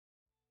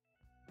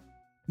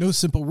No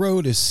Simple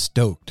Road is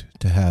stoked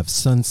to have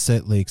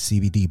Sunset Lake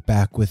CBD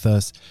back with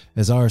us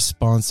as our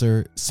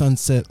sponsor.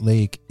 Sunset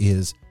Lake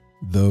is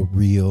the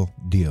real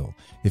deal.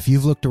 If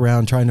you've looked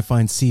around trying to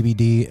find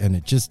CBD and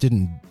it just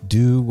didn't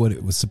do what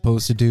it was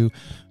supposed to do,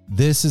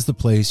 this is the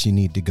place you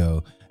need to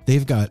go.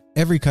 They've got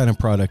every kind of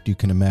product you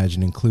can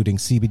imagine, including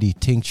CBD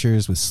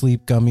tinctures with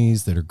sleep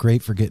gummies that are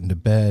great for getting to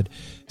bed,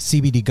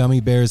 CBD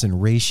gummy bears and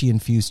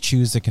reishi-infused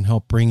chews that can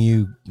help bring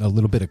you a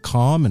little bit of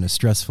calm in a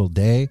stressful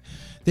day.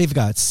 They've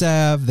got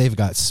salve. They've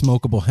got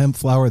smokable hemp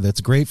flower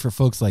that's great for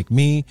folks like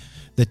me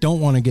that don't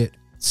want to get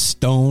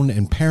stoned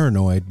and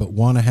paranoid but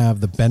want to have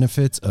the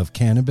benefits of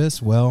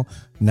cannabis. Well,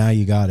 now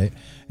you got it.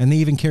 And they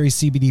even carry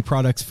CBD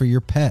products for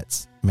your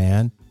pets,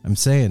 man. I'm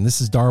saying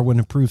this is Darwin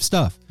approved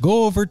stuff.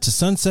 Go over to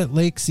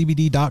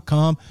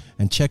sunsetlakecbd.com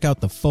and check out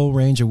the full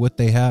range of what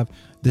they have.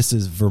 This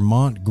is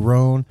Vermont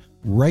grown,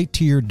 right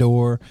to your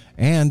door,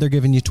 and they're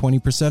giving you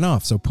 20%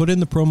 off. So put in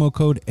the promo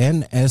code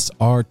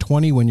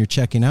NSR20 when you're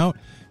checking out.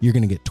 You're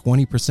going to get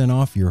 20%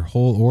 off your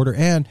whole order.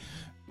 And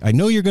I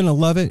know you're going to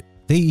love it.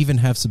 They even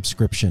have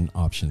subscription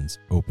options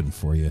open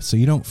for you, so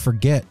you don't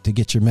forget to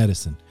get your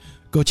medicine.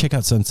 Go check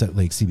out Sunset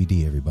Lake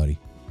CBD, everybody.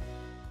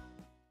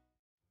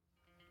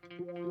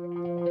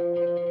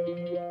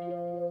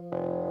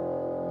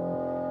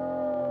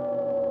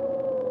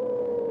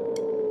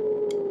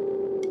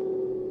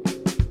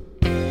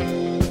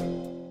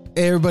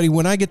 Hey everybody,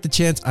 when I get the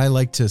chance, I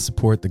like to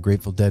support the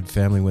Grateful Dead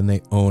family when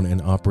they own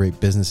and operate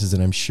businesses,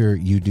 and I'm sure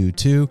you do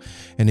too.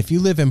 And if you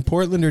live in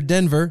Portland or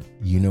Denver,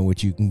 you know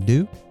what you can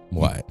do.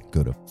 What?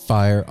 Go to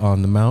Fire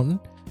on the Mountain.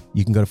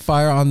 You can go to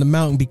Fire on the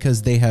Mountain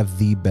because they have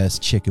the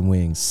best chicken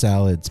wings,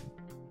 salads,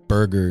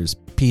 burgers,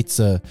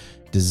 pizza,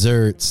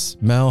 desserts.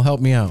 Mel, help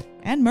me out.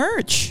 And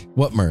merch.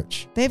 What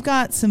merch? They've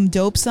got some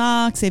dope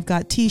socks. They've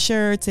got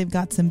t-shirts. They've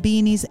got some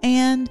beanies.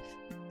 And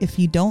if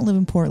you don't live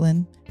in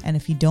Portland and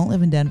if you don't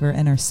live in Denver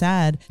and are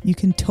sad, you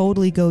can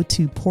totally go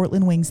to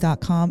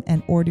portlandwings.com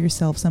and order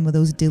yourself some of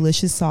those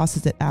delicious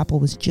sauces that Apple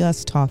was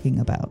just talking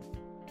about.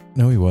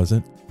 No, he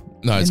wasn't.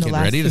 No, I was getting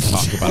ready to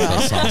talk about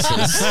those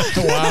sauces.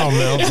 Wow,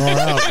 Mel, go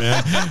out,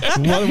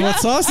 man. What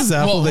sauce is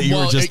Apple that you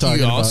were just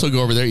talking about? You also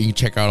go over there, you can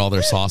check out all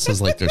their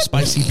sauces, like their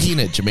spicy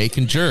peanut,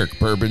 Jamaican jerk,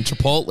 bourbon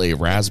chipotle,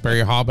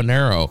 raspberry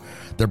habanero,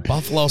 their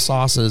buffalo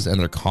sauces, and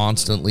their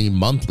constantly,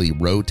 monthly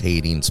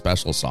rotating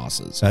special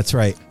sauces. That's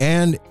right.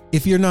 And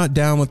if you're not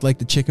down with like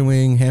the chicken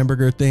wing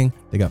hamburger thing,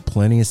 they got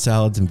plenty of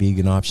salads and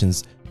vegan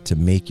options to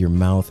make your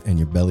mouth and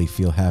your belly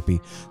feel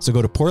happy. So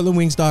go to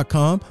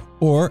portlandwings.com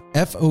or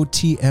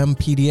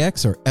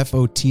FOTMPDX or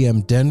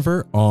FOTM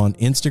Denver on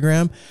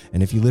Instagram.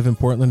 And if you live in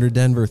Portland or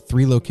Denver,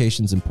 3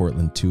 locations in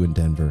Portland, 2 in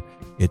Denver.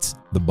 It's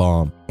the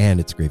bomb, and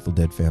it's Grateful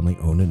Dead family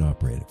owned and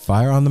operated.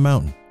 Fire on the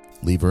Mountain.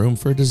 Leave room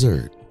for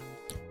dessert.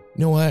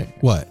 You know what?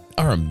 What?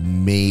 Our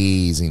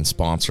amazing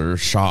sponsor,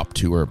 Shop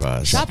Tour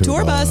Bus. Shop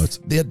Tour Bus.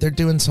 They're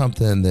doing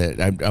something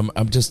that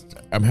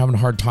I'm having a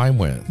hard time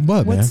with.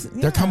 What, man?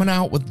 They're coming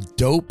out with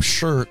dope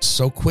shirts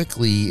so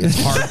quickly,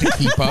 it's hard to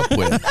keep up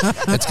with.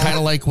 It's kind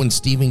of like when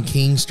Stephen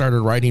King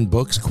started writing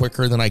books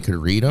quicker than I could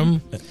read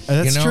them.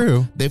 That's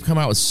true. They've come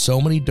out with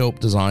so many dope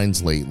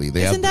designs lately.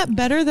 Isn't that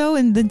better, though,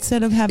 and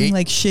instead of having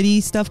like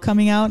shitty stuff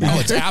coming out? No,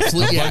 it's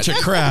absolutely a bunch of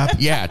crap.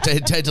 Yeah,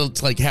 to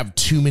like have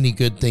too many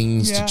good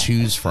things to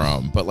choose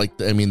from. But like,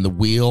 I mean, the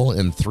wheel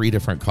in 3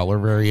 different color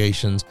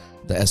variations,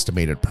 the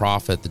estimated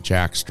profit, the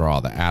jack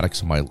straw, the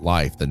addicts of my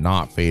life, the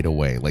not fade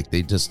away. Like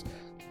they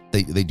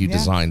do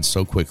designs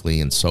so quickly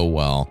and so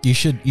well. You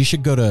should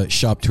go to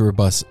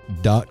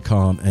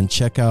shoptourbus.com and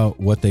check out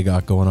what they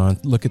got going on.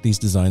 Look at these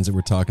designs that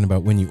we're talking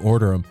about. When you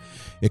order them,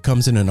 it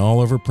comes in an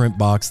all-over print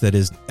box that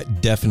is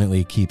definitely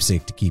a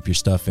keepsake to keep your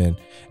stuff in.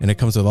 And it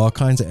comes with all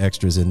kinds of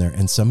extras in there.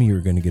 And some of you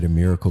are going to get a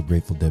Miracle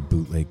Grateful Dead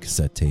bootleg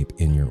cassette tape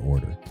in your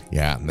order.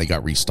 Yeah, and they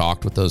got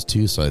restocked with those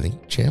too, so I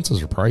think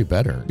chances are probably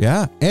better.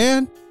 Yeah,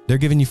 and they're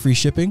giving you free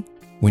shipping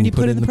when you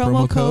put in the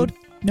promo code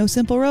No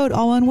Simple Road,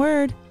 all one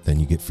word. Then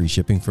you get free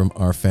shipping from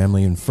our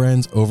family and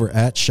friends over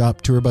at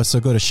Shop Tour Bus. So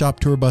go to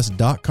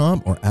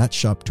shoptourbus.com or at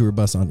Shop Tour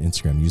Bus on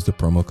Instagram. Use the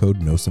promo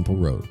code No Simple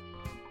Road.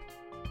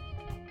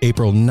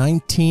 April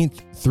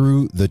 19th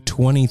through the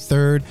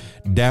 23rd,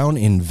 down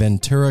in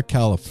Ventura,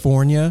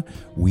 California,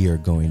 we are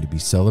going to be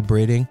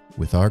celebrating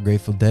with our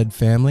Grateful Dead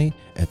family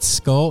at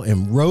Skull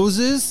and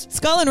Roses.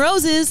 Skull and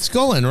Roses.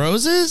 Skull and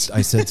Roses?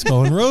 I said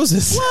Skull and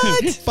Roses.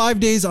 What? 5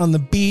 days on the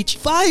beach.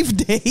 5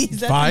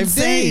 days? That's 5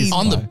 insane. days.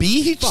 On the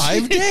beach?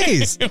 5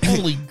 days.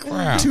 Holy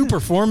crap. 2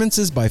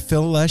 performances by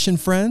Phil Lesh and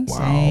friends.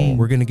 Wow.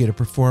 We're going to get a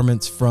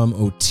performance from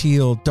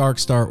O'Teal Dark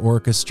Star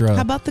Orchestra.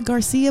 How about the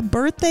Garcia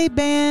Birthday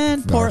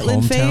Band? Our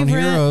Portland hometown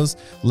favorite. heroes.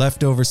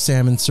 Leftover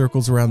salmon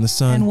circles around the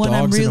sun. And what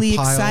I'm dogs in a really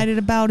pile, excited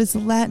about is the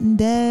Latin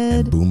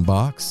Dead. and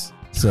Boombox.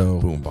 So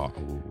Boombox.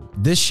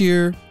 this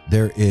year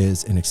there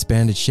is an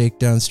expanded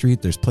Shakedown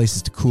Street. There's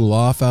places to cool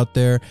off out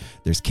there.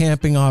 There's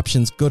camping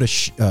options. Go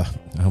to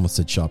I almost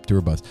said Shop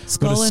Tour Bus.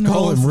 Go to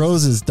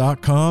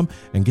skullandroses.com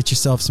and get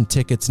yourself some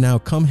tickets now.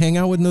 Come hang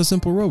out with No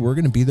Simple Road. We're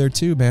going to be there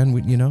too,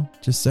 man.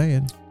 Just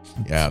saying.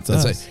 Yeah,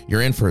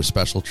 you're in for a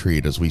special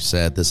treat. As we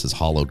said, this is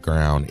hallowed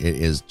ground. It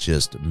is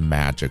just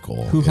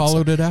magical. Who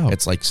hollowed it out?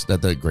 It's like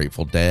the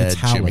Grateful Dead,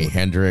 Jimi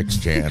Hendrix,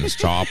 Janis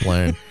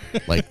Joplin.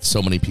 Like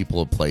so many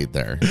people have played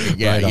there.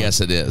 Yeah, right, yes,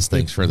 it is.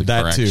 Thanks for the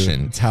correction.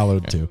 Too. It's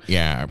hallowed too.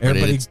 Yeah, but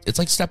it's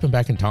like stepping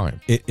back in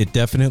time. It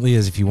definitely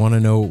is. If you want to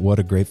know what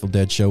a Grateful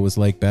Dead show was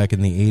like back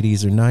in the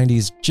 80s or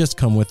 90s, just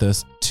come with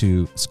us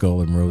to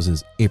Skull and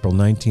Roses, April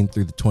 19th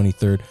through the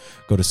 23rd.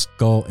 Go to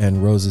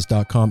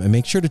skullandroses.com and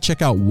make sure to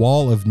check out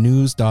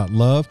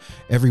wallofnews.love.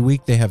 Every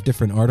week they have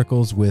different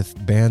articles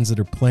with bands that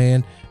are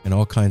playing, and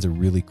all kinds of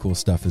really cool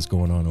stuff is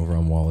going on over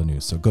on Wall of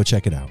News. So go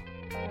check it out.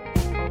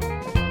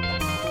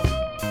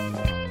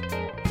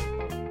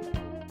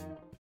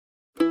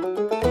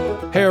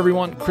 Hey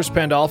everyone, Chris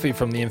Pandolfi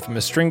from the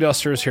infamous String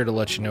Dusters here to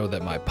let you know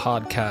that my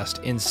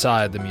podcast,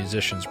 Inside the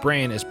Musician's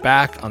Brain, is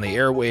back on the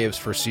airwaves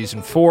for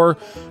Season 4,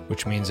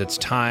 which means it's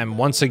time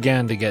once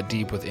again to get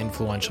deep with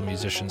influential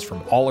musicians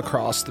from all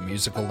across the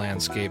musical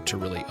landscape to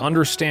really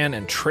understand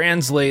and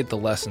translate the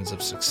lessons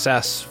of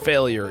success,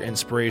 failure,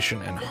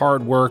 inspiration, and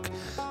hard work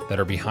that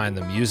are behind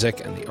the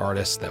music and the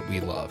artists that we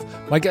love.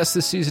 My guests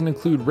this season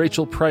include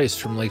Rachel Price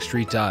from Lake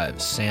Street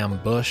Dives, Sam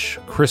Bush,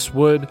 Chris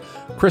Wood,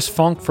 Chris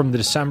Funk from The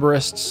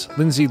Decemberists,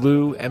 Lindsay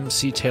Liu,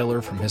 MC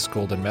Taylor from His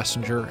Golden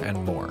Messenger,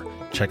 and more.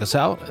 Check us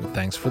out, and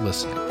thanks for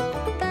listening.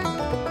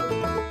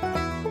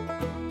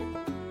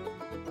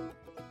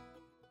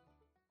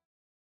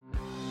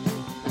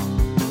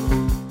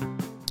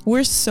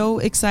 We're so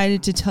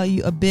excited to tell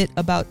you a bit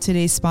about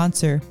today's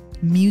sponsor,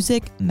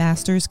 Music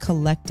Masters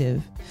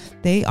Collective.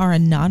 They are a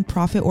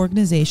nonprofit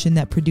organization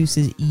that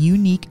produces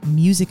unique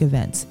music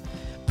events,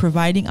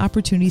 providing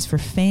opportunities for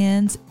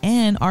fans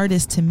and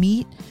artists to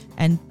meet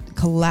and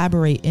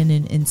collaborate in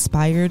an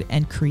inspired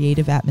and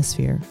creative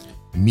atmosphere.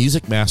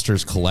 Music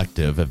Masters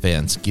Collective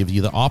events give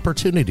you the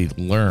opportunity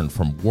to learn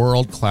from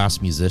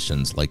world-class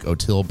musicians like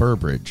Otil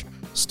Burbridge,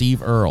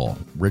 Steve Earle,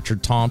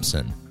 Richard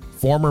Thompson,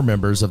 former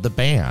members of the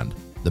band,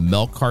 the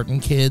Milk Carton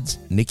Kids,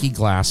 Nikki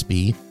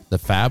Glaspie, the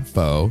Fab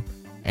Four,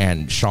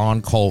 and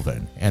Sean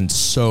Colvin, and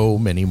so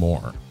many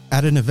more.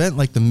 At an event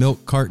like the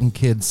Milk Carton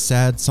Kids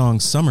Sad Song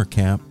Summer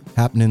Camp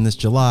happening this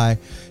July,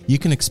 you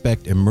can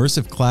expect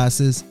immersive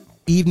classes,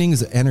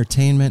 evenings of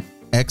entertainment,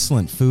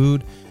 excellent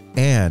food,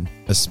 and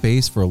a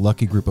space for a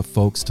lucky group of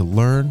folks to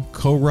learn,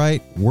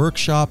 co-write,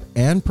 workshop,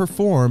 and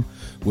perform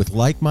with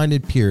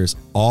like-minded peers,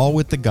 all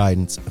with the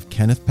guidance of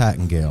Kenneth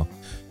Pattengale,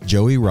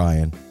 Joey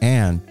Ryan,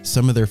 and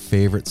some of their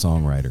favorite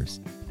songwriters.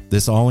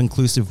 This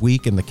all-inclusive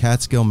week in the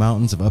Catskill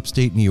Mountains of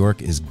upstate New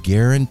York is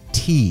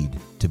guaranteed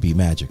to be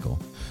magical.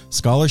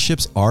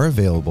 Scholarships are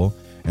available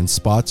and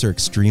spots are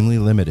extremely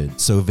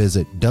limited, so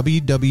visit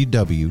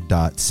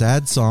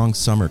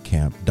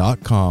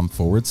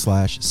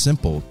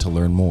www.sadsongsummercamp.com/simple to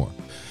learn more.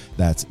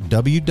 That's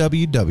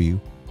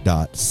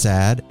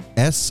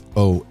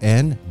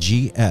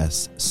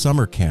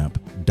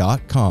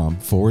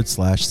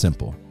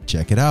www.sadsongsummercamp.com/simple.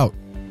 Check it out.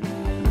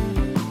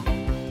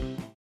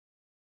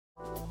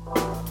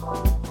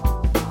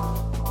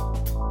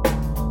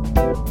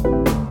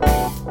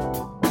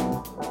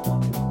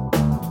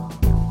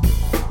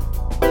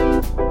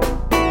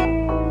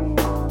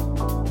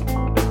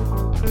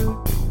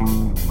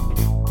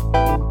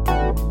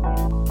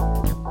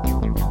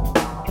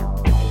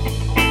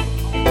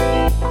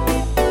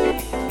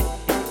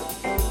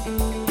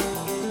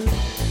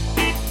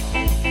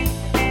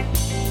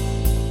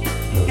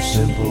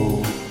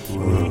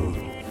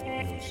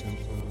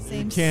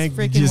 Can't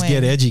just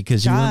get edgy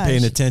because you weren't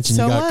paying attention.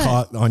 So you got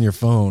caught on your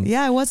phone.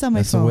 Yeah, I was on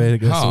my phone. That's the way it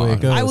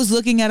goes. I was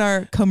looking at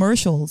our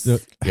commercials. How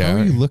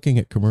are you looking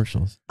at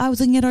commercials? I was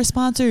looking at our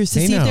sponsors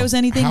to see if there was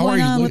anything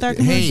going on with our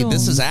commercials. Hey,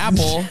 this is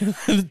Apple.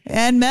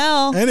 And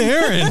Mel. And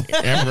Aaron.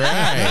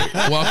 Right.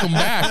 Welcome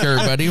back,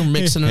 everybody. We're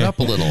mixing it up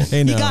a little.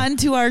 Hey, no. You got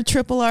into our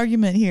triple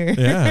argument here.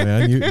 Yeah,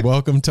 man.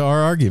 Welcome to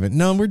our argument.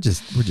 No, we're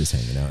just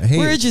hanging out. Hey,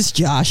 we're just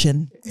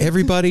joshing.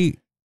 Everybody,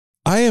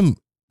 I am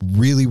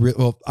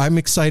I'm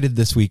excited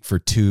this week for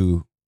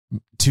two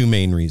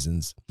main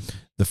reasons.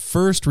 The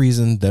first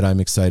reason that I'm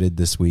excited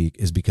this week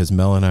is because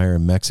Mel and I are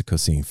in Mexico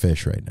seeing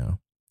Fish right now.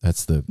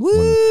 That's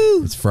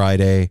it's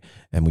Friday,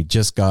 and we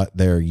just got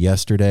there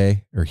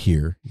yesterday,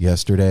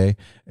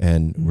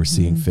 and we're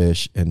seeing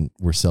Fish, and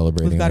we're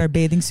celebrating. We've got our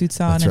bathing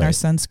suits on and our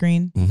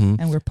sunscreen,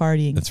 and we're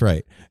partying. That's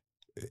right.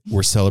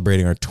 We're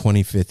celebrating our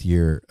 25th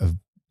year of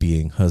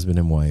being husband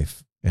and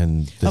wife.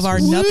 And of our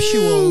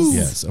nuptials.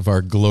 Yes, of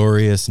our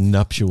glorious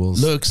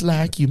nuptials. Looks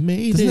like you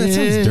made it. That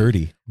sounds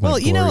dirty. Well,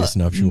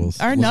 nuptials.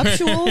 Our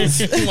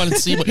nuptials. You want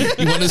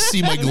to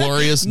see my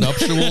glorious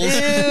nuptials?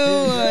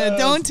 Ew,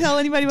 don't tell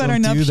anybody about our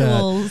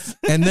nuptials.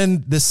 And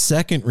then the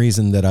second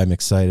reason that I'm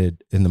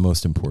excited, and the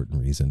most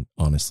important reason,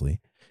 honestly,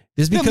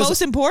 is because the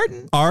most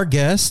important? Our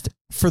guest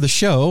for the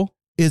show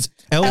is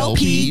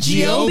LP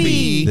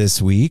Giobbi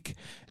this week.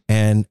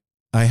 And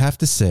I have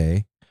to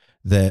say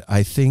that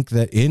I think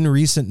that in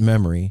recent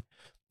memory,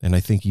 and I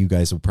think you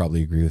guys will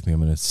probably agree with me, I'm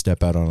going to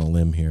step out on a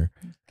limb here.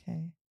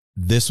 Okay.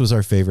 This was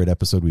our favorite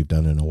episode we've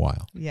done in a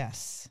while.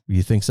 Yes.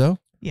 You think so?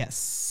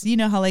 Yes. You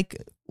know how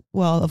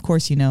well, of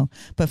course you know,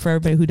 but for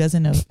everybody who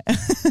doesn't know.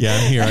 Yeah,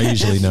 I'm here. I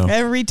usually know.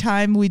 Every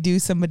time we do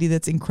somebody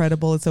that's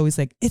incredible, it's always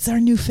like, it's our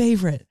new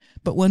favorite.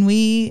 But when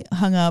we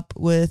hung up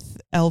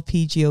with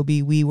LP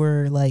Giobbi, we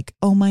were like,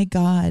 oh my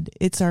God,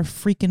 it's our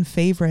freaking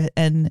favorite.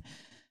 And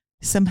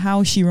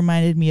somehow she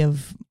reminded me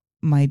of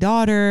my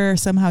daughter.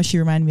 Somehow she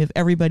reminded me of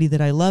everybody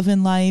that I love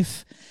in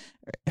life.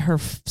 Her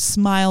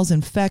smile's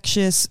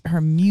infectious.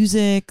 Her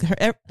music,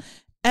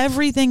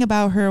 everything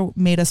about her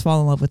made us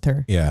fall in love with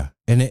her. Yeah.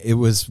 And it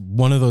was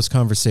one of those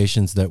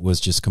conversations that was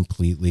just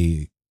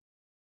completely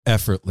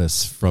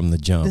effortless from the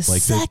jump.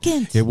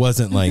 It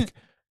wasn't like,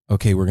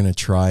 okay, we're going to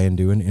try and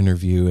do an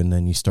interview, and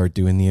then you start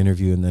doing the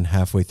interview, and then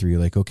halfway through you're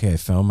like, okay, I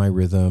found my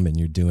rhythm, and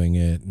you're doing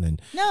it. And then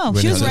no,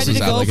 she was ready to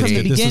go from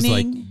the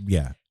beginning.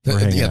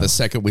 The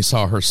second we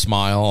saw her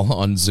smile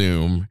on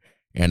Zoom,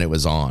 and it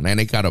was on, and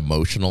it got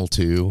emotional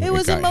too.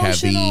 It got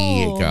emotional.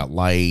 Heavy, it got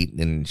light,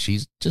 and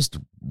she's just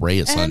a ray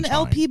of sunshine. And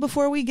LP,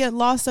 before we get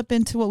lost up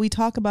into what we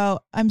talk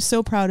about, I'm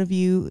so proud of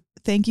you.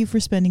 Thank you for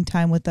spending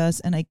time with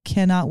us, and I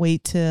cannot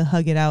wait to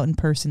hug it out in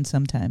person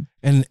sometime.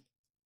 And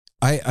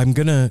I'm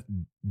going to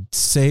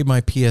say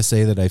my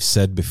PSA that I've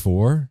said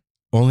before,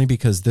 only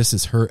because this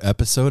is her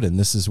episode and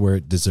this is where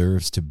it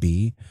deserves to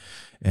be.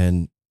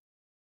 And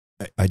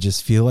I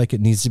just feel like it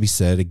needs to be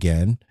said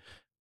again.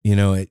 You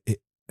know,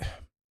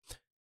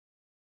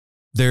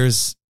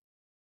 there's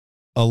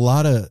a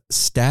lot of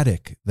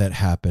static that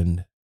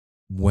happened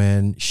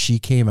when she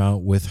came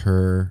out with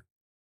her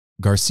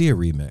Garcia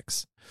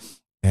remix.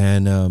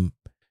 And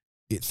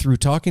through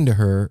talking to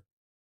her,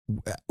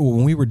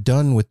 when we were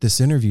done with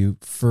this interview,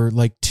 for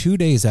like 2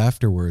 days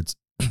afterwards,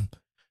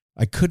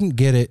 I couldn't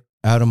get it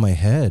out of my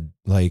head.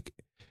 Like,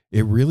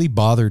 it really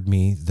bothered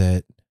me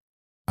that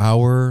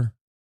our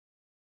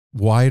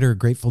wider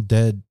Grateful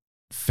Dead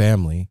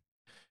family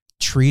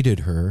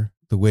treated her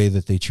the way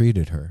that they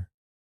treated her.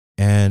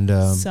 And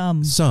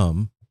some.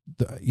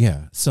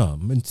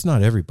 It's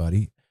not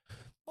everybody.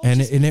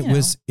 Well,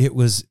 it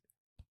was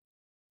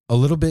a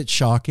little bit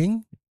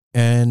shocking,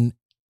 and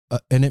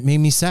it made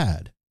me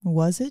sad.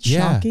 Was it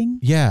shocking?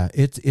 Yeah,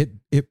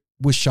 it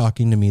was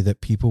shocking to me that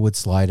people would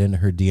slide into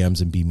her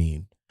DMs and be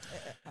mean.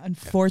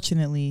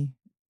 Unfortunately,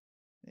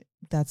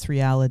 that's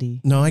reality.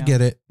 No, I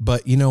get it.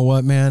 But you know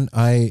what, man?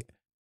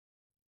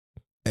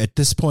 At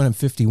this point, I'm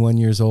 51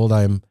 years old.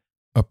 I'm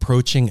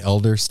approaching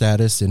elder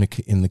status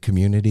in the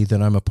community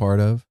that I'm a part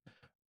of.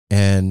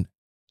 And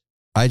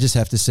I just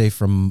have to say,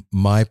 from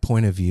my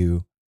point of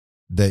view,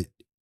 that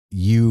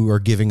you are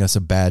giving us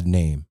a bad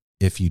name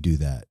if you do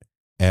that.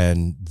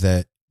 And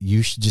that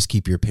you should just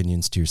keep your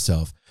opinions to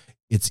yourself.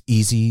 It's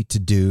easy to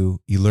do.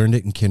 You learned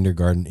it in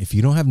kindergarten. If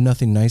you don't have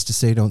nothing nice to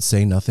say, don't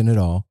say nothing at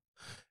all.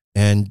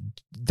 And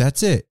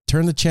that's it.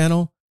 Turn the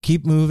channel,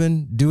 keep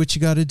moving, do what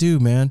you got to do,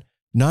 man.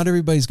 Not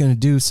everybody's going to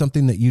do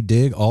something that you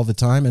dig all the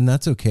time, and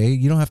that's okay.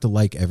 You don't have to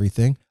like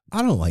everything.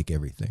 I don't like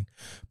everything,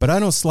 but I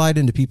don't slide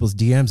into people's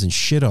DMs and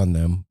shit on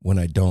them when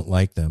I don't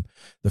like them.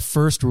 The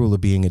first rule of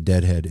being a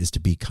deadhead is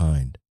to be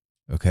kind.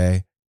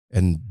 Okay.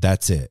 And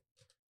that's it.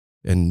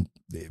 And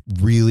it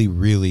really,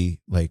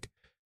 really like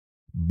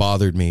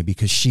bothered me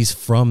because she's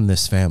from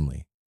this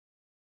family.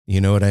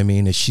 You know what I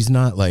mean? She's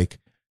not like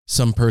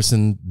some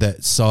person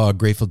that saw a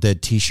Grateful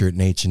Dead t-shirt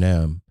in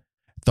H&M,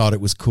 thought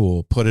it was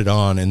cool, put it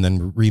on, and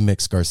then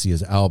remixed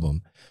Garcia's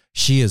album.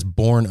 She is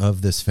born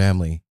of this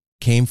family,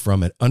 came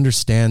from it,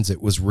 understands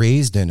it, was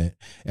raised in it,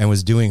 and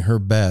was doing her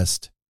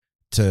best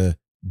to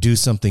do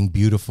something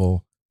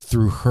beautiful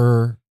through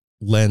her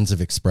lens of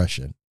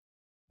expression.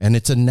 And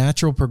it's a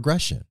natural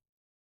progression.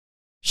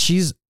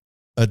 She's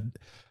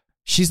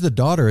the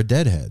daughter of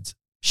Deadheads.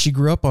 She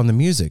grew up on the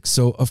music.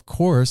 So of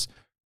course,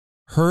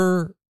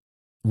 her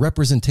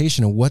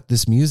representation of what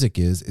this music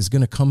is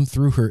going to come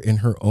through her in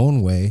her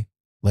own way,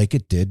 like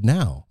it did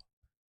now.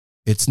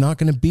 It's not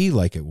going to be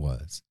like it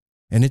was.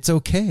 And it's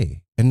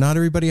okay. And not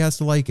everybody has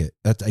to like it.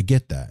 I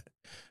get that.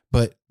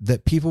 But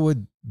that people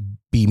would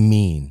be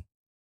mean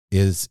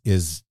is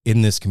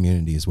in this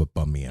community is what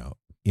bummed me out.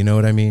 You know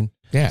what I mean?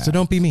 Yeah. So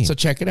don't be mean. So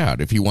check it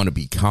out. If you want to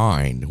be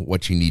kind,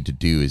 what you need to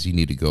do is you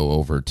need to go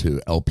over to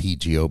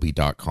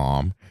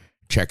lpgiobbi.com.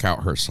 Check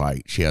out her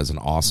site. She has an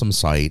awesome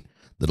site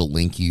that'll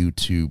link you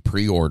to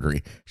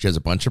pre-ordering. She has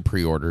a bunch of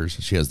pre-orders.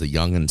 She has the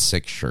Young and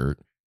Sick shirt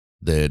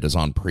that is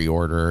on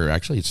pre-order.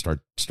 Actually, it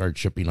started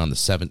shipping on the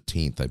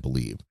 17th, I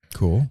believe.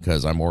 Cool.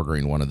 Because I'm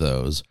ordering one of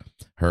those.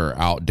 Her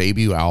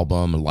debut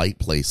album, Light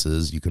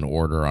Places, you can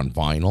order on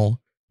vinyl.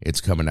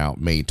 It's coming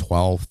out May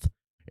 12th.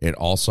 It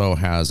also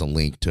has a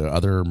link to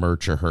other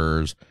merch of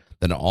hers.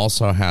 Then it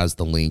also has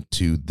the link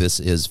to This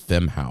Is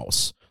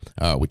Femhouse.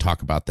 We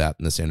talk about that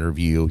in this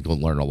interview.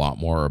 You'll learn a lot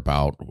more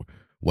about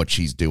what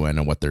she's doing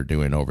and what they're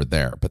doing over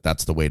there. But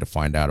that's the way to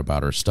find out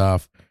about her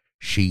stuff.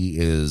 She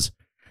is...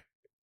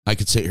 I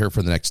could sit here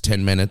for the next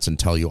 10 minutes and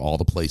tell you all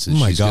the places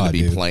she's going to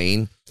be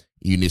playing.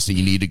 You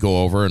need to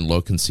go over and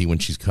look and see when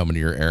she's coming to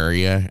your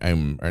area.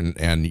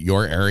 And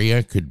your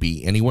area could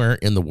be anywhere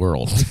in the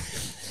world.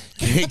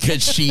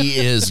 Because she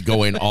is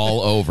going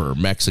all over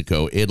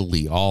Mexico,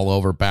 Italy, all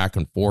over, back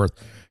and forth.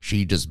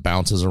 She just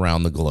bounces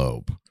around the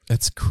globe.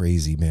 That's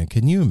crazy, man.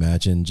 Can you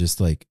imagine just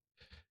like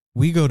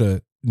we go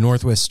to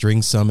Northwest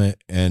String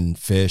Summit and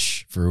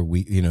fish for a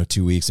week,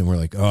 2 weeks, and we're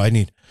like, oh, I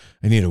need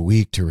a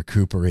week to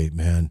recuperate,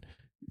 man.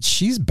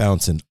 She's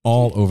bouncing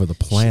all over the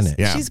planet.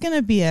 She's going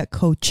to be at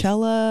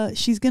Coachella.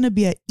 She's going to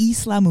be at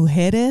Isla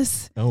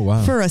Mujeres. Oh,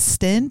 wow. For a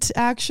stint,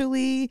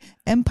 actually.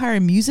 Empire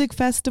Music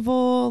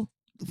Festival,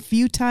 a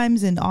few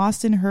times in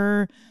Austin,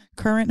 her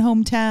current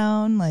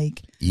hometown,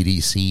 like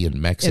EDC in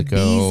Mexico.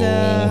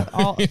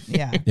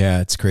 Ibiza,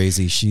 Yeah, it's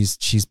crazy.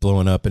 She's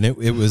blowing up, and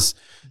it was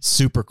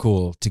super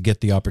cool to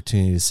get the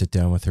opportunity to sit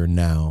down with her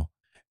now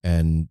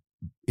and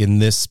in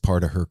this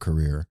part of her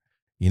career.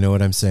 You know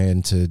what I'm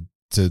saying? To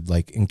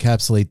like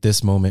encapsulate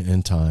this moment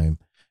in time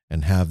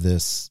and have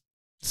this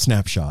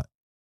snapshot.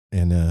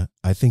 And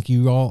I think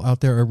you all out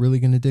there are really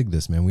going to dig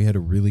this, man. We had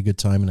a really good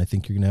time, and I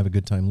think you're going to have a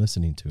good time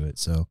listening to it.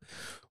 So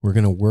we're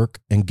going to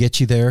work and get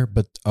you there,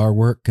 but our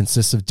work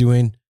consists of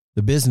doing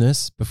the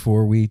business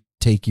before we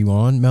take you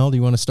on. Mel, do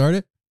you want to start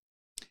it?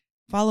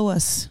 Follow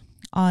us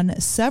on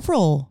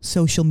several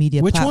social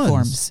media platforms.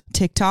 Ones?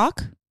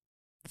 TikTok,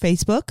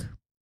 Facebook,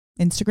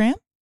 Instagram,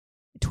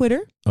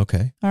 Twitter.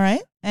 Okay. All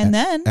right. And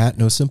then at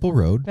No Simple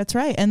Road. That's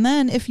right. And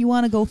then if you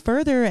want to go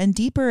further and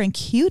deeper and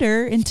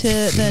cuter into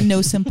the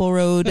No Simple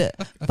Road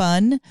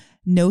fun,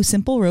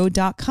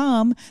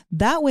 nosimpleroad.com.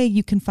 That way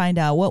you can find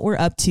out what we're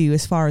up to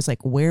as far as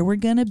like where we're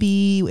going to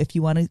be. If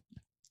you want to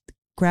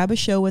grab a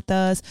show with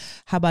us.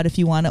 How about if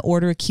you want to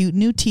order a cute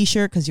new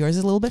t-shirt because yours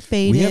is a little bit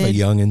faded. We have a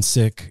young and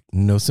sick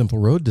No Simple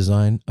Road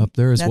design up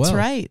there as well. That's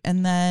right.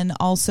 And then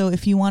also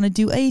if you want to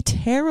do a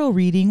tarot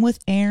reading with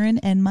Aaron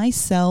and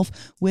myself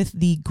with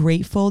the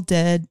Grateful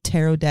Dead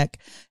tarot deck,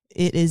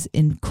 it is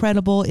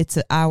incredible. It's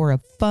an hour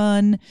of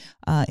fun,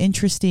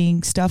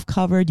 interesting stuff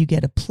covered. You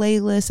get a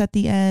playlist at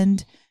the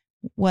end.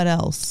 What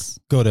else?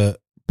 Go to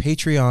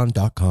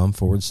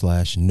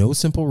patreon.com/No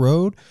Simple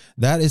Road.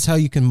 That is how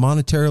you can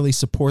monetarily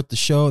support the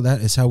show. That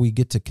is how we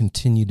get to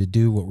continue to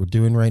do what we're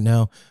doing right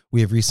now.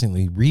 We have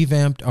recently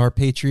revamped our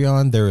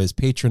Patreon. There is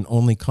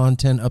patron-only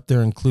content up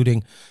there,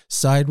 including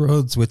Side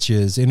Roads, which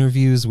is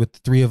interviews with the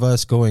three of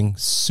us going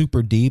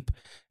super deep.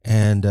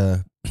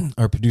 And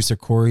our producer,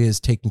 Corey, is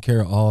taking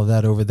care of all of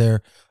that over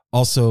there.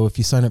 Also, if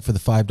you sign up for the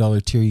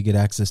 $5 tier, you get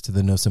access to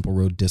the No Simple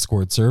Road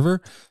Discord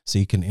server, so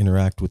you can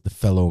interact with the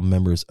fellow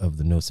members of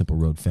the No Simple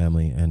Road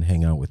family and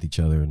hang out with each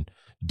other and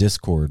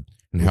Discord.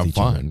 And have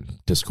fun.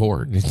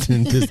 Discord. Be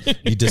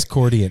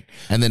discordiant.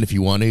 And then if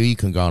you want to, you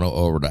can go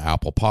over to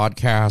Apple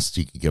Podcasts.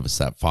 You can give us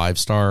that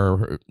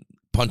 5-star,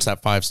 punch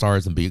that 5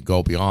 stars and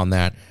go beyond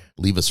that.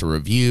 Leave us a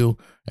review.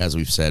 As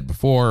we've said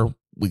before,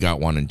 we got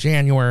one in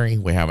January.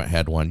 We haven't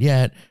had one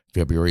yet.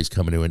 February's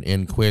coming to an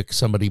end quick.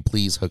 Somebody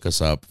please hook us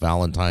up.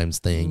 Valentine's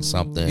thing,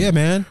 something. Yeah,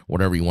 man.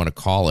 Whatever you want to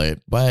call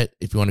it. But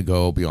if you want to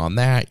go beyond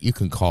that, you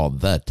can call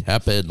the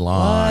Tepid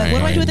Line. What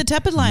do I do with the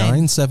Tepid Line?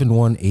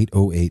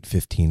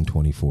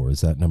 971-808-1524.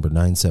 Is that number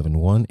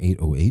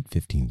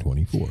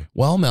 971-808-1524?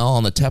 Well, Mel,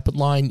 on the Tepid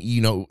Line,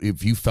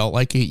 if you felt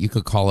like it, you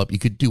could call up. You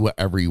could do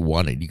whatever you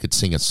wanted. You could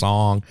sing a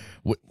song.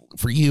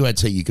 For you, I'd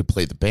say you could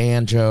play the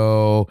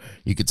banjo.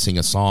 You could sing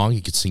a song.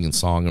 You could sing a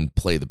song and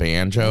play the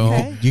banjo.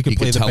 Okay. You could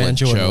play the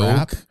banjo and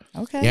rap.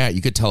 Okay. Yeah,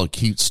 you could tell a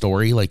cute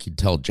story like you'd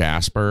tell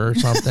Jasper or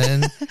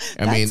something.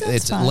 I mean,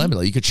 it's fun.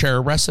 limitless. You could share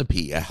a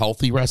recipe, a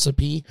healthy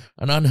recipe,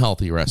 an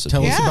unhealthy recipe.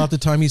 Tell us about the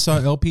time you saw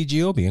LP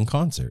Giobbi in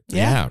concert.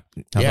 Yeah.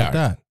 How about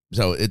that?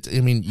 So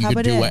you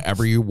could do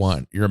whatever you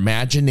want. Your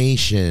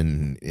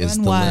imagination is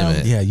the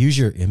limit. Yeah, use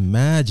your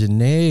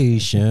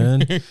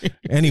imagination.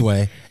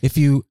 Anyway, if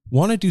you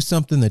want to do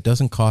something that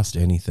doesn't cost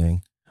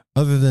anything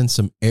other than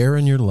some air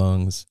in your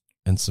lungs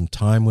and some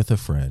time with a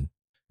friend,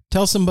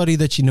 tell somebody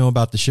that you know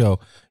about the show.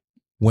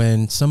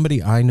 When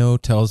somebody I know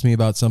tells me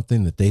about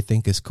something that they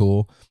think is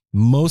cool,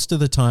 most of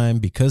the time,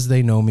 because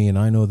they know me and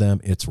I know them,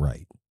 it's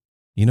right.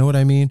 You know what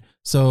I mean?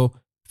 So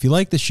if you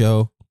like the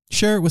show,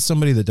 share it with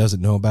somebody that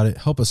doesn't know about it.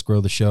 Help us grow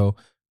the show.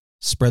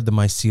 Spread the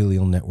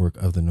mycelial network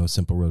of the No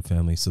Simple Road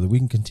family so that we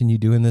can continue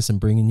doing this and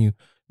bringing you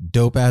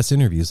dope-ass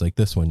interviews like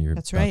this one you're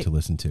about to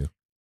listen to.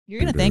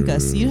 You're going to thank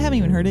us. You haven't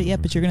even heard it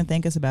yet, but you're going to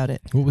thank us about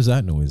it. What was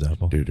that noise,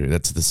 Apple?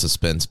 That's the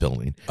suspense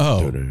building.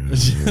 Oh,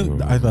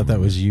 I thought that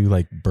was you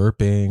like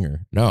burping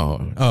or...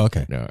 No. Oh,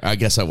 okay. No, I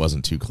guess I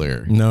wasn't too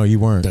clear. No, you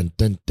weren't. Dun,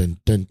 dun, dun,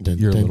 dun, dun,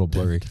 You're a dun, little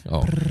dun. blurry. Oh,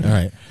 All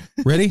right.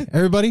 Ready,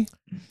 everybody?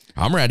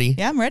 I'm ready.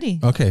 Yeah, I'm ready.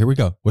 Okay, here we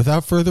go.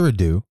 Without further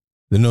ado,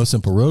 the No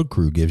Simple Road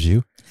crew gives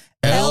you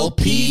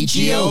LP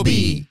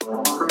Giobbi.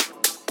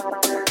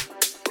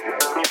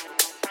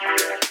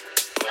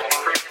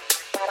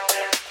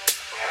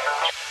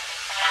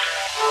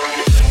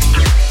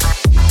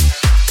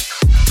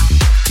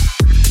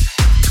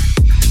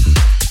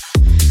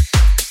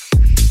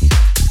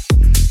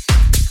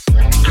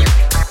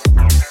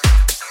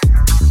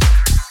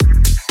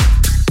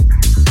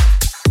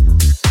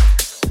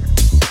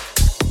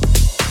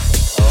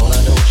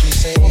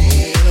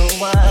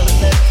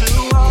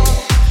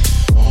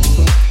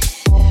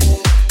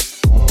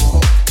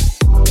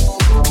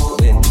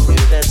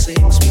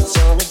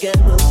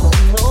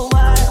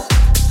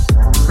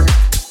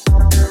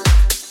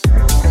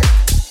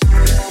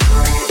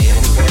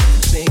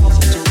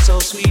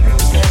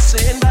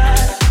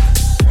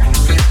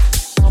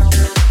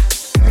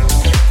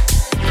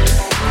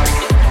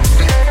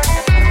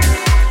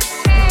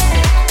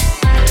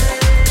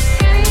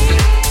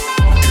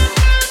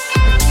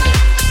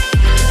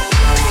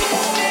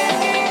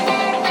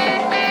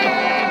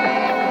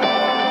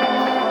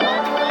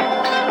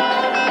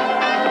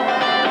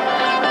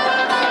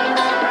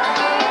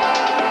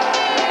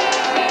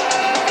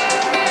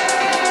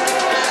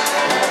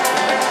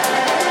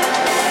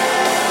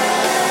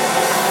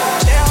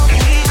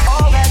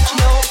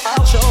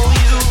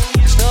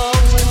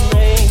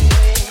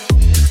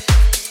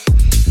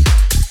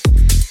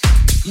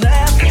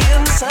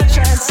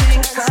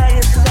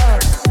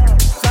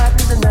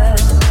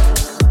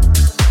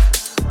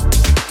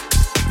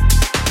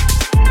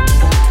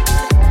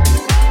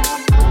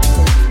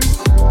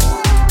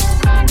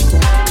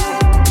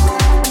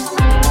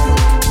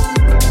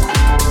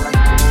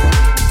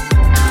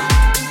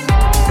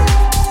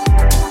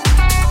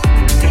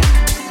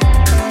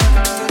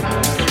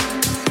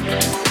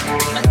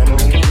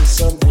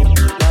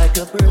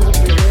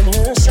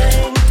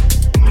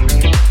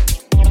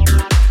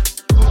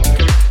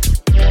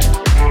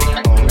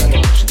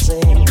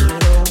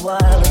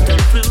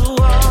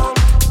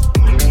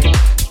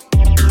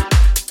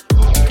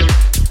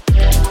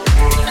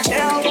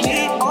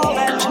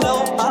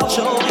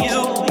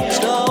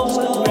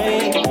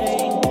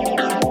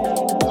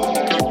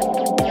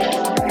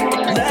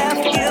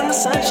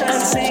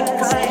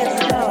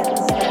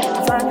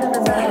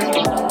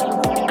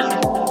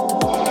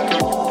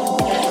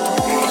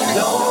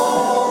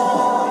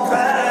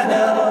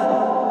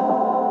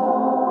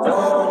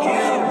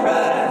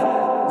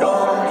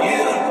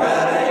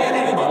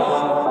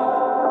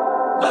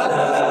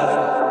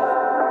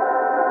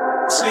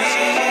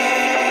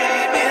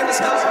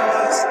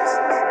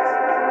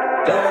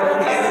 Don't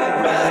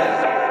get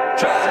mad.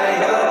 Try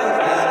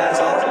your eyes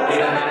on me.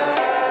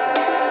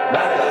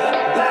 La, la,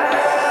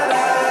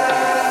 la.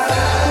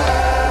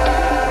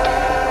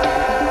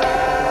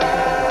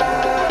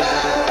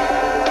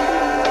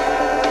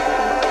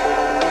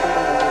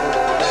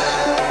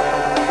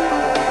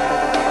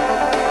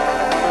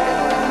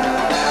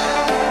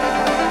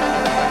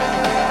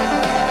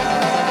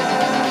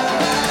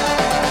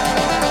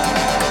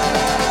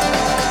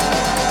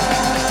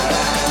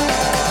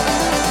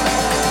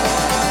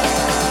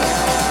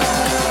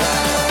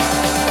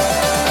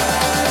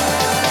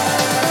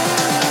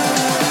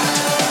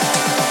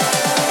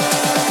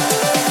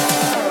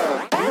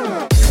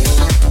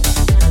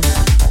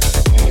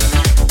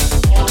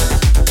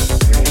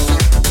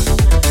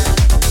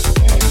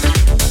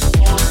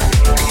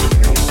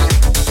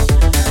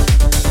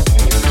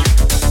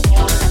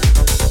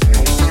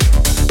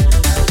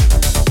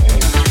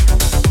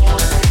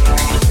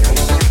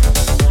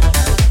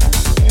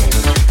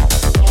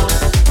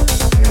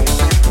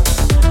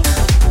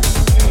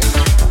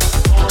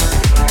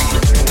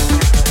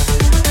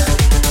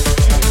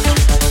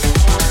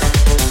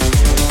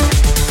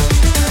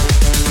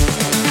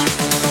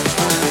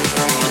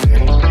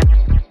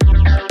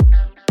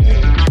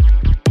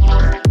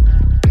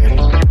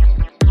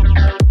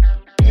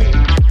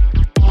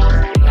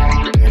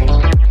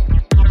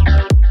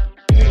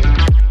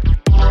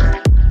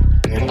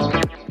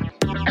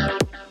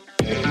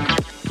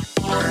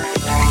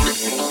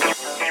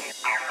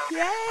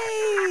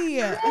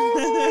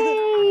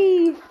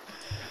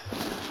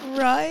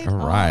 Right. All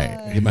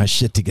right. Get my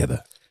shit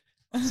together.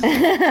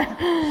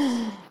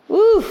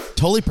 Oof.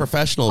 Totally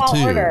professional Tall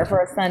too. order for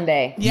a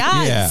Sunday.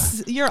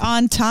 Yes. You're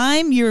on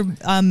time. You're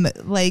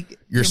like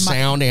Your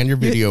sound and your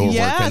video are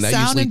Yeah, working. That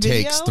sound usually and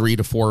takes video. 3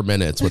 to 4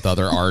 minutes with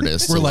other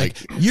artists. We're So,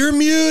 like, you're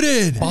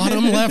muted.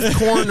 bottom left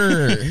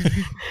corner.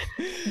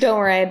 Don't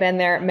worry, I've been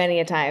there many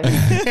a time.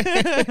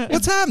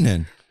 What's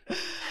happening?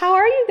 How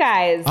are you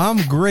guys? I'm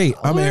great.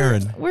 I'm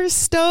Aaron. We're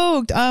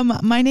stoked.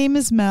 My name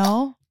is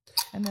Mel,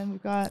 and then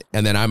we've got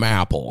And then I'm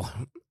Apple.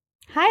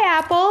 Hi,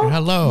 Apple.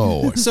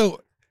 Hello.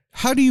 So,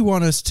 how do you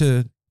want us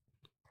to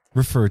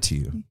refer to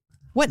you?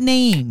 what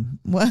name?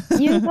 What?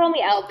 You can call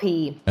me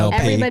LP. LP.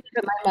 Everybody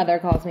but my mother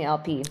calls me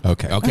LP.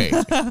 Okay. Okay.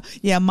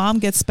 Yeah, mom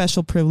gets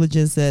special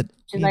privileges that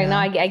She's you like,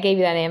 know. no, I gave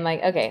you that name. I'm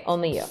like, okay,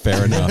 only you.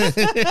 Fair enough.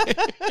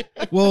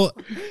 Well,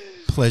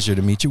 pleasure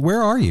to meet you.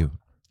 Where are you?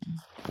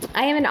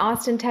 I am in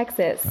Austin,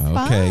 Texas.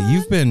 Okay. Fun.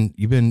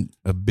 You've been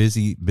a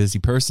busy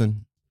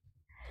person.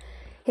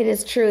 It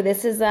is true.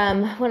 This is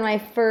one of my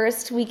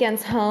first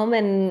weekends home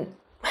in,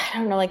 I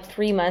don't know, like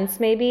 3 months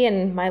maybe,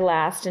 and my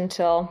last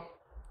until,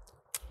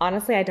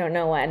 honestly, I don't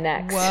know when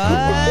next.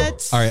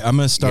 What? All right, I'm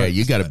gonna start. Yeah,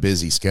 you got a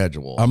busy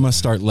schedule. I'm gonna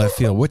start left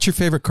field. What's your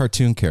favorite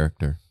cartoon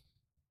character?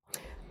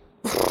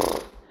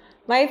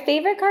 My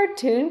favorite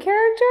cartoon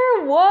character?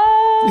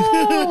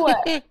 Whoa!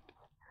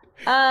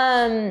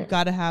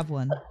 Gotta have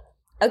one.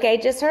 Okay,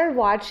 just started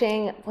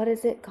watching, what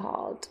is it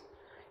called?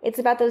 It's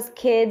about those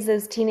kids,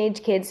 those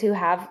teenage kids who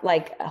have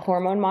like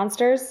hormone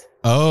monsters.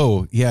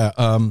 Oh yeah,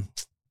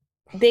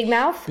 Big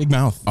Mouth? Big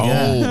Mouth.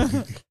 Yeah.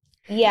 Oh,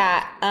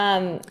 Yeah.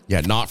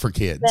 yeah, not for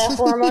kids. The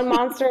hormone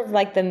monster of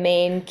like the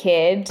main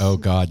kid. Oh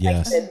God,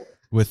 yes.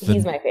 With the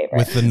He's my favorite.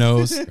 with the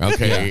nose.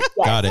 Okay.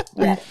 Yeah, got it.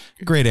 Yes.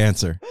 Great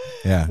answer.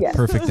 Yeah, Yes.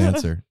 perfect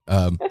answer.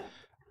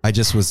 I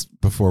just was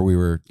before we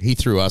were. He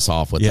threw us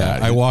off with Yeah,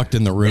 that. I walked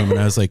in the room and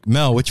I was like,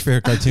 Mel, what's your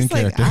favorite cartoon It's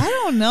like, character? I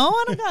don't know.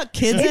 I don't got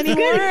kids It's anymore.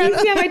 good. It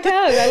keeps me on my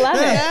toes. I love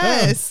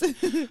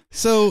it. Yes.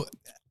 So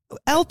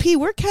LP,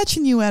 we're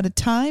catching you at a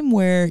time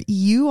where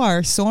you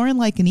are soaring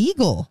like an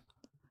eagle.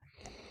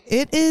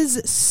 It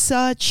is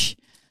such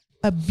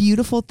a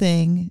beautiful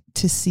thing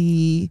to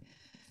see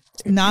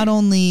not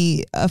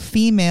only a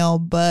female,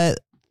 but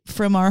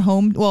from our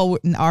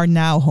our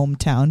now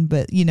hometown,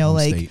 but you know,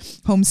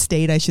 home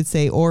state, I should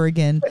say,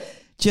 Oregon,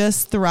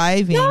 just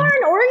thriving. You're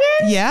in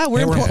Oregon? Yeah,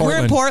 we're Yeah, we're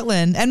in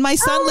Portland, and my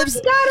son lives.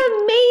 Oh my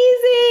God,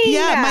 amazing.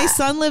 Yeah, my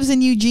son lives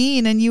in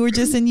Eugene, and you were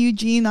just in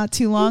Eugene not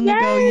too long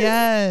ago.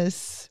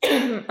 Yes.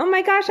 Oh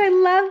my gosh, I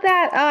love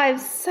that. Oh, I have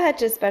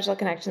such a special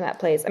connection to that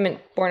place. I mean,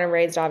 born and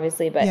raised,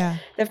 obviously, but Yeah.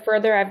 the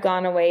further I've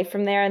gone away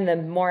from there and the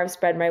more I've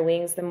spread my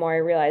wings, the more I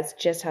realize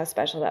just how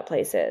special that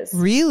place is.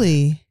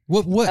 Really?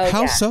 what? Oh,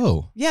 How yeah.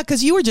 so? Yeah,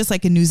 because you were just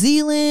like in New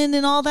Zealand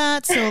and all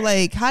that. So,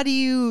 like, how do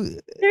you?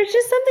 There's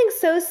just something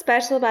so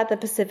special about the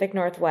Pacific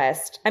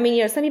Northwest. I mean,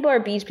 you know, some people are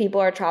beach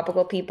people or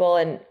tropical people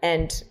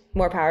and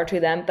more power to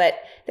them, but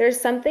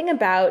there's something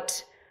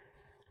about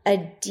a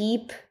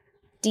deep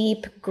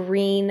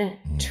green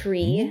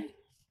tree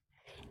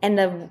and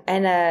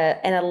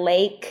a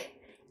lake,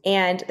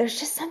 and there's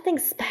just something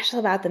special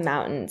about the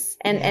mountains.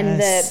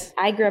 Yes.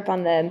 I grew up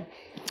on the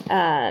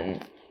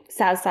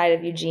south side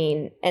of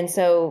Eugene, and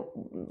so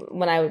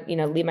when I would, you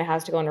know, leave my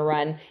house to go on a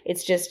run,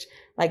 it's just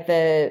like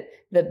the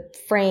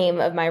frame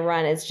of my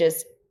run is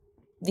just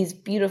these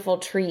beautiful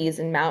trees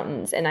and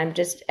mountains. And I'm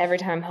just, every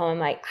time I'm home, I'm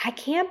like, I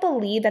can't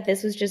believe that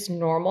this was just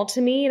normal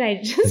to me. And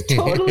I just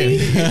totally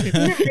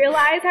didn't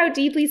realize how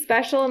deeply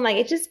special, and like,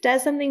 it just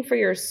does something for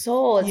your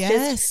soul. It's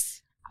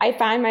just, I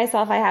find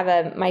myself, I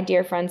have my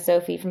dear friend,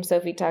 Sophie from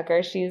Sophie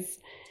Tucker.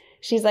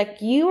 She's like,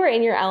 you are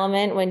in your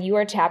element when you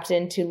are tapped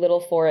into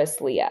Little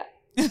Forest Leah.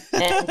 And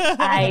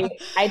I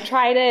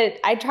try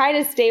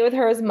to stay with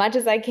her as much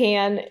as I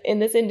can in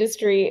this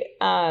industry,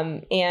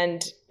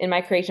 and in my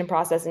creation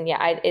process. And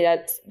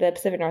the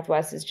Pacific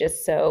Northwest is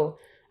just so,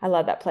 I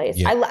love that place.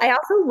 Yeah. I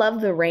also love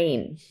the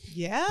rain.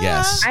 Yeah.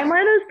 Yes. I'm one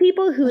of those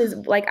people who is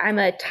like, I'm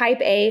a type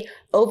A,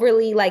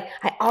 overly like,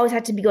 I always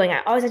have to be going,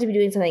 I always have to be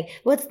doing something.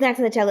 What's next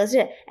on the checklist? Let's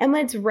do it. And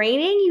when it's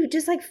raining, you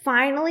just like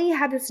finally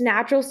have this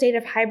natural state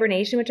of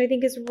hibernation, which I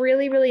think is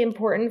really, really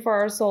important for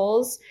our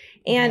souls.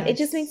 And it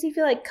just makes me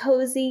feel like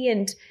cozy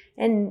and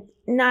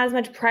not as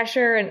much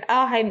pressure. And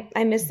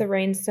I miss the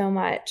rain so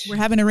much. We're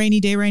having a rainy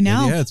day right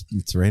now. Yeah,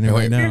 it's raining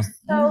right now. You're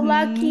so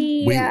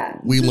lucky.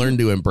 We learned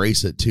to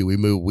embrace it too.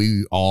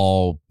 We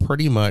all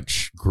pretty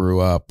much grew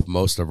up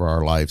most of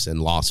our lives in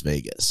Las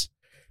Vegas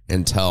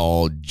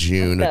until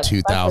June of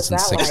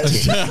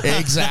 2016.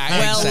 Exactly.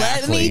 Well,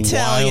 let me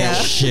tell you.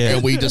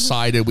 And we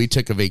decided, we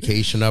took a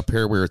vacation up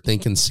here. We were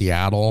thinking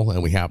Seattle,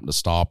 and we happened to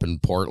stop in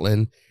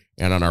Portland.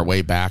 And on our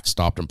way back,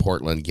 stopped in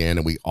Portland again,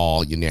 and we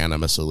all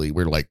unanimously,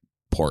 we're like,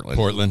 Portland.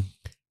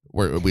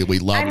 We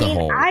love the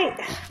whole. I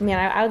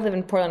would live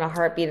in Portland in a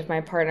heartbeat if my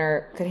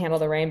partner could handle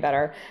the rain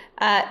better.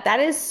 That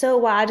is so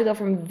wild to go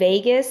from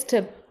Vegas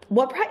to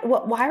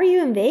why were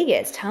you in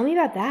Vegas? Tell me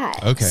about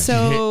that.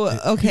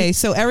 Okay.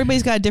 So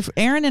everybody's got a different.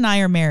 Aaron and I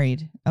are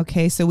married.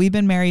 Okay, so we've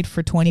been married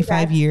for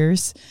 25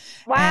 years.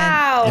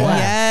 Wow. And,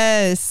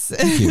 yes.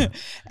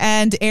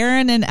 And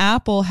Aaron and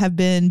Apple have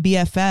been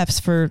BFFs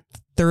for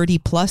 30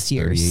 plus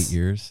years. 38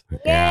 years.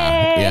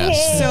 Yeah.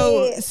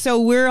 Yes.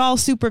 So we're all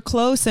super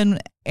close, and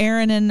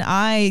Aaron and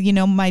I,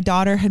 my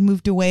daughter had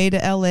moved away to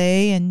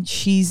LA, and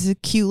she's a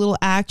cute little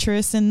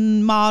actress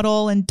and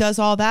model and does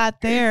all that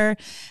there.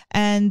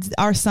 And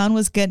our son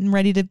was getting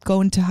ready to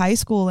go into high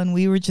school, and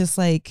we were just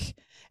like,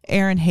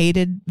 Aaron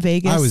hated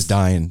Vegas. I was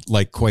dying,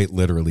 like quite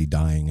literally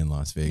dying in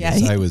Las Vegas.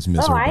 Yeah, I was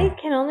miserable. Oh, I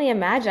can only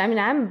imagine. I mean,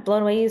 I'm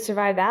blown away you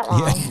survived that long.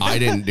 Yeah. I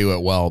didn't do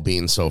it well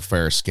being so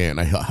fair skinned.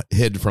 I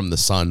hid from the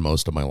sun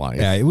most of my life.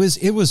 Yeah, it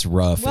was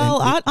rough.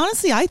 Well,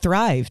 honestly, I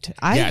thrived.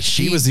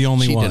 She was the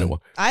only one.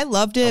 I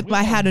loved it.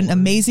 I had an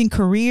amazing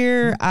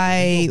career.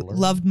 I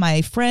loved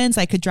my friends.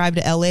 I could drive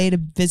to LA to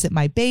visit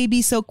my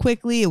baby so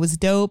quickly. It was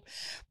dope.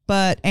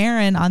 But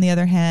Aaron, on the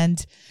other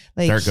hand,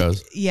 like, there it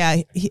goes.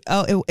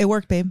 It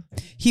worked, babe.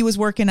 He was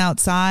working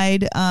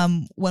outside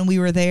when we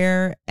were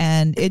there,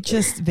 and it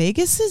just,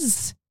 Vegas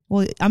is,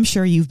 well, I'm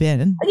sure you've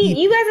been.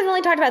 You guys have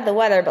only talked about the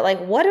weather, but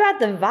like, what about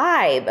the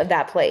vibe of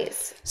that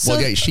place? So,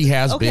 well, yeah, she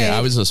has been.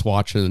 I was just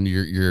watching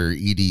your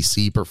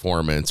EDC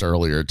performance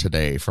earlier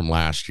today from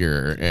last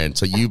year, and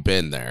so you've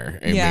been there.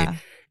 I mean,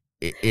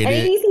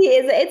 EDC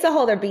it's a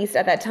whole other beast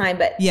at that time,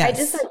 but yes. I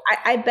just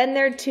I've been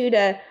there too.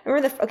 So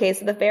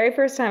the very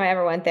first time I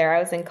ever went there, I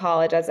was in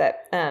college. I was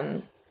at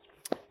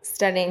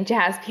studying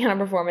jazz piano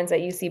performance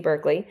at UC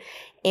Berkeley,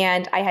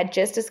 and I had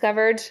just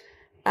discovered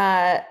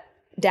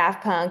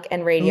Daft Punk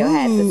and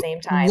Radiohead at the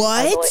same time.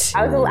 What?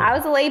 I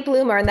was a late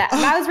bloomer, and that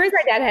I was raised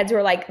by deadheads who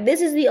were like,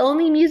 "This is the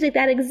only music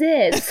that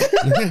exists." So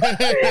when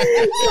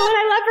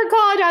I left for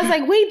college, I was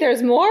like, "Wait,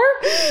 there's more."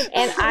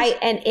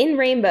 And In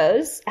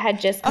Rainbows had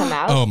just come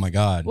out. Oh my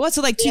god! What?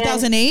 So like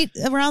 2008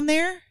 around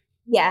there?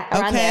 Yeah,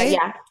 around there.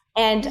 Yeah.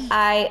 And oh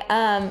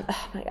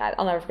my god,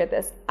 I'll never forget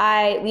this.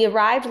 We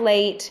arrived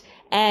late.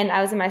 And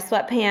I was in my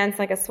sweatpants,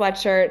 like a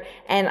sweatshirt,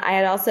 and I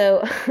had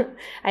also,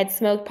 I'd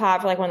smoked pot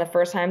for like one of the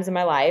first times in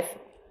my life.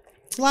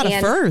 It's a lot of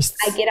firsts.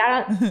 I get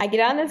out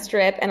on the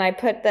strip, and I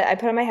put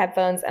on my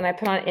headphones, and I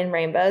put on In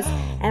Rainbows,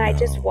 and I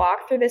just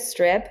walked through the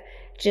strip,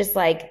 just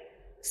like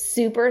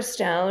super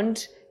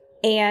stoned,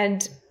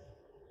 and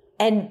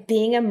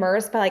being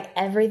immersed by like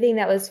everything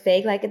that was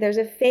fake. Like there's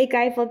a fake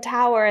Eiffel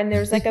Tower, and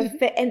there's like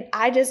and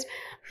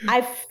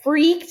I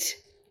freaked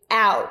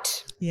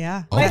out.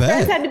 Yeah. My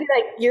friends had to be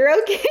like, "You're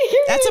okay."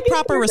 That's a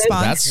proper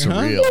response. That's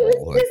surreal. It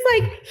was just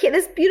like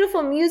this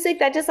beautiful music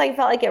that just like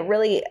felt like it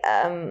really,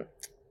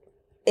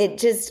 it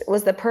just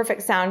was the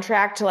perfect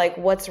soundtrack to like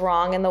what's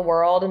wrong in the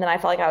world. And then I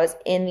felt like I was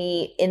in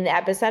the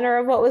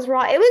epicenter of what was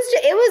wrong.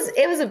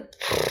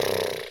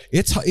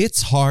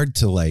 It's hard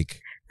to like.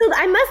 So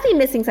I must be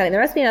missing something.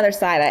 There must be another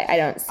side I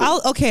don't see.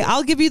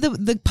 I'll give you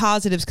the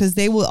positives, because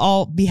they will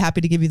all be happy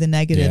to give you the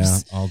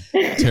negatives. Yeah, I'll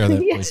tear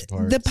that place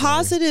apart. The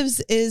positives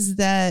is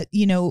that,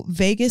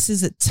 Vegas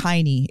is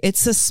tiny.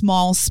 It's a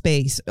small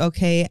space,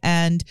 okay?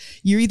 And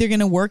you're either going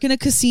to work in a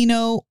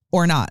casino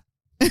or not.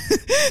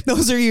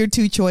 Those are your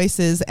two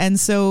choices. And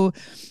so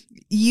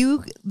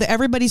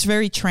everybody's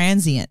very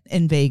transient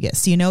in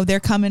Vegas. They're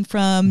coming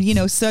from,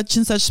 such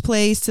and such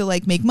place to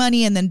like make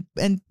money and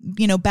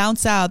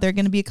bounce out. They're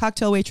going to be a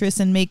cocktail waitress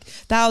and make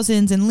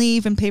thousands and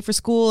leave and pay for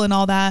school and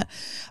all that.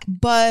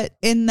 But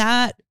in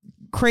that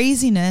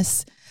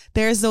craziness,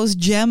 there's those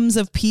gems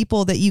of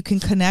people that you can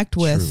connect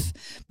with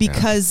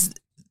because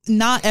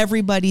not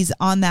everybody's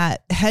on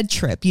that head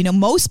trip. You know,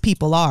 most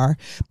people are,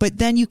 but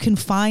then you can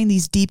find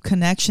these deep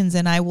connections.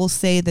 And I will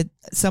say that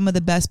some of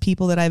the best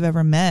people that I've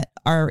ever met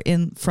are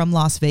from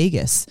Las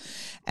Vegas.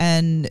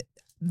 And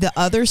the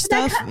other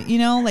stuff, you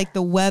know, like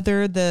the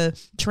weather, the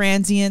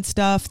transient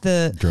stuff,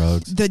 the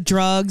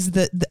drugs,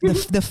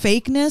 the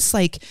fakeness,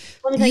 like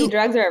let me tell you,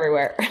 drugs are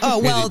everywhere. Oh,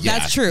 well,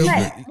 that's true.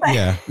 Well,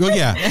 yeah,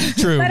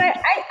 true. But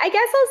I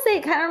guess I'll say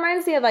it kind of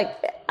reminds me of like,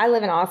 I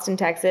live in Austin,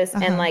 Texas,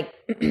 and like,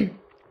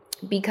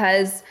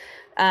 because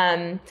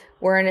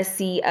we're in a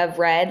sea of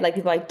red, like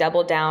people like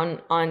double down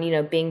on, you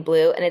know, being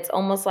blue. And it's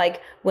almost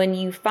like when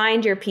you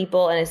find your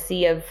people in a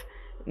sea of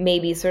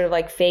maybe sort of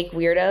like fake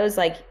weirdos,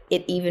 like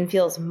it even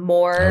feels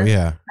more, like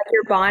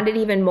you're bonded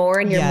even more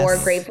and you're more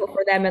grateful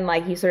for them. And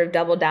like you sort of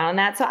double down on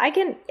that. So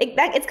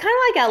it's kind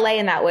of like LA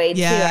in that way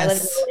too. I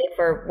lived in LA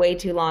for way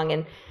too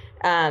long,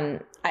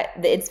 and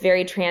it's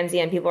very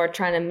transient. People are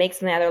trying to make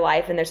something out of their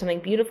life, and there's something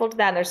beautiful to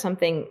that. And there's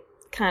something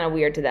kind of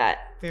weird to that.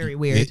 Very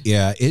weird.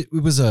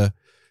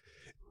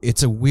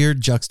 It's a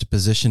weird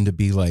juxtaposition to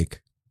be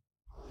like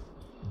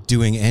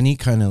doing any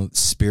kind of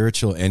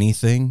spiritual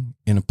anything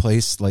in a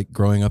place like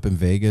growing up in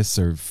Vegas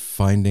or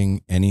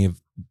finding anything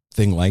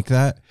like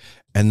that,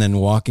 and then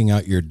walking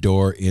out your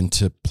door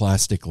into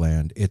plastic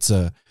land. It's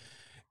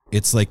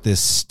like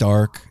this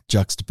stark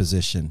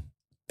juxtaposition,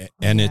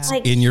 and it's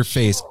in your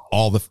face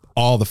all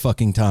the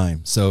fucking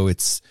time. So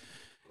it's,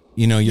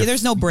 you know,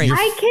 there's no break.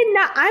 I cannot.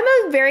 I'm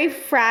a very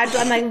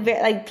fragile. I'm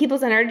like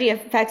people's energy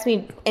affects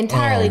me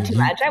entirely too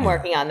much. I'm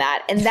working on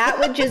that, and that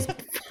would just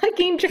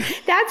fucking.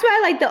 That's why I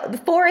like the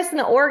forest and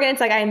the Oregon.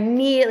 It's like I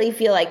immediately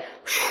feel like.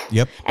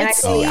 Yep. And I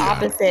feel the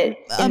opposite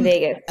in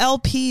Vegas.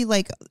 LP,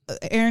 like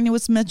Aaron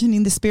was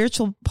mentioning the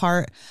spiritual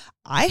part.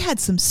 I had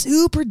some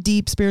super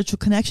deep spiritual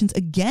connections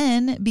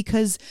again,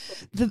 because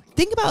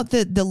think about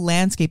the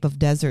landscape of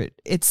desert.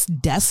 It's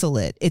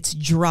desolate. It's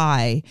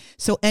dry.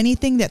 So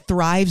anything that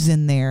thrives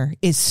in there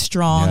is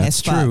strong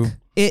as fuck. True.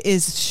 It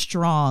is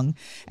strong.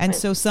 And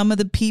so some of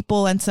the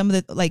people and some of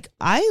the,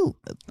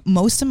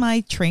 most of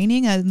my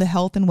training in the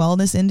health and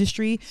wellness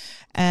industry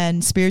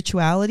and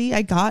spirituality,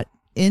 I got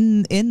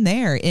in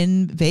there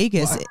in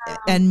Vegas. Wow.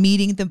 And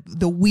meeting the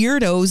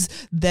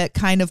weirdos that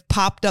kind of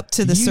popped up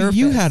to the surface.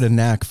 You had a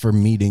knack for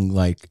meeting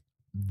like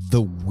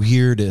the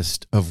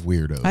weirdest of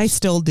weirdos. I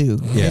still do.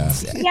 Yeah.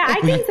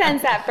 I can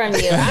sense that from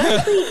you.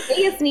 Honestly,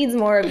 Vegas needs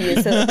more of you.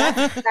 So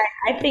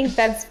I think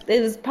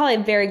it was probably a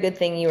very good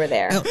thing you were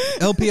there.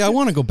 LP, I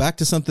want to go back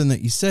to something that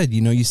you said.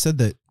 You know, you said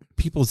that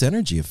people's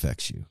energy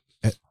affects you.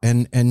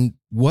 And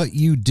what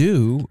you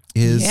do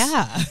is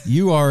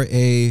you are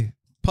a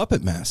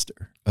puppet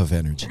master of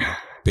energy,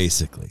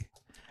 basically.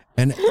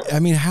 And I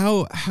mean,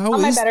 how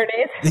on my better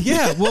days?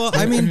 Yeah, well,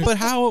 I mean, but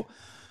how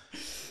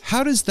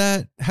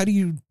do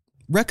you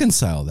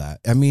reconcile that?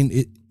 I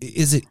mean,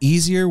 is it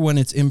easier when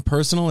it's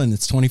impersonal and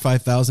it's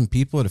 25,000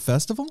 people at a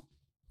festival?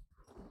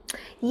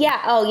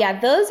 Yeah. Oh, yeah.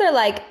 Those are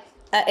like,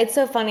 it's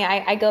so funny.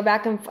 I go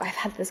back and I've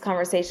had this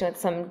conversation with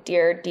some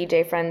dear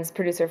DJ friends,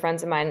 producer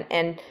friends of mine,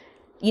 and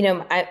you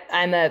know,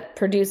 I'm a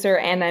producer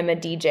and I'm a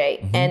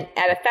DJ, and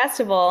at a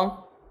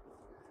festival.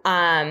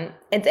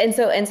 And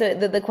so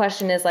the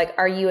question is like,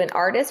 are you an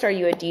artist or are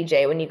you a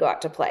DJ when you go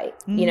out to play,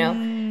 you know,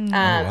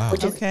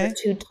 which is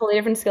two totally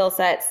different skill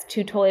sets,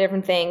 two totally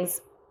different things.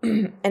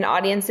 And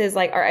audiences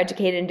like are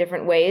educated in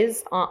different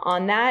ways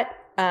on that,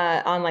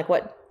 on like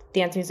what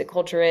dance music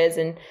culture is.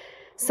 And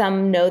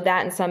some know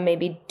that and some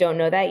maybe don't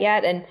know that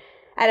yet. And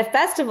at a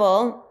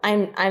festival,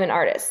 I'm an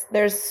artist.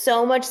 There's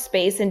so much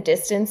space and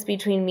distance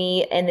between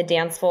me and the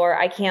dance floor.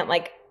 I can't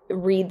like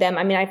read them.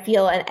 I mean, I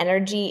feel an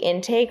energy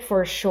intake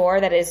for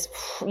sure that is,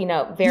 you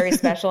know, very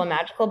special and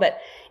magical, but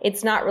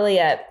it's not really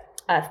a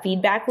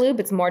feedback loop.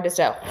 It's more just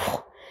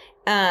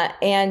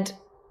and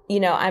you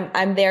know,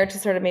 I'm there to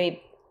sort of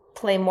maybe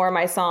play more of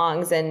my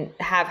songs and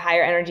have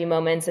higher energy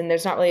moments. And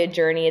there's not really a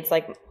journey. It's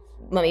like,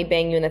 let me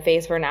bang you in the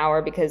face for an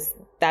hour, because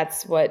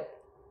that's what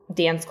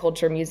dance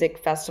culture, music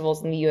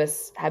festivals in the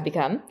US have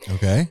become.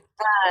 Okay.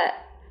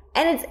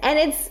 And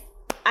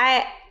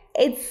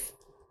it's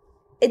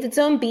its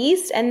own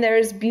beast, and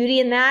there's beauty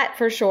in that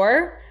for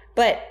sure.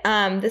 But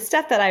the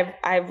stuff that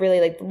I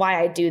really like, why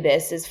I do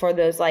this is for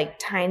those like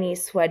tiny,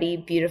 sweaty,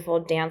 beautiful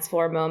dance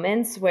floor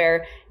moments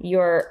where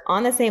you're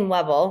on the same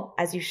level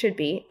as you should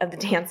be of the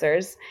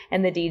dancers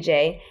and the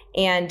DJ.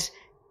 And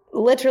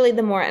literally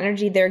the more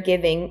energy they're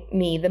giving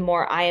me, the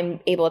more I am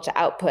able to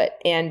output.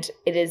 And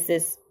it is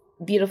this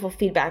beautiful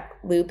feedback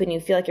loop, and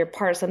you feel like you're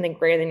part of something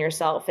greater than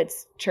yourself.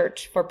 It's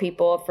church for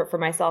people. For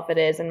myself, it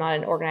is. I'm not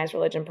an organized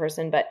religion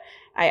person, but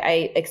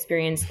I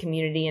experience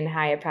community and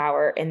higher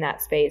power in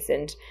that space.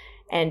 And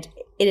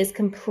it is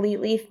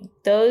completely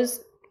those,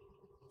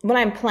 when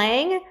I'm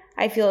playing,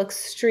 I feel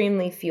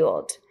extremely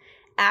fueled.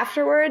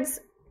 Afterwards,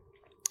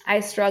 I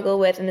struggle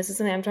with, and this is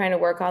something I'm trying to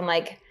work on,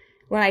 like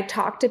when I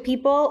talk to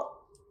people,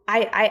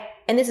 I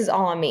and this is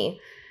all on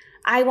me.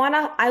 I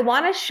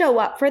wanna show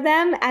up for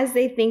them as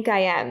they think I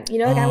am. You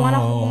know, like I wanna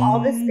hold all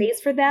this space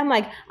for them.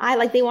 Like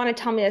they want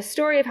to tell me a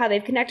story of how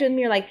they've connected with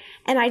me, or like,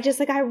 and I just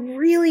like I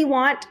really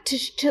want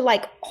to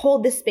like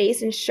hold this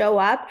space and show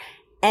up.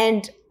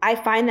 And I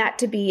find that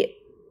to be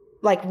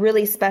like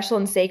really special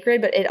and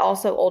sacred, but it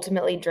also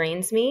ultimately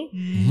drains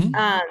me.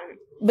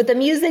 But the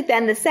music,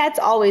 then the sets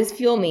always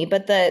fuel me.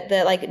 But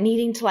the like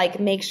needing to like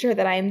make sure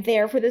that I am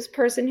there for this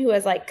person who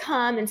has like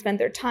come and spent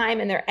their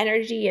time and their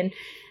energy, and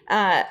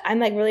I'm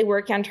like really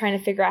working on trying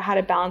to figure out how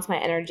to balance my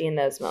energy in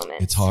those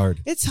moments. It's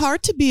hard. It's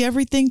hard to be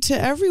everything to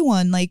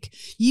everyone. Like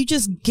you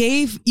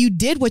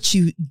did what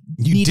you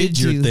needed did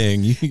your to.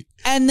 thing.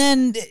 And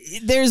then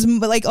there's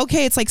like,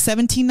 okay, it's like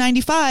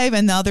 $17.95,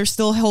 and now they're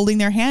still holding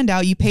their hand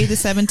out. You pay the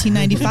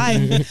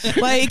 $17.95.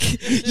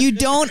 Like you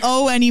don't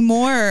owe any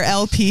more,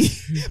 LP.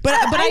 But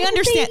I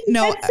understand.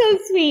 No, that's so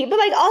sweet. But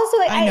like also,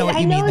 like,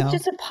 I know it's though.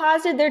 just a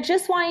positive. They're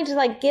just wanting to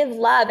like give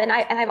love, and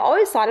I've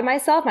always thought of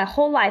myself my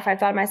whole life. I've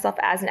thought of myself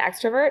as an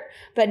extrovert,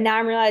 but now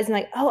I'm realizing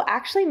like, oh,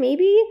 actually,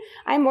 maybe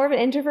I'm more of an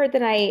introvert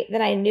than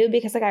I knew,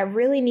 because like I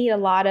really need a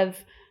lot of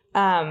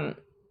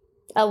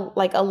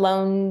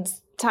alone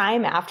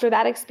time after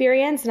that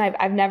experience, and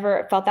I've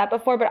never felt that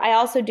before. But I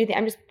also do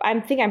think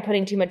I'm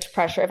putting too much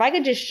pressure. If I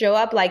could just show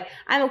up like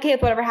I'm okay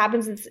with whatever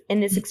happens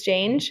in this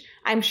exchange,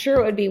 I'm sure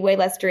it would be way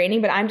less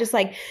draining. But I'm just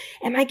like,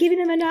 am I giving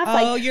them enough? Oh,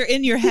 like, you're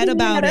in your head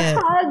about it.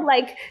 Hug,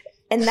 like,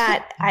 and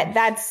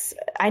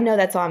I know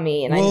that's on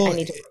me, and I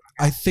need to.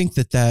 I think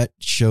that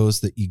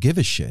shows that you give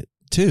a shit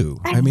too.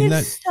 I mean,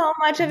 that's so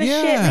much of a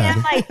shit,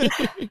 man. Like.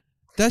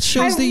 That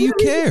shows that you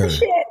care.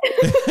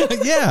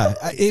 Yeah.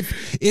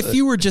 If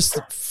you were just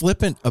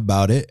flippant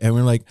about it and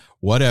we're like,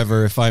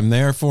 whatever, if I'm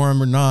there for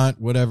him or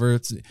not, whatever,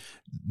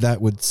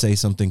 that would say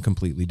something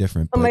completely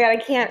different. Oh my God, I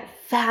can't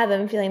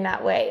fathom feeling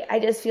that way. I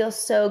just feel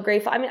so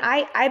grateful. I mean,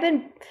 I've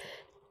been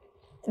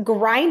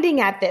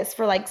grinding at this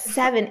for like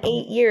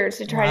 7-8 years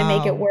to try to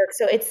make it work.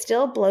 So it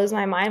still blows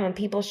my mind when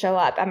people show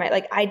up.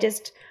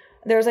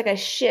 There was like a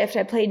shift.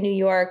 I played New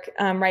York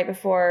right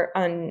before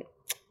on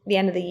the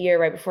end of the year,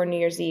 right before New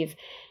Year's Eve.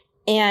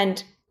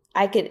 And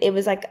it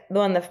was like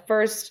one of the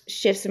first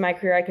shifts in my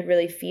career I could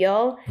really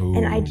feel. Ooh.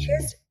 And I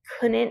just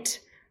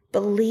couldn't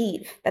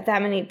believe that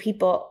many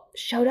people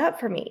showed up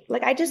for me.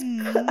 Like I just,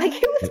 like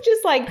it was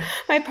just like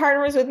my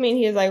partner was with me and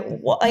he was like,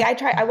 what? Like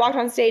I walked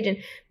on stage and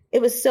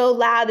it was so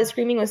loud. The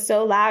screaming was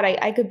so loud.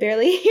 I could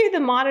barely hear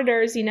the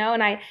monitors, you know,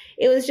 and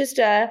it was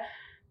just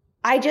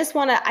I just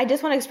want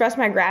to express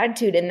my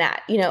gratitude in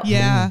that, you know.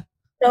 Yeah.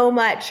 So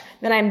much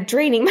that I'm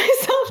draining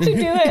myself to do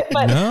it,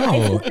 but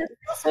I feel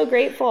so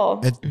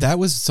grateful. That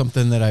was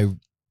something that I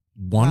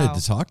wanted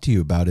to talk to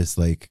you about, is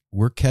like,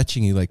 we're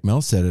catching you, like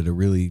Mel said, at a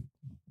really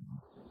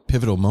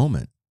pivotal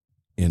moment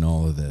in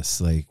all of this.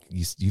 Like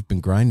you've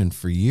been grinding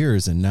for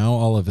years, and now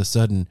all of a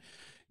sudden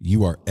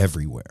you are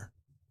everywhere.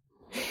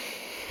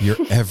 You're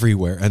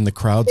everywhere, and the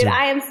crowds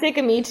I am sick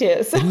of me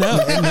too. So.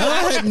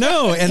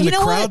 No, and the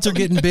crowds are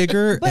getting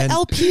bigger. But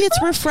LP,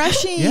 it's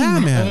refreshing. Yeah,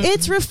 man.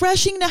 It's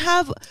refreshing to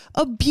have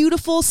a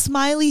beautiful,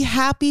 smiley,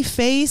 happy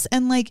face,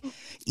 and like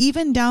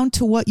even down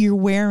to what you're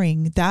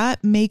wearing.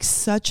 That makes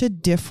such a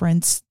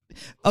difference.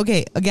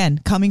 Okay,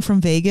 again, coming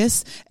from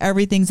Vegas,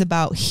 everything's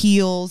about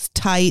heels,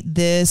 tight,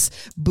 this,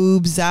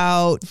 boobs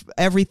out,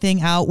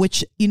 everything out,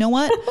 which, you know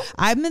what?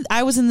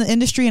 I was in the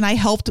industry and I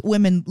helped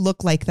women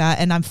look like that,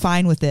 and I'm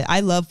fine with it.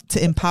 I love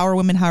to empower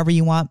women however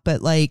you want,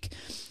 but like...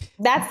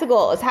 That's the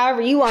goal, is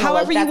however you want to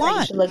look. That's how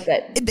you should look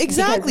good.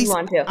 Exactly. You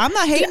want to. I'm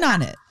not hating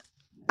on it.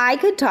 I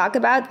could talk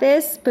about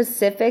this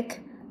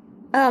specific...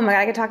 Oh my God,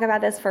 I could talk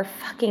about this for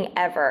fucking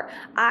ever.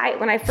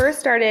 When I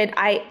first started,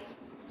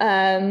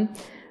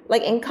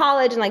 like in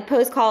college and like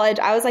post-college,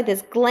 I was like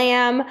this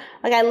glam,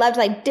 like I loved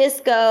like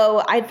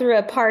disco. I threw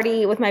a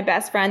party with my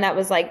best friend that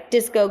was like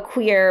disco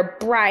queer,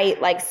 bright,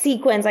 like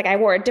sequins. Like I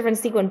wore a different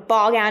sequin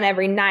ball gown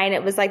every night.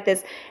 It was like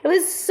this, it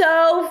was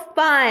so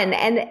fun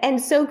and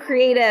so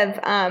creative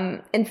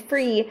and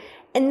free.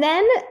 And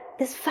then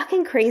this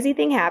fucking crazy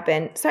thing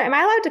happened. Sorry, am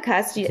I allowed to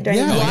cuss during the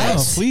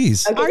podcast?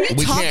 Please. Okay. Are you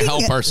we talking? Can't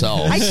help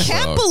ourselves. I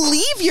can't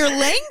believe your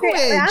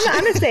language.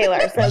 I'm a sailor.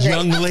 So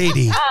young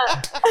lady.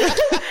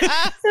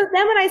 So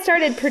then when I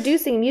started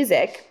producing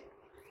music,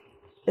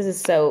 this is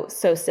so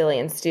silly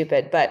and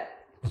stupid, but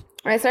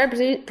when I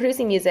started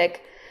producing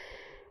music,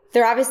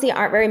 there obviously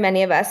aren't very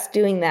many of us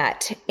doing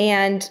that.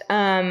 And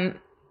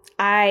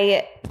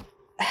I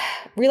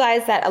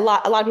realized that a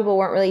lot of people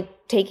weren't really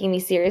taking me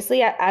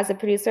seriously as a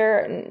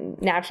producer.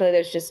 Naturally,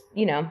 there's just,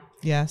 you know,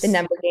 yes, the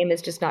number game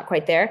is just not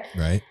quite there.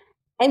 Right.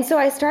 And so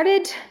I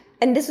started,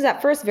 and this was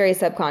at first very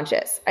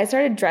subconscious, I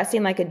started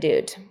dressing like a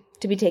dude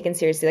to be taken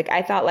seriously. Like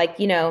I thought, like,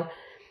 you know,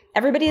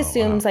 everybody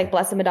assumes like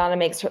Blessed Madonna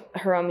makes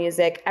her own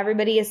music.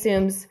 Everybody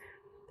assumes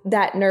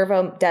that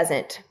Nervo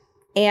doesn't.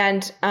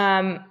 And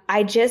I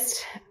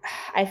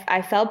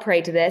fell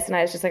prey to this, and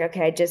I was just like,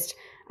 okay,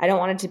 I don't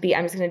want it to be,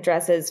 I'm just going to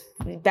dress as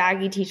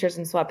baggy t-shirts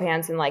and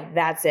sweatpants and like,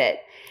 that's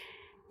it.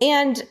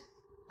 And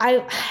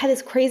I had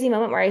this crazy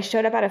moment where I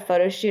showed up at a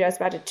photo shoot. I was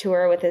about to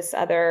tour with this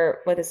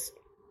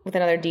with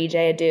another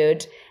DJ, a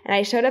dude. And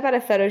I showed up at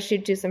a photo shoot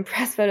to do some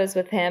press photos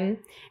with him.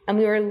 And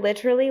we were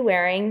literally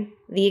wearing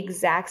the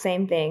exact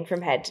same thing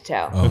from head to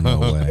toe. Oh, no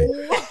way.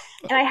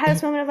 And I had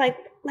this moment of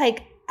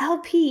like,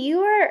 LP, you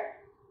are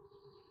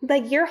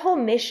like, your whole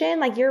mission,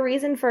 like your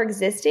reason for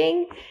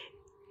existing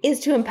is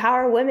to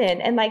empower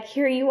women. And like,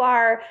 here you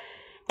are.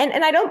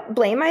 And I don't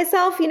blame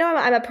myself. You know,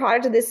 I'm a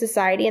product of this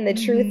society. And the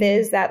truth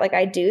is that like,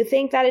 I do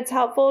think that it's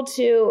helpful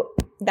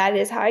that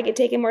is how I get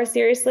taken more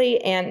seriously.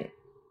 And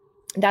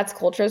that's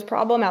culture's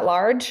problem at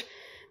large.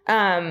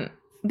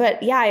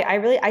 But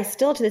yeah, I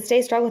still to this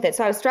day struggle with it.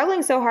 So I was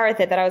struggling so hard with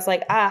it that I was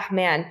like,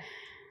 man,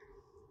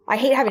 I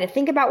hate having to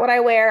think about what I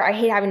wear. I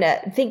hate having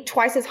to think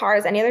twice as hard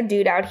as any other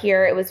dude out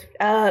here. It was,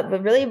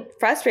 but really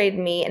frustrated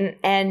me.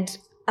 And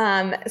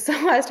so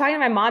I was talking to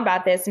my mom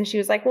about this and she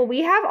was like, well,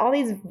 we have all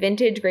these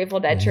vintage Grateful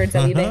Dead shirts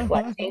that we've been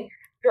collecting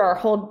through our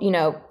whole,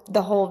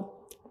 the whole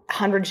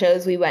 100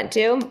 shows we went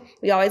to.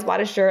 We always bought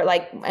a shirt,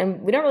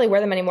 and we don't really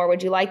wear them anymore.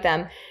 Would you like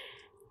them?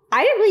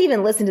 I didn't really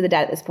even listen to the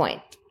Dead at this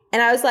point.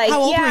 And I was like, how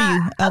old were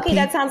you, okay,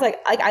 that sounds like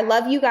I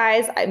love you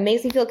guys. It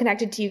makes me feel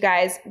connected to you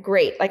guys.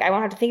 Great. Like, I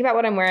won't have to think about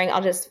what I'm wearing.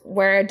 I'll just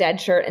wear a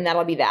Dead shirt and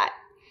that'll be that.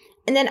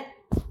 And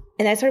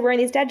I started wearing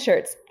these Dead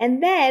shirts.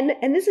 And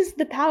this is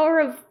the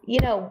power of,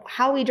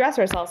 how we dress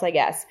ourselves, I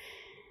guess.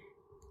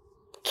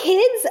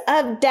 Kids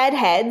of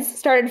Deadheads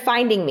started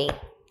finding me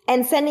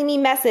and sending me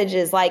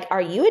messages like,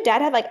 are you a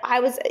Deadhead? Like I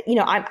was,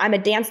 I'm a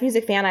dance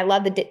music fan. I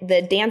love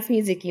the dance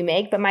music you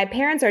make, but my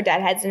parents are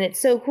Deadheads and it's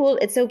so cool.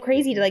 It's so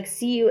crazy to like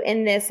see you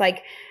in this,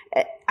 like,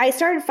 I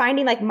started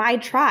finding like my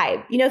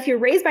tribe. If you're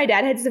raised by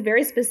Deadheads, it's a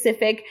very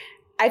specific,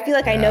 I feel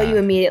like I know you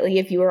immediately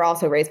if you were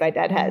also raised by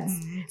Deadheads.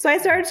 So I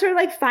started sort of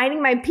like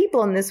finding my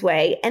people in this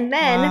way. And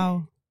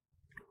then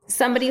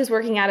somebody who's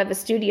working out of a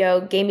studio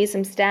gave me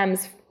some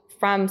stems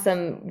from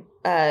some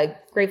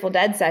Grateful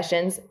Dead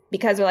sessions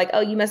because they're like,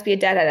 oh, you must be a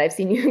Deadhead. I've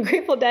seen you in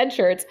Grateful Dead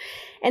shirts.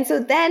 And so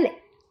then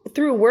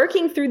through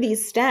working through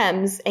these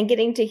stems and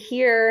getting to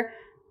hear,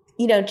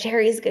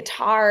 Jerry's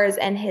guitars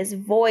and his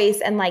voice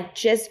and like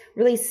just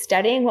really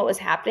studying what was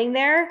happening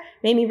there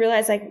made me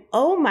realize like,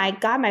 oh my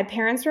God, my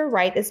parents were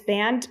right. This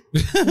band,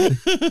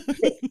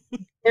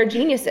 they're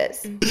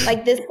geniuses.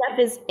 Like this stuff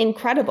is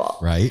incredible.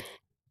 Right.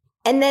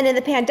 And then in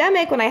the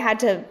pandemic, when I had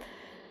to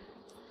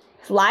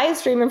live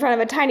stream in front of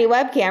a tiny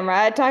web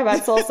camera, talk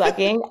about soul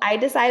sucking, I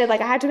decided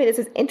like I had to make this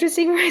as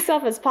interesting for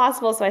myself as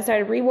possible. So I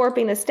started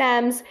rewarping the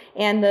stems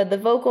and the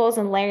vocals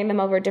and layering them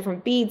over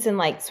different beats and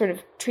like sort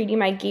of treating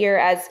my gear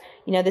as,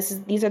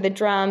 these are the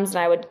drums. And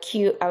I would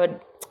key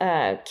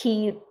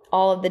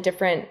all of the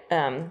different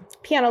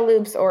piano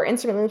loops or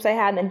instrument loops I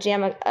had and then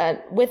jam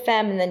with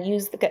them and then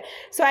use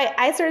so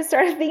I sort of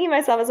started thinking of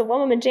myself as a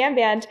one-woman jam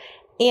band.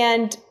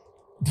 And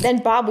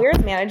then Bob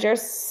Weir's manager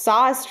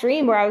saw a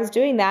stream where I was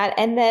doing that.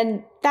 And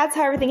then that's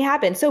how everything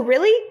happened. So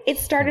really, it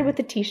started with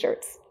the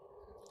t-shirts.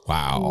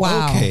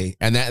 Wow. Okay.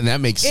 And that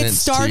makes sense. It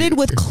started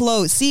with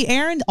clothes. See,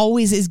 Erin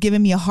always is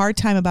giving me a hard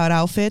time about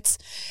outfits.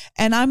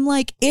 And I'm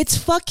like, it's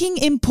fucking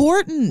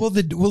important. Well,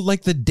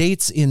 like the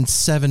date's in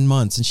 7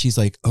 months. And she's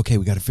like, okay,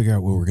 we got to figure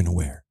out what we're going to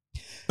wear.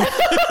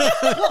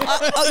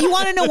 You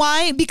want to know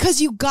why?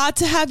 Because you got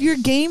to have your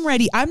game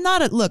ready. I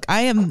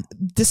am,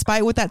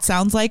 despite what that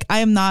sounds like, I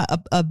am not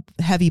a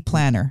heavy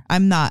planner.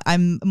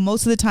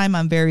 Most of the time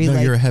I'm very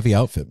you're a heavy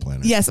outfit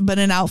planner. Yes, but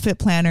an outfit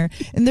planner.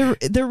 And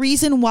the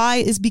reason why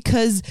is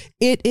because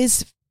it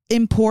is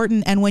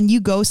important. And when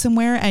you go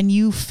somewhere and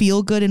you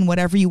feel good in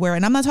whatever you wear,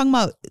 and I'm not talking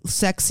about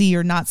sexy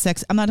or not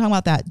sexy. I'm not talking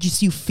about that.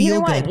 Just you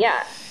feel good.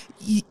 Yeah.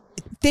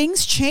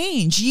 Things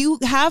change. You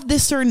have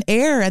this certain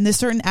air and this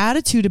certain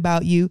attitude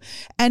about you,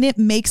 and it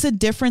makes a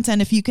difference. And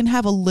if you can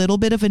have a little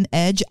bit of an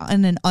edge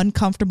in an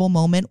uncomfortable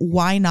moment,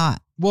 why not?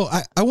 Well,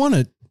 I want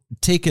to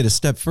take it a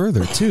step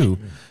further too.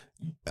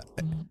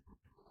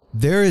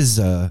 There is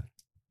a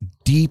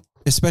deep,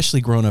 especially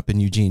growing up in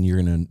Eugene,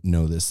 you're going to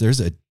know this. There's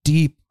a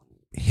deep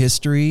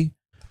history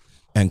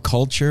and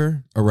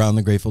culture around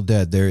the Grateful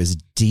Dead. There is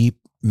deep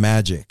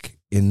magic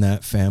in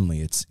that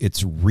family.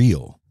 It's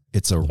real.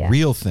 It's a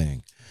real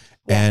thing.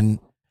 And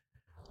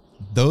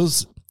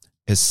those,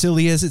 as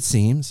silly as it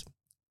seems,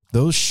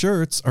 those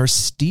shirts are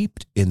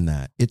steeped in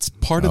that. It's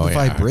part of the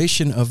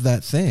vibration of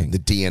that thing. The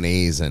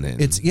DNA's in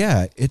it.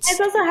 It's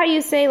also how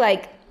you say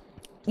like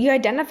you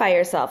identify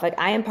yourself. Like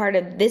I am part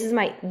of this is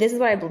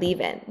what I believe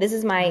in. This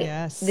is my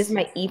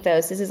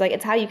ethos. This is like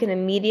it's how you can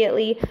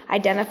immediately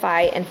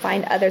identify and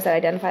find others that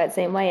identify that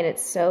same way.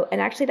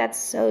 And actually that's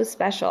so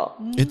special.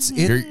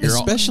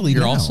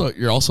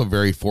 You're also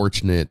very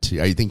fortunate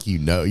to, I think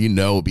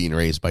being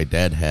raised by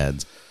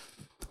Deadheads.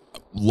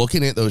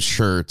 Looking at those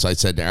shirts,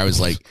 I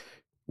was like,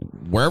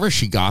 wherever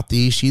she got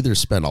these, she either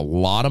spent a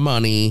lot of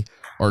money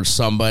or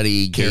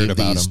somebody gave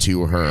these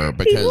to her,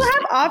 because people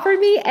have offered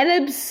me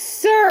an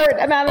absurd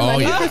amount of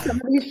money for some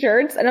of these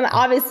shirts. And I'm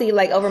obviously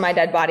like over my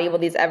dead body. Will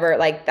these ever,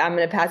 like, I'm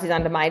going to pass these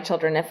on to my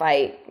children if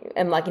I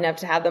am lucky enough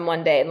to have them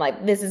one day. And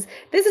like, this is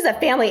a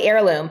family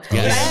heirloom.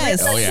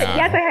 Yes.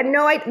 Yes, I had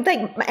no idea.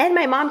 Like, and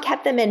my mom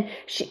kept them in,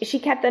 she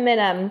kept them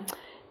in,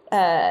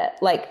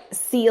 like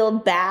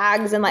sealed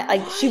bags and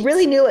like she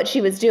really knew what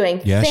she was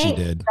doing. Yeah, Thank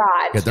she did.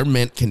 God. Yeah, they're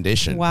mint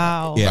condition.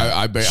 Wow.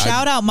 Yeah.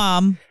 Shout out,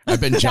 Mom. I've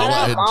been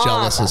out, Mom.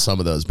 jealous of some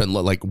of those. Been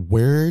like,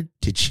 where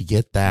did she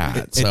get that?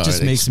 It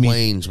just makes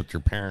explains with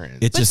your parents.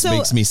 It just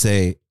makes me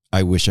say,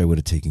 I wish I would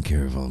have taken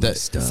care of all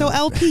this stuff. So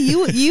LP,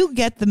 you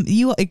get them.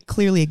 You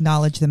clearly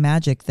acknowledge the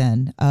magic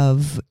then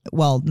of,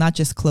 well, not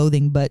just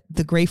clothing, but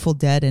the Grateful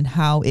Dead and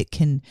how it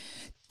can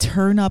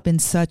turn up in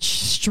such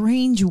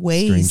strange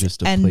ways,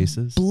 Strangest of and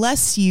places.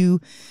 bless you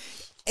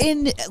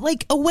in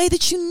like a way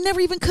that you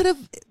never even could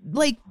have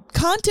like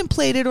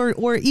contemplated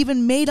or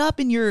even made up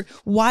in your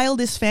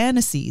wildest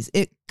fantasies.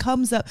 It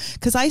comes up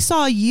because I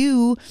saw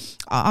you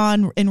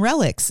in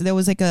Relics. There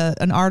was like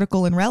an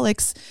article in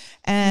Relics,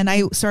 and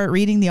I started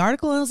reading the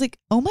article and I was like,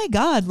 oh my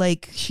God,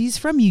 like she's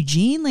from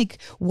Eugene. Like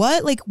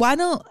what? Like why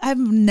don't I've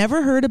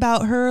never heard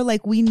about her?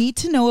 Like we need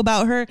to know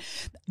about her.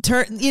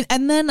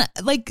 And then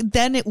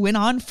then it went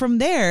on from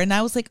there, and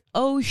I was like,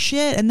 oh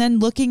shit. And then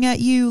looking at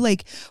you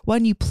like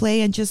when you play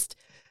and just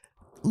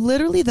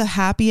literally the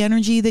happy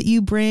energy that you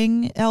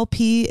bring,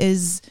 LP,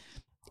 is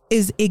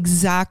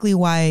exactly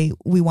why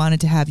we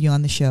wanted to have you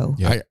on the show.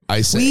 Yeah.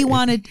 I say We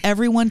wanted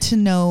everyone to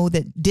know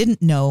that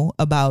didn't know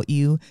about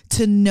you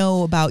to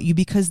know about you,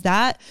 because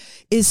that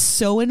is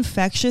so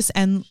infectious.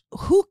 And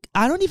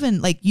I don't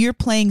even like, you're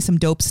playing some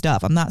dope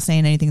stuff. I'm not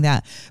saying anything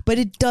that, but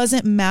it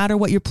doesn't matter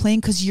what you're playing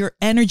because your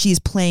energy is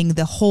playing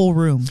the whole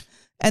room.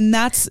 And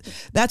that's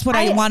what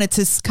I wanted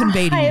to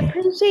convey to you. I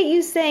appreciate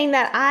you saying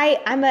that.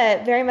 I'm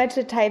very much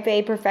a type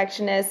A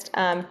perfectionist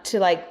to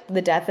like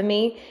the death of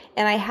me.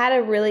 And I had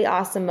a really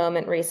awesome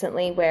moment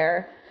recently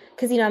where,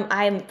 because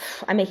I'm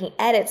making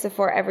edits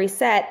before every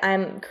set.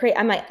 I'm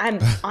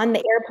on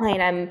the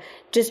airplane. I'm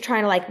just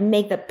trying to like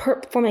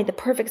formulate the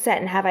perfect set,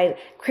 and have I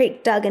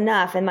create Doug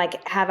enough, and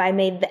like have I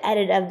made the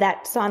edit of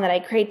that song that I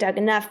create Doug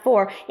enough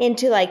for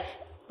into like.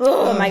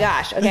 Oh my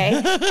gosh. Okay.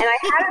 And I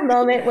had a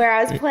moment where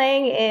I was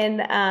playing in,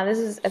 this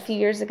is a few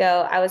years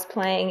ago, I was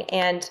playing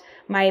and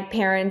my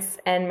parents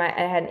and I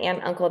had an aunt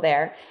and uncle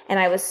there, and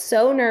I was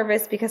so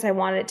nervous because I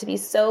wanted it to be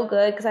so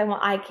good because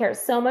I care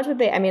so much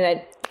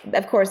what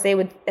of course they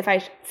would, if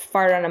I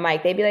farted on a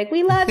mic, they'd be like,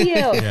 we love you.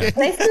 Yeah.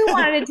 But I still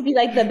wanted it to be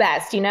like the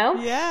best,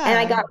 Yeah. And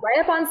I got right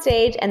up on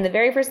stage, and the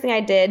very first thing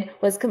I did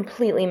was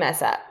completely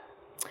mess up.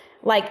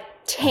 Like,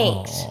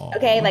 tanked. Aww.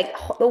 Okay, like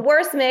the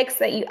worst mix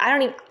that I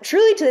don't even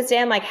truly to this day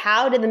I'm like,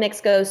 how did the mix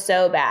go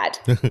so bad?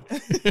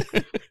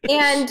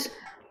 And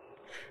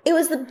it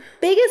was the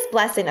biggest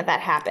blessing that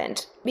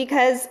happened,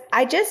 because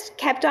I just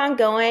kept on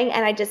going,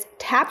 and I just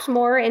tapped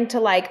more into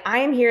like, I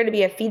am here to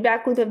be a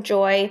feedback loop of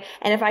joy,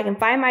 and if I can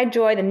find my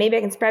joy, then maybe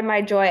I can spread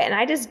my joy. And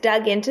I just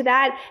dug into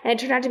that, and it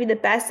turned out to be the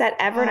best set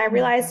ever. And I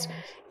realized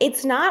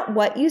it's not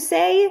what you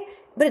say,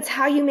 but it's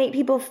how you make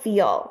people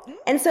feel.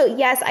 And so,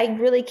 yes, I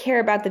really care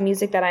about the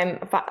music that I'm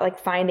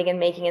finding and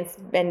making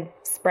and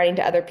spreading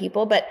to other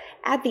people. But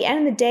at the end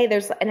of the day,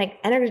 there's an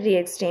energy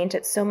exchange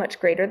that's so much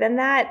greater than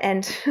that.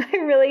 And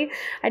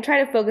I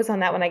try to focus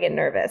on that when I get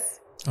nervous.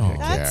 Oh,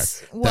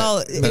 that's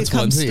it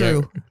comes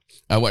through.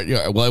 I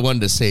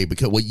wanted to say,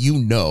 because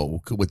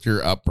with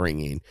your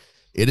upbringing,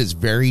 it is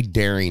very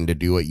daring to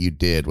do what you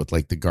did with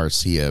like the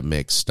Garcia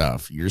mix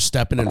stuff. You're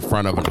stepping in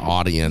front of an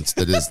audience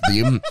that is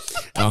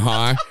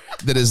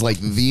that is like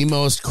the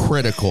most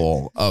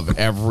critical of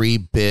every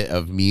bit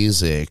of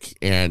music.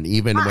 And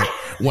even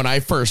when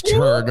I first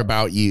heard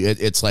about you,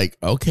 it's like,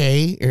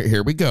 okay,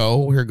 here we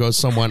go. Here goes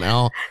someone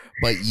else.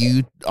 But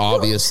you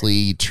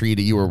obviously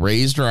you were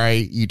raised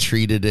right. You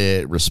treated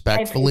it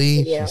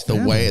respectfully.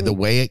 The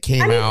way it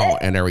came out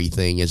and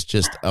everything is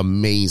just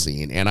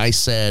amazing. And I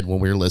said, when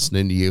we were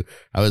listening to you,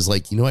 I was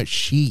like, you know what?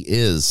 She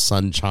is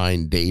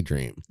Sunshine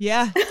Daydream.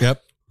 Yeah.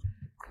 Yep.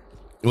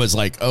 It was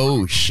like,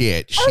 oh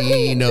shit,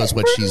 she knows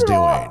what she's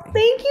doing.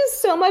 Thank you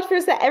so much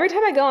for that. Every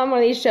time I go on one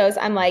of these shows,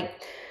 I'm like,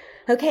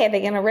 okay, are they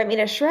going to rip me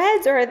to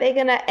shreds, or are they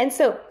going to? And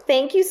so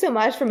thank you so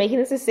much for making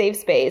this a safe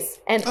space.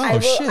 And I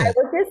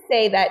will just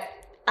say that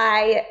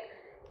I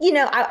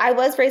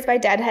was raised by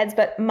Deadheads,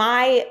 but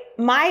my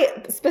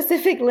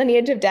specific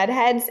lineage of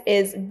Deadheads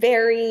is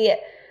very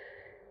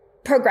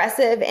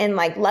progressive and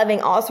like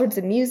loving all sorts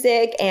of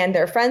music, and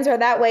their friends are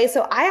that way.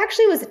 So I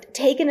actually was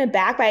taken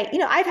aback by,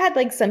 I've had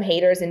like some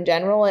haters in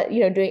general,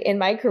 in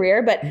my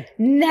career, but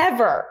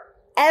never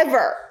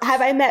ever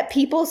have I met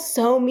people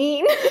so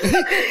mean as in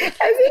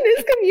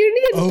this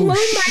community. It's blown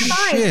my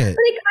mind.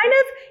 But it kind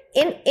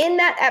of in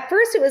that, at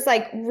first it was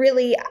like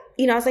really, I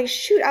was like,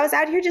 shoot, I was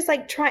out here just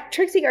like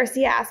Trixie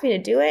Garcia asked me to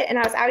do it, and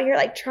I was out here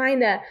like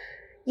trying to,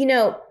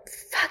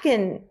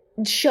 fucking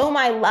show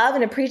my love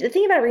and appreciate. The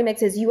thing about a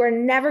remix is you are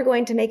never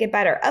going to make it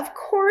better. Of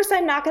course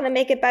I'm not going to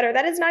make it better.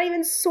 That is not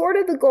even sort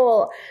of the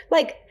goal.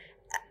 Like,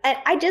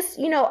 I just,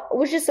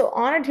 was just so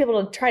honored to be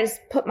able to try to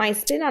put my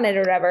spin on it or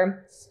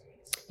whatever.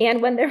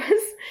 And when there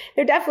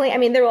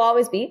definitely, there will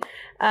always be,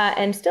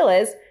 and still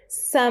is,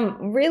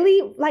 some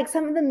really, like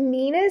some of the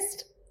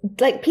meanest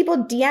like people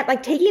DM,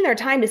 like taking their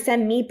time to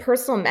send me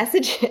personal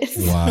messages.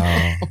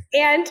 Wow.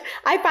 And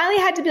I finally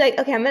had to be like,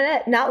 okay, I'm going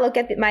to not look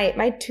at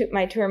my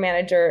tour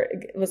manager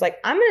was like,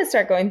 I'm going to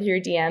start going through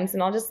your DMs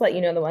and I'll just let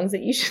you know the ones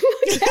that you should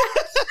look at.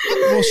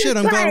 Well, shit,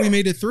 I'm glad we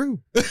made it through.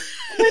 Well,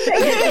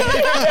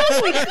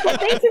 thanks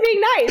for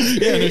being nice.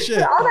 Yeah, no shit.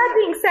 But all that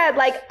being said,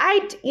 like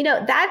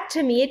that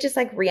to me, it just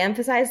like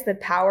reemphasized the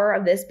power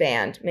of this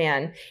band,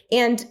 man.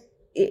 And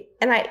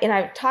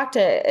I've talked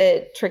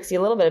to Trixie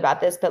a little bit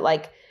about this, but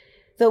like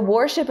the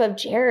worship of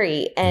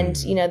Jerry and,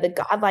 the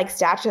godlike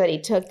stature that he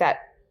took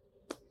that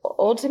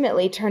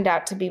ultimately turned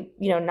out to be,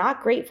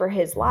 not great for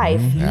his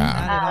life. Not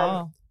at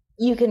all.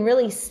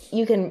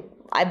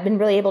 I've been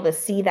really able to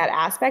see that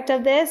aspect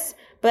of this,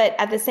 but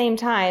at the same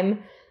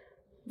time,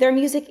 their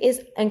music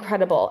is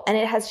incredible and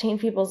it has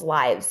changed people's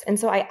lives. And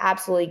so I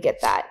absolutely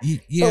get that.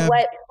 Yeah.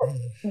 But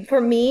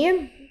for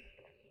me,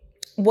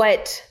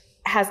 what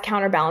has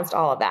counterbalanced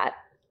all of that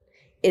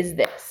is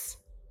this.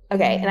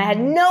 Okay. And I had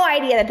no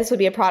idea that this would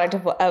be a product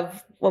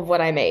of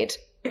what I made.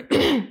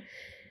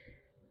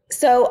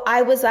 So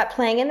I was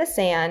playing in the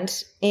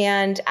sand,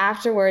 and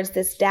afterwards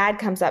this dad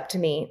comes up to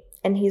me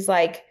and he's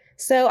like,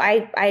 so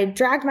I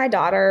dragged my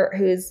daughter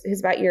who's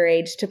about your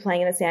age to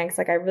playing in the sand because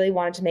like I really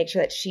wanted to make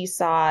sure that she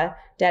saw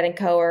Dead &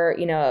 Co. or,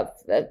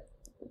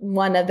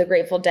 one of the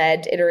Grateful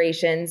Dead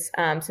iterations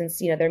since,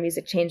 their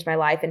music changed my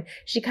life. And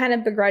she kind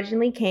of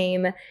begrudgingly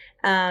came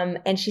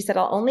and she said,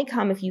 I'll only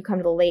come if you come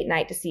to the late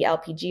night to see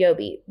LP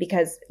Giobbi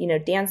because,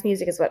 dance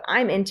music is what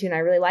I'm into and I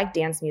really like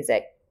dance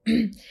music.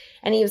 And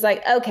he was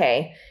like,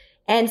 okay.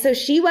 And so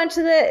she went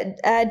to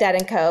the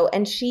Dead & Co.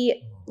 and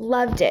she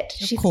loved it.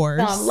 She fell in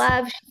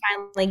love. She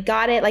finally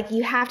got it. Like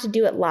you have to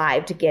do it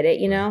live to get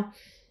it,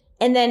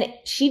 And then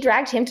she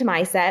dragged him to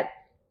my set.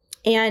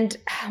 And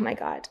oh my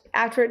God,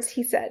 afterwards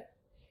he said,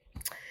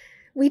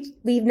 we've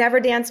never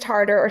danced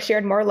harder or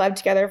shared more love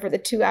together for the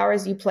 2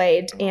 hours you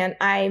played. And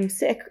I'm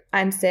sick.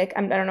 I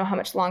don't know how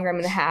much longer I'm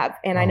going to have.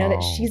 And I know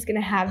that she's going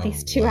to have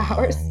these 2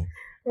 hours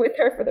with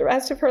her for the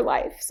rest of her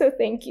life. So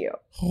thank you.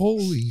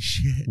 Holy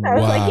shit. I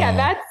was like, yeah,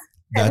 that's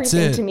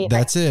everything it to me.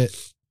 That's it.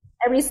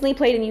 I recently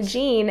played in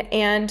Eugene,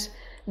 and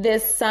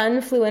this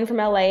son flew in from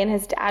LA and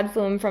his dad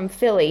flew in from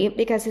Philly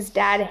because his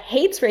dad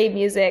hates rave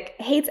music,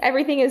 hates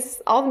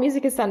all the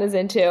music his son is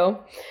into.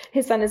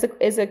 His son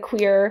is a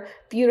queer,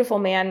 beautiful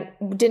man,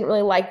 didn't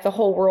really like the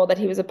whole world that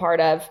he was a part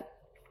of,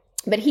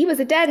 but he was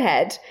a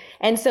Deadhead.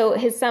 And so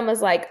his son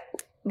was like,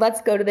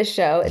 let's go to the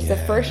show. It's the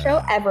first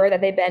show ever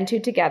that they've been to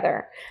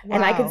together. Wow.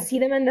 And I could see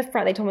them in the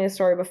front. They told me the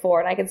story before,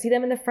 and I could see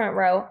them in the front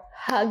row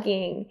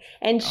hugging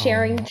and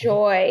sharing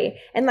joy.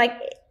 And like,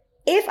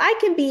 if I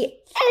can be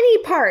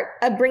any part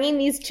of bringing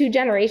these two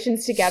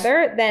generations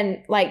together,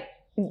 then like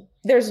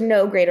there's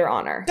no greater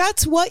honor.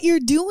 That's what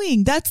you're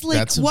doing. That's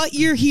what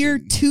you're here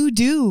to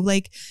do.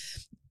 Like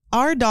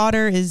our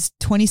daughter is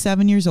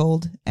 27 years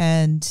old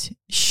and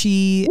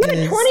she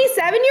is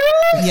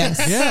 27-year-old?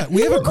 Yes. Yeah.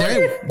 We have a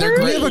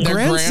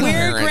grandparents.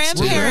 We're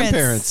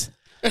grandparents.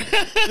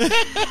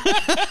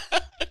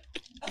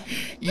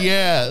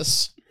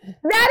 Yes.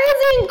 That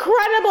is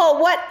incredible.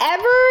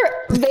 Whatever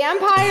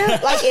vampire,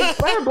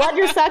 whatever blood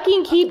you're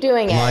sucking, keep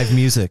doing it. Live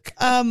music.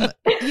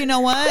 You know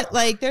what?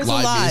 Like, there's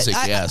Live a lot. music,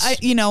 yes.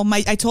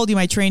 I told you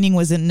my training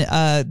was in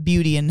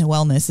beauty and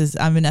wellness.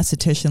 I'm an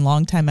esthetician,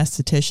 longtime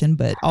esthetician,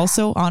 but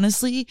also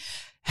honestly,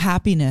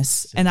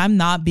 happiness. And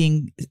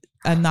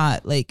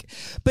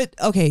but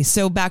okay.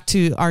 So back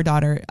to our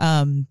daughter.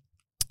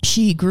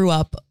 She grew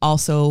up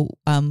also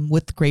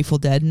with Grateful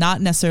Dead,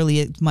 not necessarily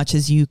as much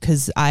as you,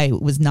 because I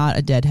was not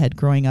a Deadhead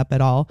growing up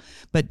at all,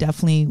 but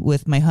definitely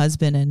with my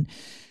husband, and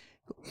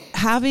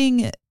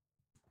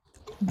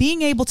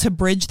being able to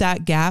bridge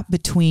that gap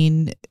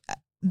between,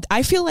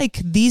 I feel like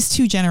these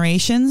two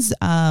generations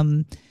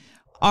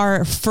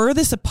are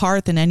furthest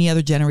apart than any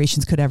other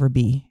generations could ever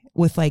be,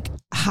 with like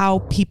how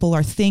people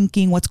are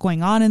thinking, what's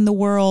going on in the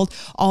world,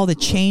 all the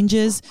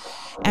changes.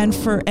 And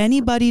for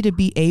anybody to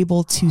be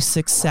able to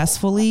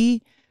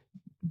successfully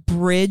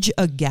bridge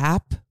a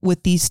gap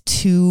with these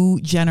two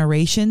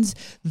generations,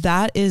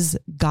 that is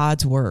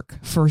God's work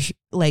for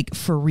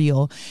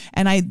real.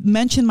 And I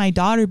mentioned my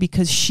daughter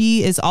because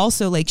she is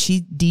also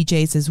she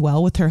DJs as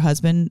well with her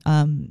husband.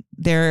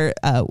 Their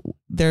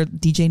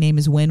DJ name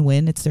is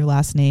Win-Win. It's their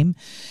last name.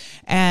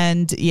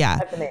 And yeah.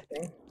 That's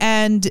amazing.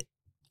 And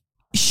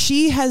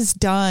she has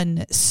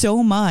done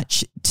so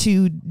much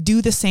to do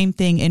the same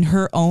thing in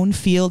her own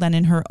field and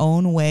in her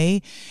own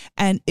way.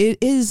 And it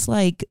is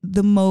like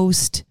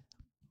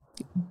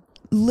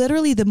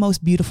literally the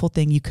most beautiful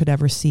thing you could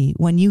ever see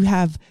when you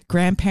have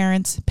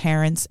grandparents,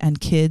 parents, and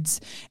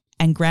kids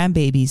and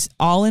grandbabies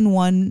all in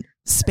one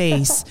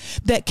space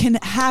that can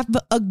have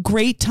a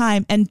great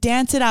time and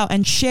dance it out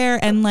and share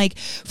and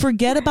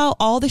forget about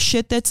all the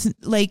shit that's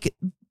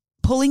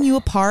pulling you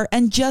apart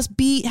and just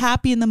be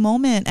happy in the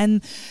moment.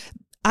 And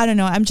I don't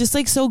know, I'm just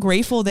so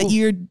grateful that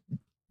you're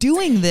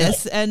doing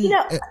this. And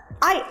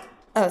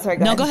sorry.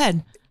 Go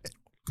ahead.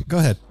 Go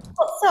ahead.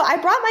 So I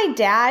brought my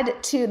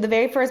dad to the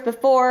very first,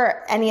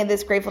 before any of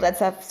this Grateful Dead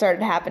stuff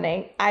started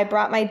happening, I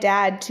brought my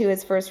dad to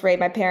his first rave.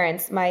 My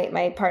parents,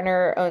 my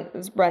partner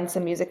runs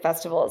some music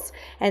festivals.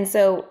 And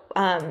so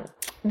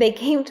they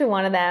came to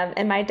one of them,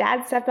 and my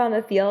dad stepped on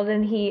the field,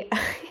 and he's,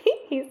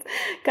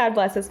 God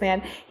bless this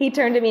man. He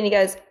turned to me and he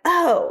goes,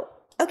 "Oh,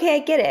 okay, I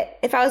get it.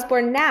 If I was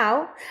born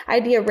now,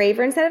 I'd be a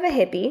raver instead of a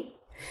hippie.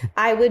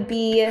 I would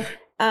be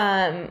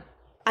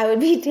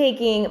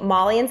taking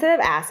Molly instead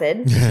of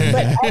acid,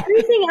 but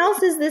everything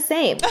else is the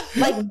same.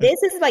 Like,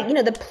 this is like,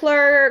 the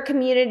plur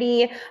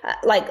community,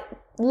 like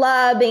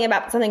love, being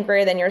about something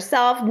greater than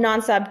yourself,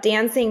 nonstop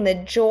dancing, the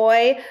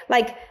joy,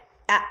 like,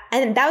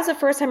 and that was the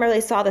first time I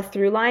really saw the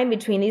through line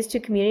between these two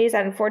communities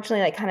that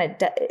unfortunately like kind of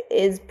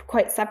is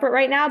quite separate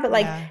right now. But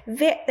like,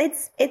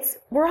 it's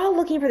we're all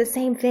looking for the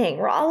same thing.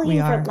 We're all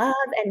looking for love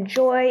and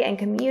joy and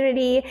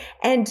community.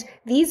 And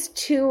these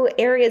two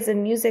areas of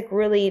music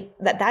really,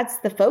 that's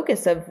the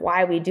focus of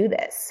why we do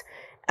this.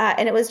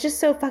 And it was just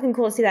so fucking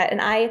cool to see that.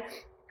 And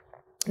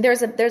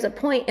there's a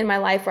point in my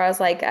life where I was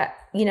like,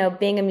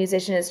 being a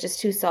musician is just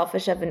too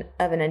selfish of an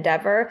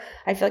endeavor.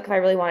 I feel like if I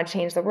really want to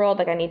change the world,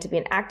 like I need to be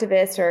an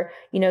activist or,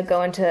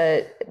 go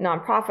into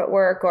nonprofit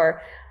work,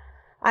 or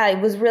I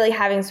was really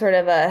having sort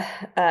of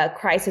a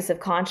crisis of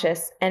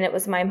conscience. And it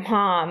was my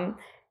mom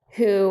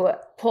who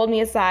pulled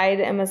me aside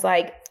and was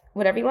like,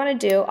 whatever you want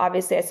to do,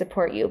 obviously I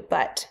support you.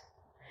 But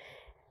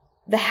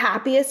the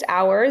happiest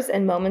hours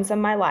and moments of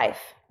my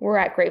life were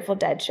at Grateful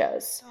Dead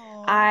shows.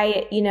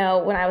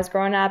 When I was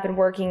growing up and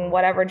working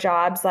whatever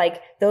jobs,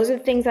 like those are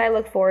the things that I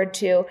look forward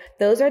to.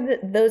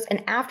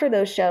 And after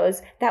those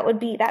shows,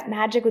 that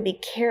magic would be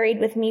carried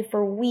with me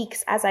for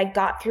weeks as I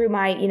got through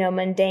my,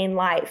 mundane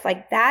life.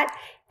 Like, that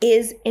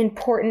is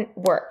important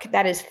work.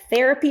 That is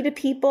therapy to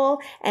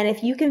people. And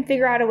if you can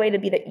figure out a way to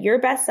be your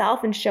best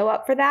self and show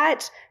up for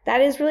that,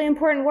 that is really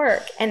important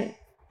work. And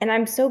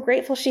I'm so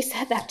grateful she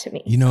said that to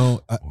me.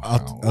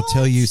 I'll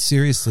tell you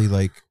seriously,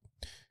 like,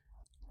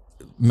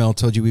 Mel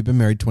told you, we've been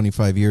married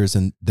 25 years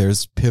and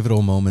there's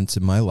pivotal moments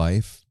in my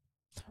life,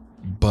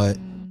 but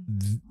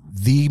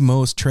the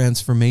most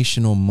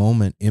transformational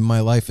moment in my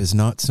life is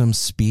not some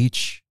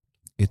speech.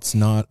 It's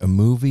not a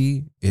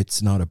movie.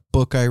 It's not a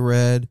book I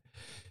read.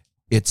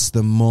 It's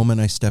the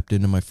moment I stepped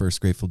into my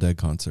first Grateful Dead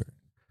concert.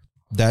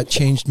 That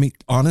changed me,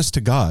 honest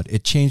to God.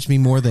 It changed me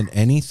more than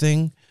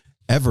anything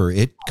ever.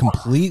 It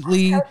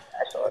completely,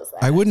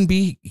 I wouldn't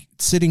be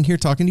sitting here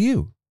talking to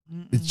you.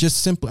 It's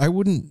just simple.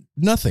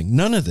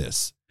 None of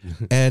this.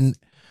 And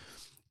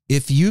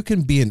if you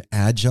can be an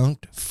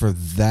adjunct for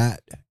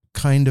that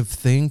kind of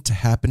thing to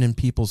happen in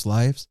people's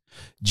lives,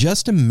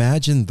 just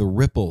imagine the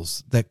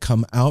ripples that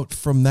come out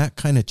from that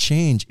kind of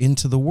change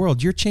into the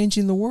world. You're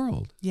changing the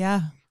world.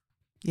 Yeah.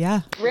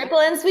 Yeah. Ripple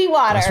in sweet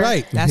water. That's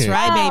right. That's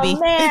right, baby. Oh,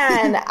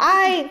 man.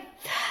 I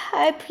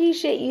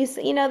appreciate you.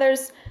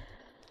 There's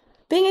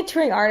being a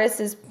touring artist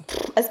is,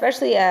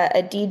 especially a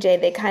DJ,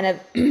 they kind of,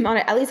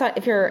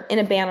 if you're in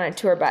a band on a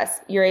tour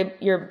bus,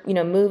 you're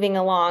moving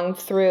along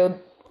through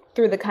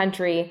the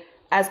country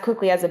as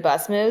quickly as a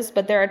bus moves.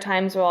 But there are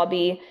times where I'll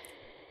be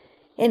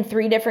in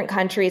 3 different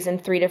countries in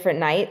 3 different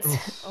nights,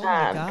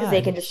 because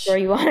they can just throw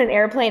you on an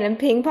airplane and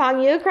ping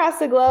pong you across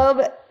the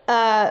globe.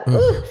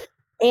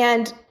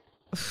 And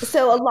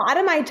so a lot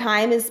of my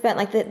time is spent,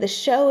 like, the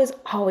show is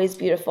always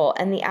beautiful,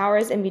 and the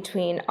hours in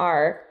between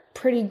are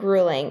pretty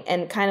grueling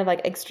and kind of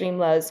like extreme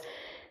lows.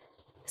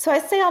 So I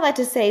say all that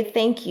to say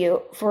thank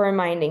you for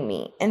reminding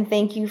me, and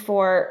thank you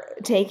for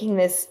taking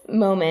this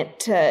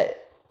moment to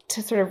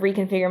sort of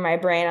reconfigure my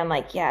brain on,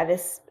 like, yeah,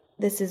 this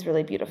is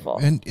really beautiful.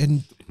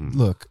 And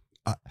look,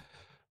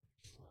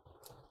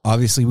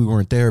 obviously we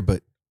weren't there,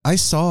 but I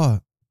saw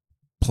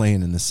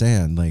Playing in the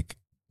Sand. Like,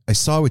 I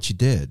saw what you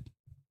did.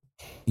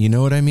 You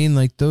know what I mean?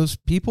 Like, those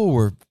people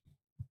were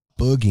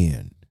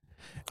boogieing,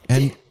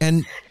 and I've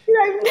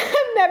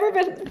never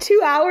been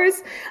 2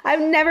 hours. I've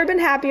never been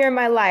happier in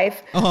my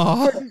life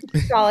for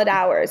solid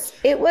hours.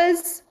 It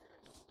was,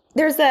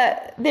 there's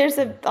a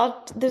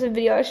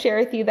video I'll share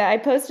with you that I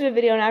posted a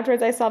video, and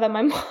afterwards I saw that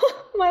my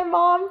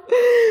mom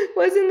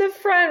was in the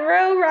front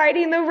row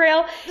riding the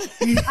rail.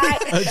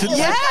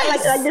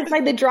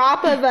 Like the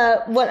drop of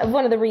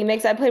one of the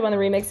remixes. I played one of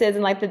the remixes,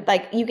 and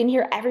you can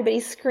hear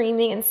everybody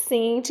screaming and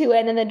singing to it,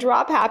 and then the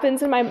drop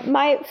happens, and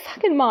my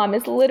fucking mom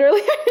is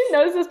literally, I didn't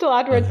notice this till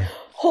afterwards,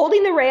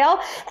 holding the rail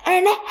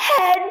and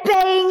head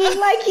banging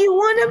like you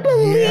wouldn't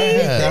believe.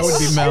 Yeah, that would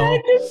be Mel.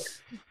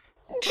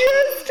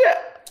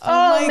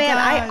 Oh man,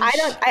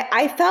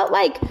 I felt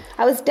like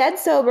I was dead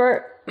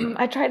sober.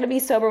 I try to be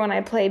sober when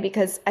I play,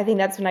 because I think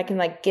that's when I can,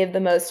 like, give the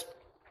most,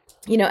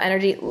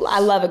 energy. I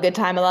love a good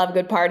time. I love a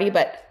good party,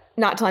 but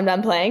not till I'm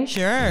done playing.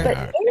 Sure. But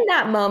in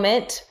that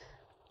moment,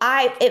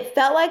 it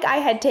felt like I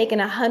had taken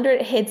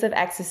 100 hits of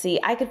ecstasy.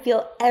 I could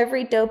feel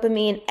every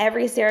dopamine,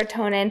 every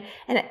serotonin.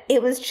 And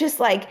it was just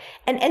like,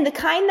 and the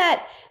kind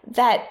that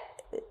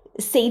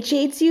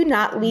satiates you,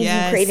 not leaves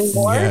you craving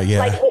more. Yeah.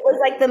 Like, it was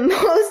like the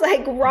most,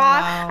 like,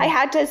 raw. Wow. I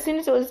had to, as soon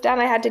as it was done,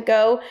 I had to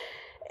go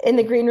in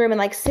the green room and,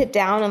 like, sit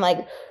down, and,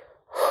 like,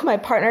 my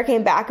partner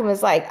came back and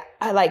was like,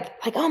 like,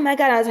 oh my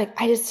God. I was like,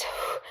 I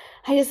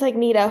just like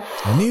need a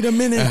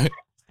minute.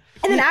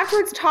 And then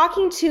afterwards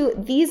talking to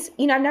these,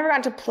 I've never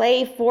gotten to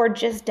play for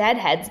just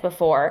Deadheads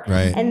before.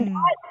 Right.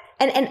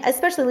 And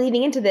especially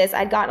leading into this,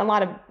 I'd gotten a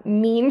lot of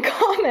mean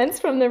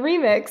comments from the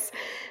remix.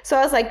 So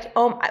I was like,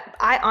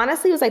 I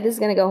honestly was like, this is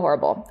going to go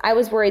horrible. I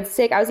was worried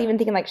sick. I was even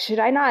thinking like, should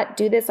I not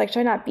do this? Like, should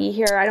I not be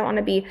here? I don't want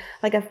to be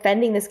like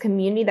offending this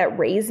community that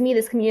raised me,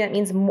 this community that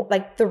means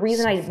like the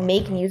reason I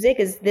make music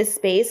is this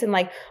space. And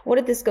like, what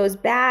if this goes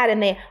bad?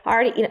 And they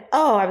already,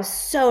 I was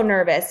so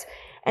nervous.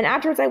 And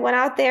afterwards I went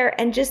out there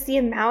and just the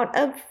amount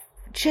of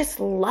just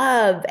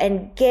love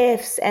and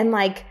gifts and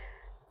like,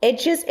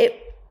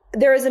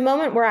 there was a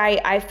moment where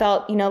I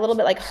felt, a little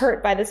bit like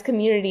hurt by this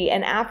community.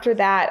 And after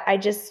that, I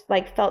just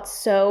like felt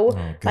so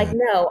like,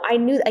 no, I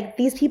knew like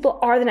these people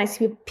are the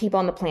nicest people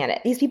on the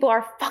planet. These people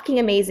are fucking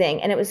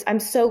amazing. And I'm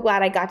so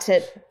glad I got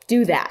to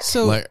do that.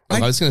 So I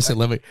was going to say,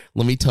 let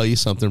me tell you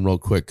something real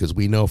quick. Cause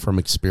we know from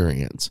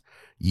experience,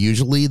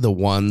 usually the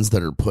ones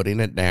that are putting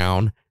it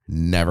down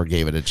never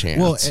gave it a chance.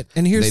 Well,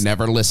 and they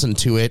never listened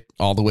to it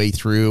all the way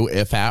through,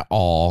 if at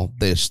all.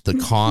 The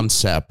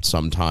concept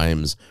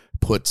sometimes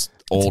puts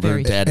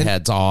older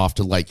Deadheads off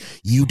to like,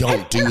 you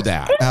don't do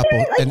that.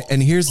 Apple.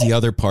 And here's the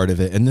other part of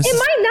it. And this it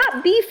might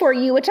not be for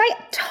you, which I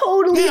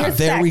totally respect.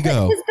 There we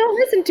go. Just don't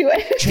listen to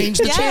it. Change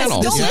the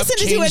channel. Don't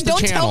listen to it.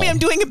 Don't tell me I'm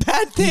doing a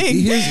bad thing.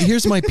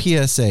 Here's my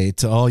PSA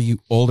to all you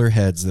older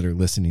heads that are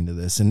listening to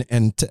this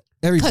and to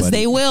everybody. Because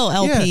they will,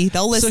 LP.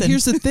 They'll listen. So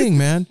here's the thing,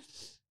 man.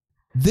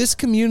 This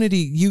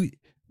community,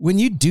 when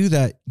you do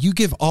that, you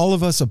give all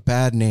of us a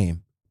bad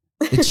name.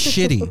 It's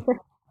shitty.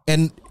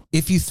 And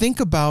if you think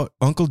about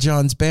Uncle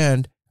John's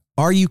band,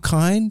 are you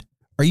kind?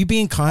 Are you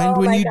being kind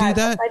when you do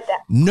that?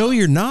 No,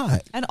 you're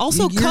not. And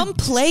also come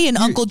play in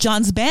Uncle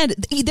John's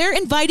band. They're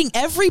inviting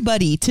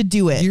everybody to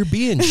do it. You're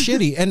being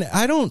shitty. And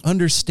I don't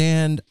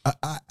understand.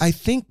 I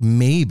think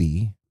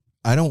maybe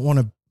I don't want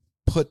to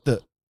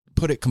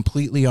put it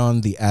completely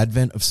on the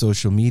advent of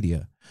social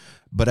media.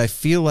 But I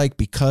feel like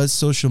because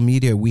social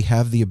media, we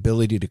have the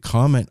ability to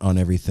comment on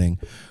everything.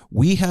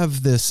 We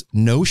have this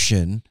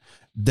notion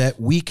that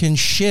we can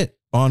shit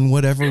on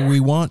whatever we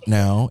want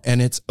now,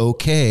 and it's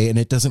okay, and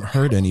it doesn't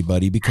hurt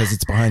anybody because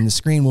it's behind the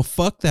screen. Well,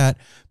 fuck that.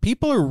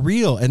 People are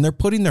real, and they're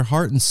putting their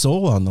heart and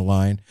soul on the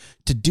line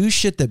to do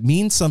shit that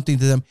means something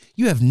to them.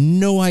 You have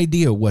no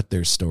idea what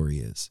their story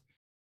is.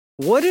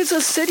 What is a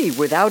city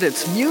without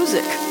its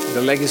music?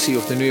 The legacy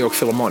of the New York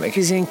Philharmonic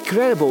is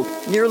incredible.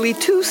 Nearly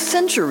 2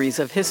 centuries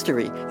of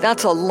history.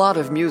 That's a lot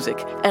of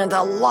music and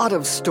a lot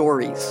of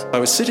stories. I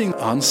was sitting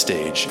on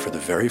stage for the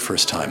very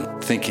first time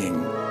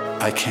thinking,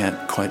 I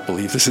can't quite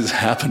believe this is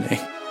happening.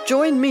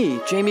 Join me,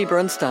 Jamie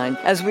Bernstein,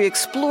 as we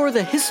explore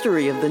the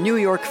history of the New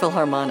York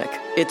Philharmonic.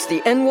 It's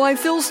the NY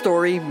Phil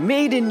story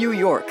made in New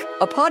York,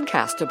 a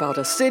podcast about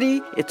a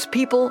city, its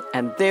people,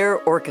 and their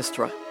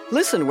orchestra.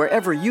 Listen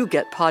wherever you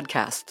get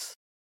podcasts.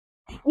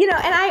 And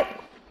I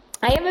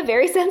am a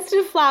very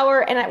sensitive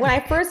flower. And when I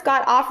first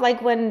got off,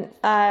 like when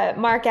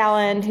Mark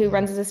Allen, who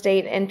runs his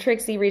estate, and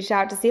Trixie reached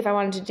out to see if I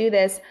wanted to do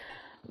this,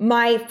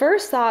 my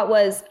first thought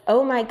was,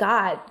 oh my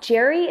God,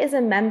 Jerry is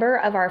a member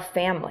of our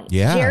family.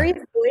 Yeah.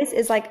 Jerry's voice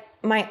is like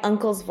my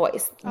uncle's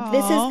voice. Aww.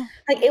 This is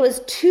like, it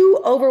was too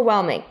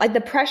overwhelming. Like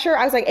the pressure,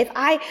 I was like,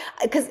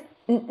 because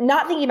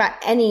not thinking about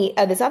any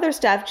of this other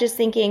stuff, just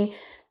thinking,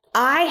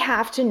 I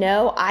have to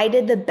know I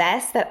did the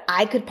best that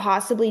I could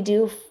possibly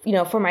do,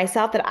 for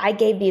myself, that I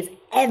gave these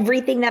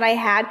everything that I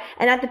had.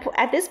 And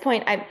at this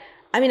point,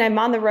 I'm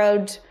on the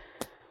road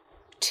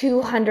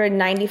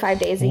 295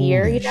 days a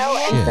year, and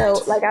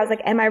so like, I was like,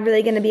 am I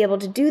really going to be able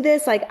to do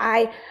this? Like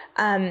I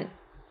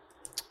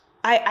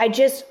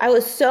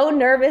was so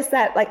nervous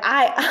that like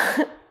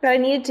that I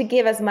needed to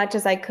give as much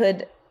as I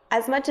could,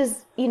 as much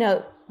as,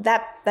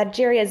 that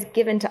Jerry has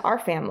given to our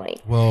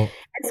family. Well,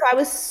 and so I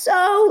was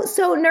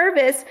so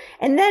nervous.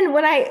 And then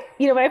when I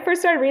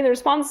first started reading the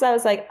responses, I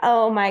was like,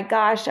 oh my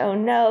gosh, oh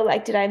no,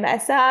 like, did I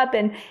mess up?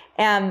 And,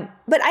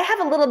 but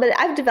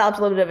I've developed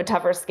a little bit of a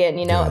tougher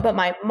skin, but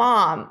my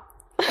mom,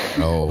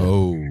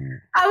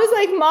 I was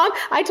like, Mom,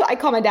 I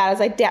called my dad. I was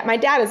like, Dad, my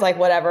dad is like,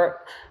 whatever.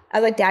 I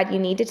was like, Dad, you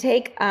need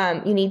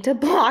to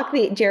block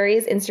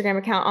Jerry's Instagram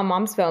account on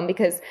Mom's phone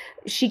because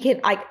she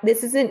can't handle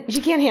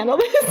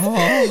this.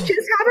 Oh.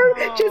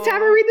 just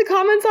have her read the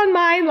comments on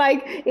mine.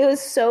 Like, it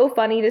was so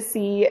funny to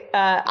see.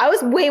 I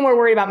was way more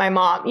worried about my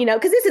mom,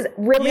 because this is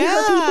really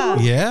her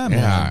people. Yeah,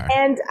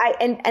 man.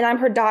 And I'm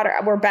her daughter.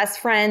 We're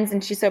best friends,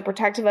 and she's so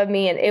protective of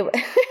me. And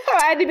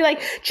I had to be like,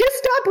 just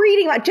stop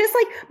reading. Just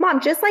like, Mom,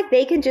 just like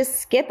they can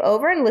just skip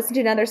over and listen to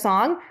another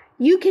song,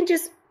 you can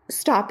just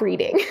stop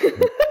reading.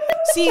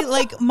 See,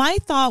 like my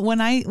thought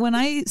when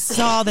I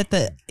saw that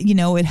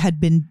it had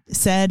been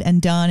said and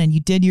done and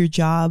you did your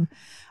job,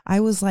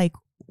 I was like,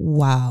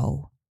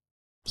 wow,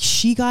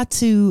 she got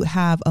to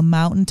have a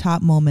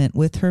mountaintop moment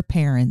with her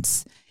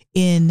parents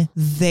in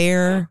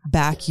their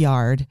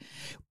backyard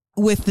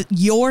with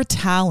your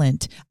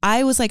talent.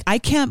 I was like, I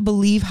can't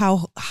believe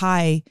how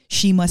high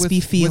she must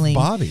be feeling.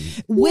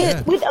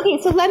 With Bobby.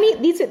 Okay, so let me,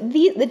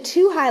 the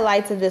 2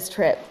 highlights of this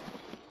trip.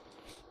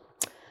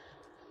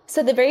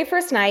 So the very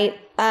first night,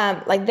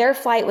 like their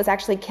flight was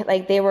actually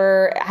like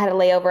had a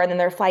layover, and then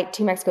their flight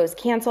to Mexico was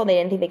canceled. They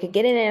didn't think they could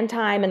get in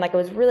time, and like it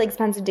was really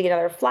expensive to get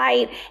another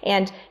flight.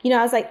 And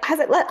I was like,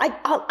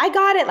 I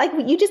got it. Like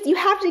you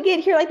have to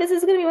get here. Like this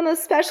is gonna be one of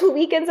those special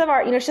weekends of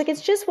our. She's like,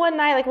 it's just one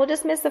night. Like we'll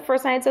just miss the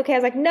first night. It's okay. I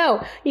was like,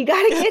 no, you got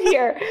to get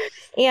here.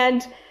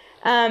 And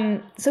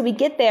so we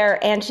get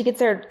there, and she gets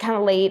there kind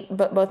of late.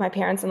 But both my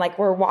parents, and like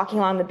we're walking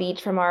along the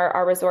beach from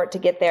our resort to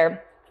get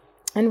there,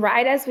 and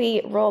right as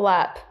we roll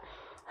up,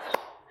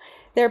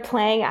 they're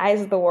playing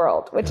Eyes of the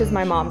World, which is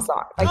my mom's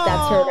song. Like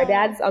that's her, my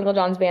dad's Uncle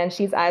John's band.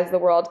 She's Eyes of the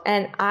World.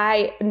 And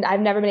I've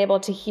never been able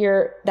to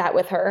hear that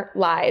with her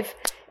live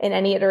in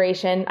any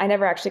iteration. I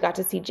never actually got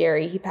to see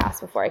Jerry. He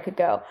passed before I could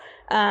go.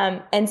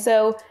 And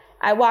so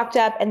I walked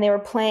up and they were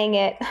playing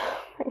it.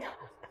 Oh my God.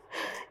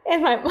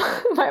 And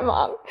my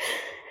mom,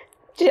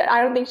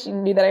 I don't think she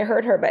knew that I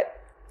heard her,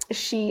 but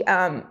she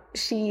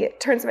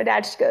turns to my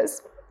dad. She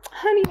goes,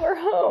 honey, we're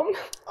home.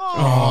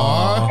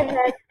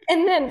 Aww.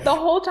 And then the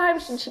whole time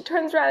she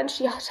turns around and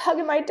she's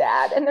hugging my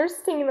dad, and they're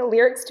singing the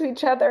lyrics to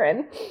each other.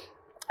 And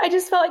I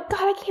just felt like,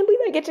 God, I can't believe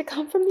I get to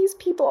come from these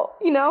people,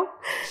 who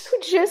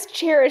just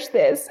cherish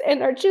this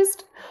and are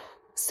just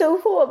so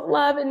full of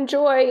love and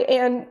joy.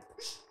 And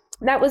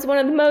that was one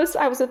of the most.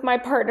 I was with my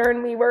partner,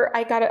 and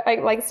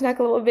I snuck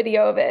a little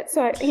video of it,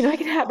 so I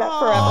could have that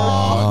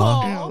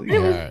forever. It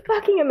was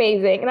fucking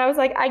amazing, and I was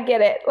like, I get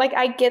it. Like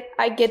I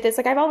get this.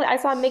 Like I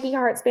saw Mickey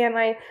Hart's band.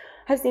 I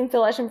have seen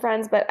Phil Lesh and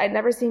Friends, but I'd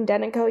never seen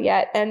Den & Co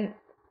yet, and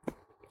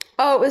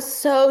it was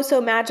so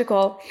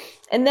magical.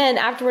 And then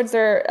afterwards,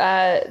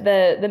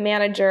 the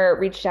manager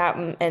reached out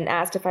and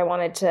asked if I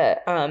wanted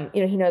to.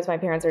 He knows my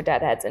parents are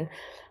deadheads, and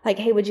like,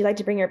 hey, would you like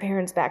to bring your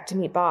parents back to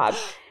meet Bob?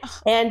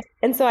 And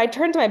so I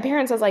turned to my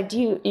parents. I was like,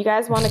 do you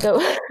guys want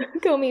to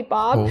go meet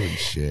Bob? Holy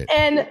shit!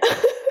 And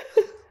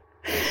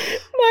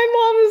my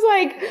mom was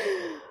like,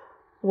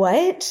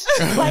 what?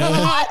 Like,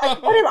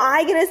 what am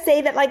I gonna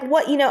say that? Like,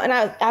 what? And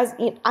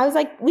I was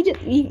like,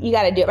 you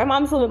got to do it. My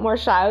mom's a little bit more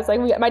shy. I was like,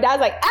 my dad's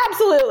like,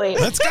 absolutely,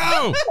 let's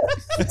go.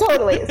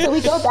 Totally. So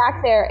we go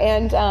back there,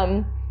 and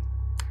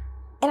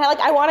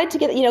I wanted to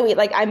get,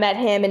 I met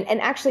him,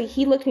 and actually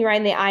he looked me right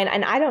in the eye,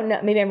 and I don't know,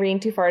 maybe I'm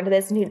reading too far into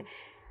this, and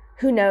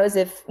who knows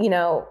if,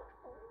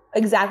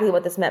 exactly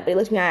what this meant, but he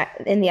looked me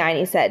in the eye and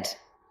he said,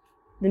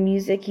 the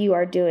music you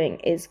are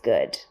doing is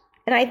good.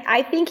 And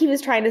I think he was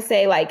trying to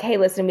say, like, hey,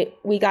 listen,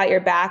 we got your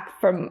back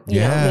from,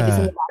 maybe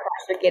some of the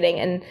backlash you're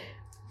getting,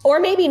 or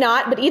maybe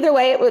not, but either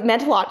way, it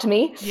meant a lot to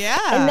me. Yeah.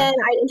 And then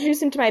I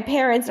introduced him to my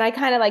parents, and I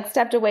kind of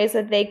stepped away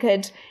so that they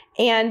could,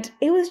 and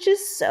it was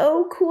just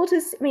so cool to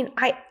see. I mean,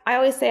 I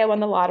always say I won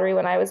the lottery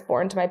when I was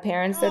born to my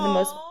parents. They're the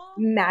most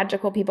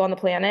magical people on the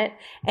planet.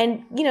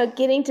 And,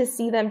 getting to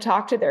see them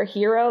talk to their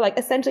hero, like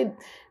essentially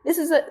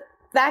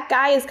that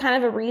guy is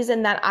kind of a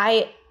reason that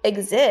I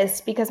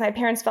exist, because my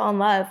parents fell in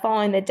love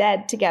following the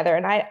Dead together.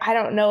 And I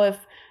don't know if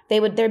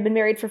they've been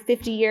married for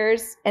 50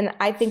 years. And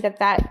I think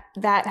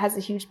that has a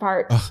huge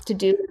part to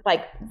do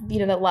with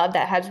the love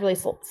that has really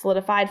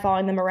solidified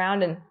following them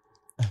around. And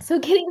so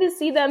getting to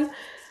see them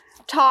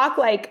talk,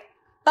 it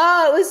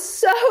was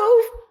so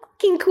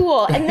fucking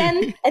cool. And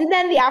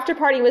then the after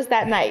party was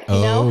that night,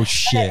 Oh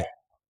shit.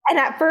 And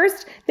at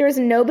first there was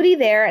nobody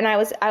there, and I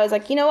was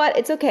like, you know what?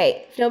 It's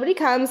okay. If nobody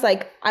comes,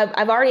 I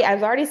was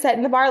already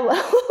setting the bar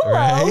low.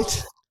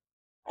 Right.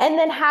 And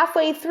then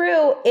halfway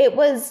through, it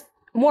was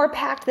more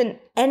packed than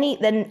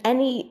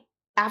any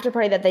after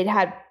party that they'd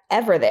had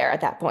ever there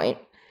at that point.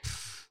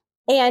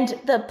 And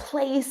the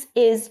place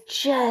is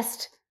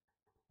just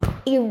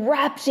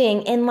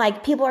erupting, and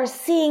people are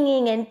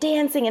singing and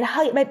dancing and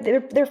hugging.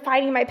 They're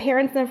finding my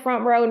parents in the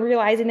front row and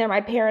realizing they're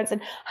my parents,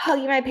 and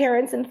hugging my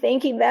parents and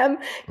thanking them,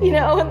 and it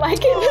was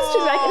just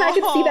and I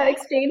could see that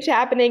exchange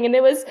happening, and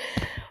it was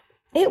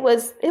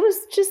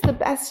just the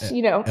best, LP,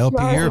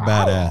 you're a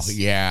badass.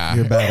 Yeah,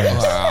 you're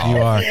badass. Wow.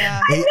 You are.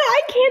 Yeah.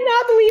 I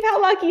cannot believe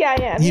how lucky I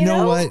am. You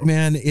know what,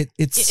 man?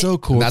 It's so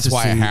cool. That's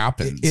why it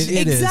happens.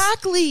 It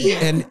exactly.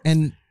 Is.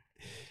 And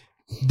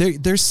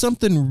there's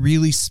something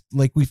really,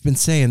 like we've been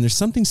saying, there's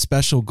something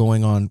special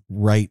going on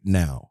right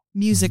now.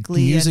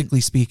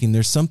 Musically speaking,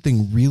 there's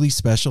something really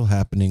special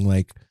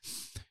happening.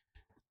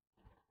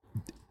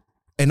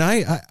 And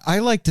I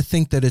like to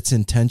think that it's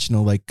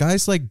intentional. Like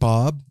guys like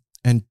Bob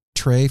and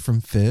Trey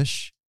from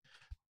Fish,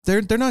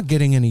 they're not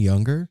getting any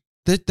younger.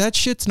 That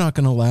shit's not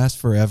going to last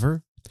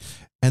forever.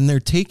 And they're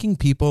taking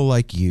people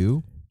like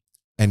you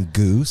and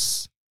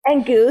Goose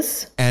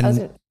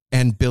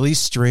and Billy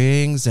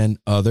Strings and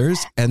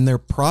others, and they're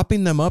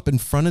propping them up in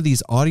front of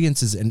these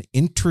audiences and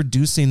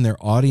introducing their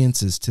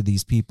audiences to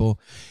these people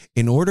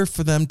in order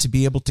for them to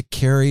be able to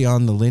carry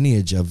on the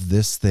lineage of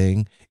this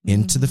thing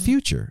into the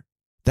future.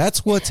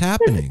 That's what's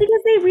happening.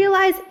 Because they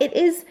realize it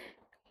is,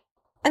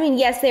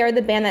 yes, they are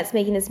the band that's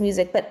making this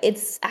music, but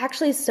it's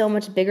actually so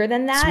much bigger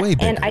than that. It's way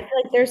bigger. And I feel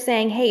like they're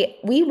saying, hey,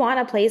 we want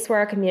a place where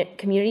our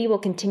community will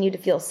continue to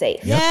feel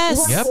safe.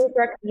 Yes. We want a place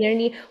where our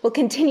community will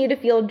continue to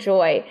feel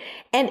joy.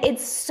 And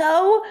it's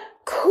so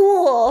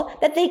cool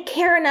that they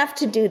care enough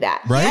to do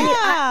that. Right?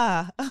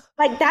 Yeah.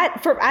 Like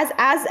that for as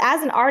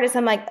an artist,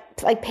 I'm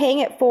like paying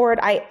it forward.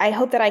 I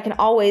hope that I can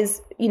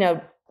always,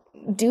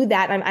 do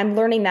that. I'm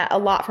learning that a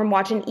lot from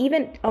watching,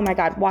 even, oh my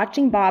God,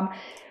 watching Bob.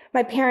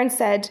 My parents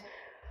said,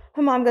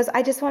 my mom goes,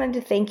 I just wanted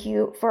to thank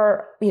you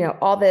for,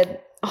 all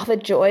the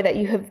joy that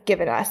you have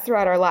given us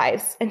throughout our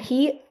lives. And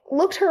he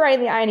looked her right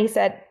in the eye and he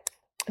said,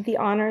 the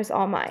honor is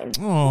all mine.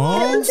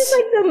 Aww. And it was just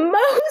like it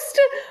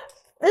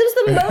was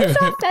the most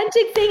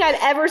authentic thing I'd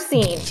ever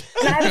seen.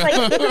 And I was like,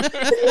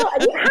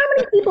 how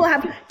many people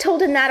have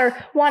told him that or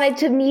wanted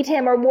to meet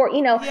him or more,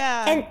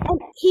 Yeah. and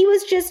he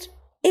was just,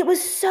 it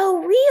was so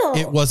real.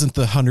 It wasn't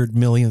the 100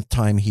 millionth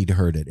time he'd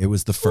heard it. It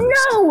was the first.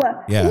 No.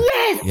 Yeah.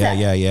 Yes.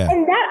 Yeah.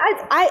 And that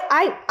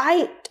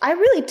I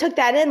really took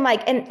that in,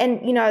 like, and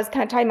I was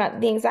kind of talking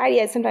about the anxiety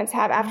I sometimes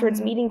have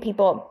afterwards meeting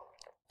people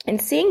and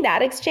seeing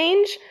that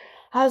exchange.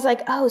 I was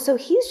like, oh, so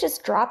he's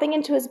just dropping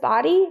into his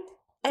body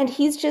and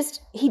he's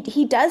just,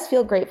 he does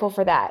feel grateful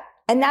for that.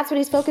 And that's what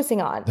he's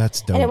focusing on.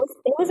 That's dope. And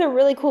it was a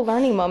really cool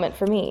learning moment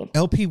for me.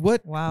 LP,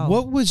 what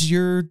was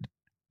your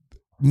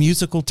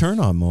musical turn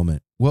on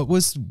moment? What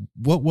was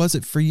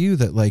it for you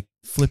that like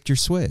flipped your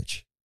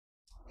switch?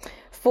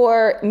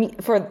 For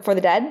the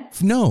Dead?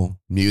 No.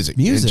 Music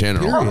in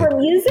general. Period. Oh, for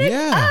music?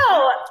 Yeah.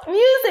 Oh,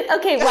 music.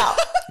 Okay, well,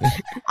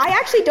 I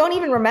actually don't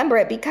even remember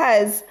it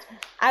because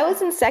I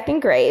was in second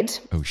grade.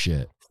 Oh,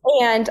 shit.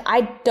 And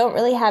I don't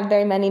really have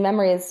very many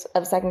memories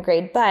of second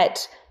grade,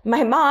 but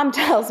my mom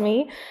tells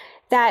me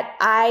that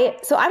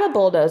I'm a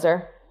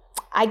bulldozer.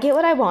 I get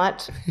what I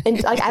want,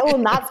 and like I will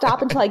not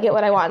stop until I get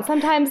what I want.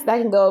 Sometimes that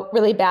can go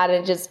really bad,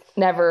 and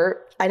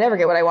I never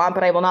get what I want,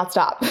 but I will not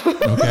stop.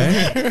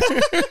 Okay.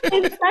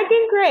 In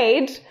second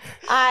grade,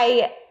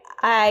 I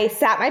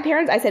sat my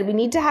parents. I said, we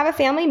need to have a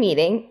family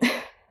meeting.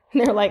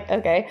 And they're like,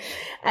 okay.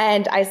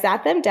 And I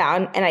sat them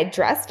down, and I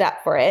dressed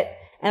up for it,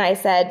 and I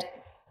said,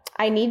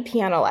 I need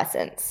piano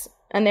lessons.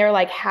 And they were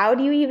like, how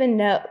do you even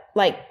know?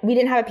 Like, we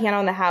didn't have a piano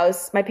in the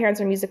house. My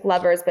parents are music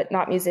lovers, but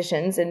not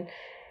musicians.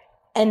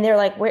 And they're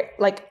like, where,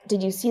 like,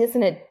 did you see this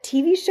in a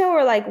TV show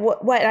or like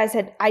what? And I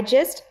said,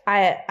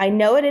 I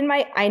know it in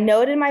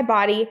my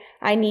body.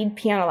 I need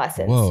piano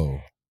lessons. Whoa.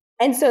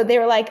 And so they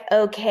were like,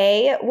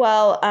 okay,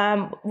 well,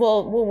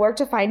 we'll work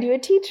to find you a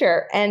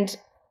teacher. And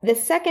the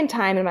second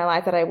time in my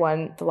life that I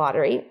won the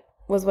lottery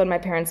was when my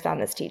parents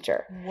found this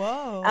teacher.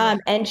 Whoa.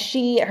 And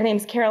her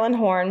name's Carolyn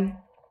Horn,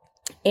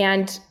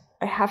 and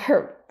I have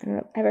her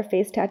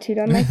face tattooed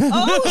on my face.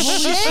 Oh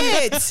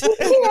shit!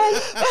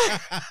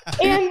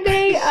 And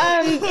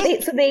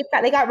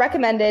they got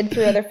recommended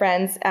through other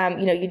friends.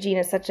 Eugene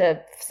is such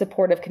a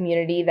supportive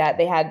community that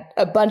they had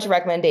a bunch of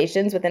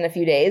recommendations within a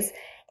few days.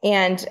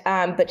 And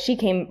but she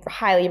came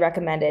highly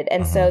recommended,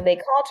 and so they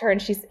called her,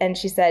 and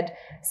she said,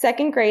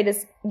 second grade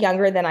is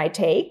younger than I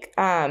take.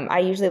 I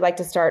usually like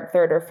to start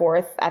third or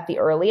fourth at the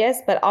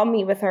earliest, but I'll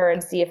meet with her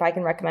and see if I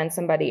can recommend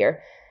somebody.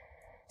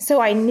 So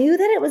I knew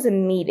that it was a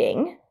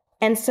meeting,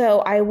 and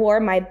so I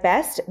wore my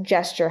best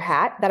gesture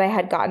hat that I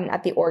had gotten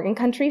at the Oregon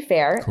Country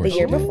Fair the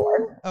year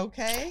before.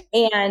 Okay.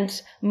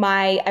 And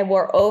I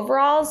wore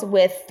overalls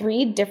with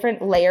 3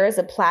 different layers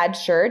of plaid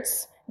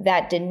shirts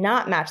that did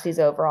not match these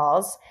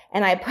overalls.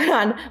 And I put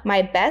on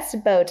my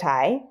best bow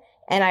tie,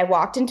 and I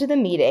walked into the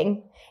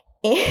meeting.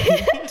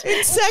 And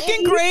in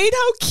second grade?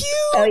 How cute.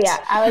 Oh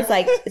yeah. I was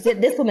like,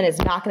 this woman is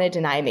not going to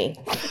deny me.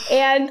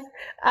 And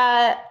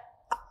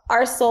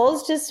our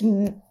souls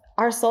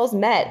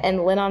met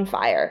and lit on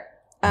fire.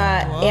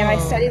 And I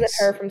studied with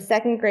her from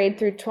second grade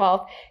through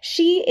 12th.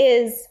 She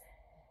is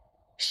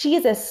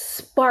a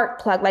spark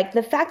plug. Like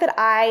the fact that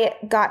I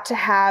got to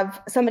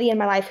have somebody in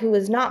my life who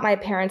was not my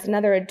parents,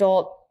 another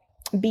adult,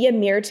 be a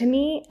mirror to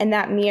me. And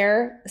that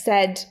mirror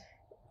said,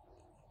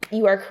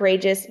 you are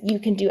courageous. You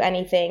can do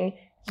anything.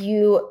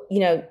 You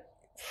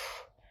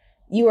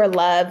are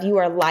loved. You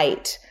are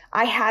light.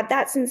 I had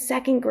that since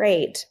second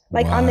grade.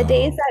 Like on the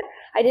days that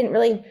I didn't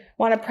really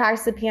want to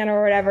practice the piano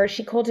or whatever,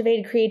 she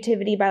cultivated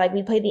creativity by like,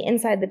 we'd play the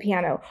inside of the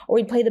piano, or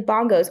we'd play the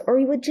bongos, or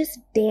we would just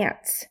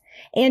dance.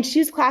 And she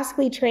was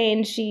classically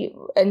trained.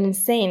 An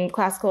insane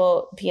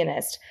classical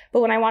pianist.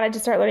 But when I wanted to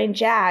start learning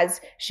jazz,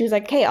 she was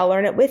like, okay, I'll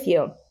learn it with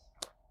you.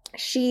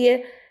 She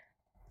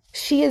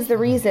is the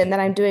reason that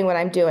I'm doing what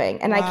I'm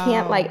doing. And I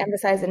can't like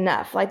emphasize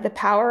enough, like the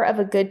power of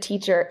a good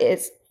teacher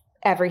is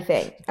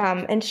everything.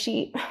 And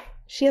she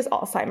has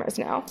Alzheimer's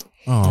now.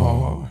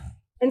 Oh.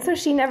 And so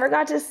she never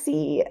got to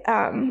see,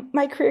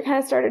 my career kind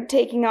of started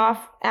taking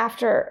off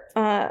after,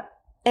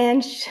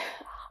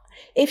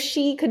 if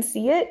she could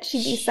see it,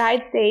 she'd be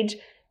side stage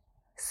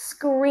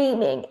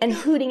screaming and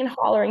hooting and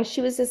hollering.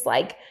 She was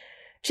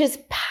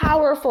just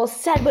powerful,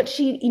 said what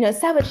she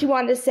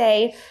wanted to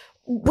say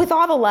with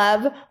all the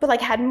love, but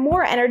like had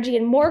more energy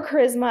and more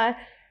charisma.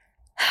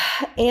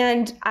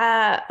 And,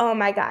 oh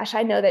my gosh,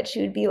 I know that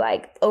she would be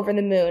like over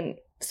the moon.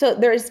 So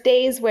there's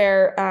days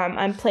where,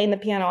 I'm playing the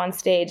piano on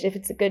stage if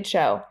it's a good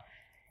show,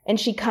 and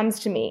she comes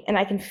to me and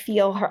I can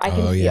feel her. I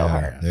can feel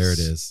her. There it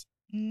is.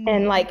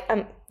 And like,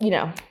 I'm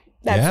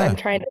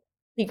trying to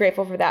be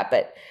grateful for that.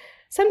 But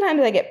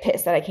sometimes I get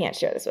pissed that I can't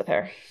share this with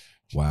her.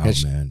 Wow,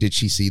 man. Did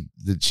she see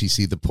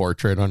the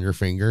portrait on your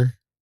finger?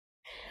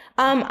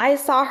 I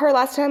saw her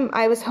last time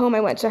I was home. I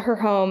went to her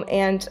home,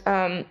 and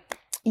but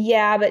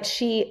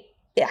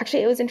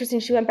it was interesting.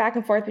 She went back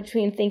and forth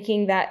between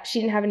thinking that she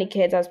didn't have any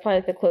kids. I was probably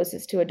like the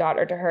closest to a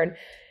daughter to her, and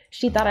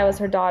she thought I was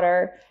her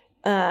daughter.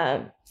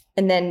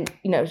 And then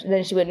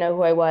then she would know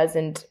who I was,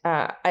 and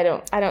I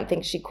don't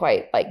think she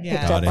quite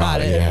picked up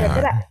on it.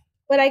 Yeah.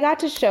 But I got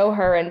to show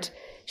her, and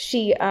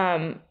she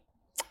had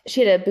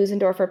a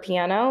Busendorfer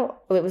piano.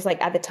 It was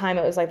like, at the time,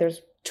 it was like there's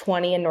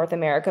 20 in North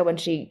America when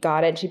she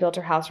got it, and she built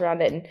her house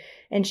around it,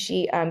 and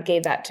she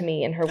gave that to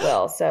me in her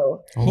will.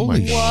 So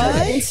holy what?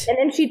 And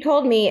then she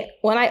told me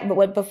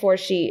before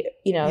she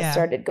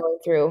started going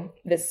through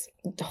this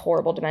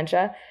horrible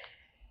dementia,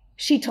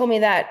 she told me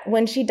that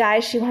when she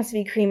dies, she wants to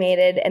be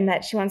cremated, and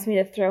that she wants me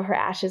to throw her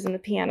ashes in the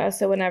piano.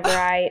 So whenever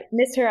I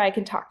miss her, I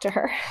can talk to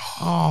her.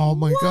 Oh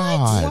my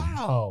God.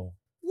 Wow.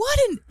 What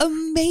an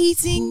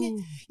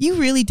amazing, you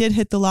really did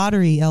hit the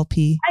lottery,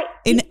 LP.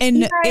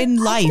 In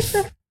life.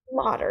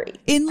 Lottery.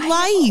 In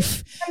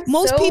life.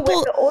 Most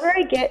people. The older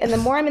I get, and the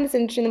more I'm in this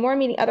industry, the more I'm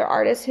meeting other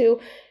artists who,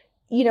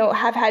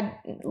 have had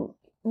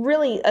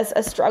really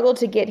a struggle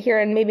to get here,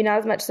 and maybe not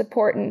as much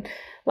support, and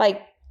I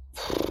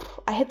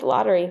hit the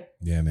lottery.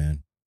 Yeah,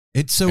 man.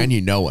 And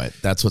it.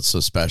 That's what's so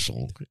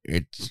special.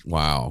 It's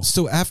wow.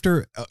 So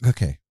after,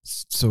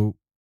 so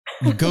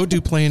you go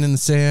do Playing in the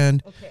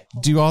Sand,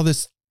 do all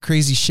this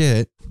crazy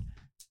shit.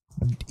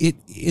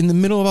 In the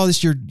middle of all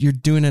this, you're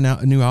doing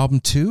a new album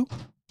too?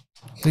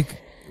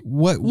 Like,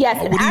 what?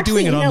 Yes, what are you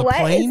doing? It on the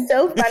plane? It's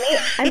so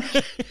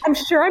funny. I'm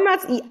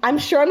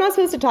sure I'm not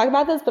supposed to talk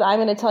about this, but I'm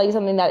going to tell you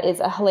something that is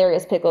a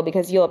hilarious pickle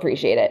because you'll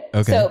appreciate it.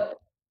 Okay. So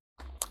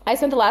I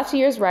spent the last 2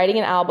 years writing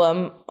an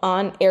album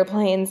on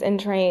airplanes and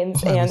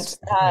trains and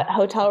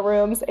hotel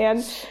rooms,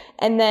 and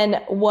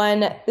then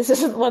this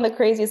is one of the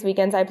craziest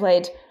weekends I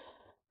played.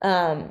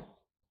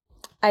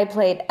 I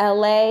played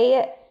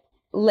LA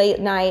late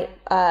night,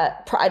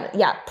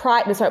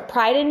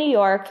 Pride in New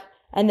York,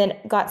 and then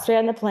got straight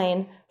on the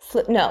plane.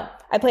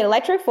 I played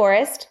Electric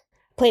Forest,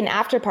 played an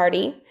after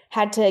party,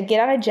 had to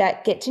get on a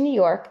jet, get to New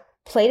York,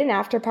 played an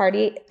after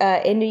party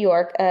in New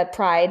York,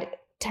 Pride,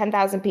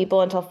 10,000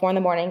 people until 4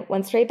 a.m,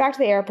 went straight back to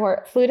the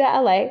airport, flew to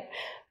LA,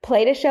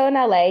 played a show in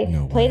LA,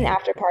 played an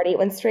after party,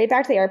 went straight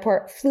back to the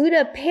airport, flew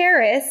to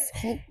Paris,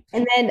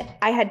 and then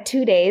I had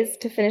 2 days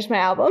to finish my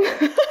album.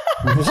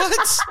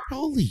 What?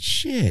 Holy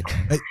shit.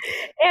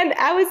 And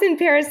I was in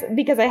Paris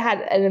because I had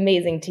an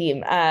amazing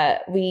team.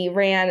 We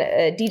ran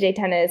DJ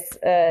Tennis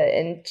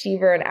and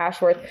Cheever and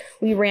Ashworth.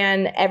 We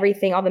ran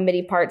everything, all the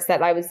MIDI parts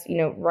that I was,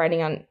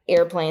 writing on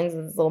airplanes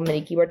with this little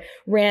MIDI keyboard.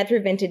 Ran it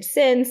through vintage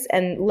synths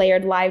and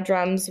layered live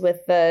drums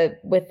with the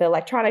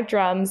electronic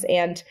drums.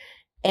 And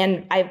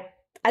I,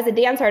 as a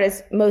dance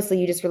artist, mostly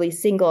you just release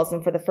singles.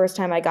 And for the first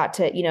time, I got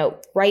to,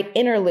 write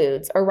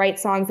interludes or write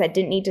songs that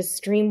didn't need to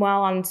stream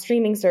well on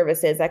streaming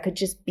services, that could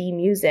just be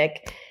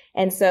music.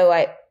 And so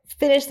I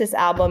finished this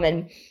album.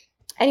 And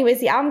anyways,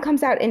 the album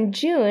comes out in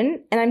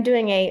June, and I'm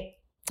doing a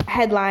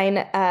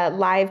headline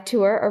live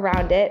tour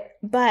around it.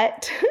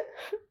 But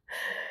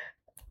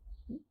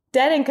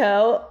Dead &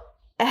 Co.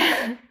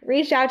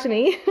 reached out to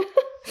me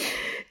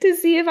to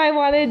see if I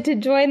wanted to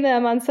join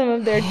them on some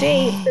of their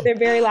dates for their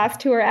very last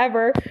tour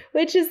ever,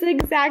 which is the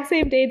exact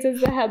same dates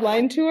as the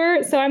headline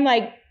tour. So I'm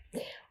like,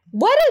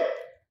 what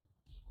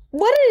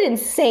an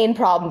insane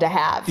problem to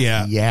have.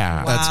 Yeah.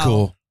 Yeah. That's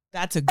cool.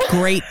 That's a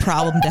great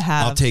problem to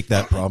have. I'll take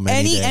that problem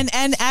any day.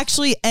 And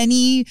actually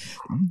any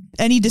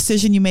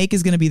decision you make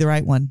is going to be the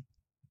right one.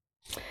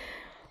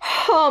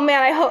 Oh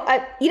man, I hope.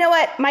 You know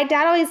what? My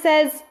dad always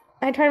says,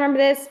 I try to remember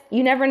this,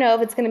 you never know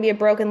if it's going to be a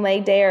broken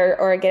leg day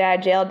or a get out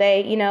of jail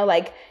day.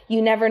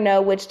 You never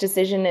know which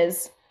decision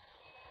is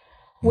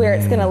where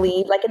it's going to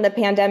lead. Like in the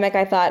pandemic,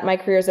 I thought my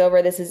career's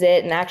over. This is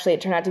it. And actually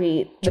it turned out to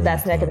be the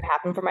best thing that could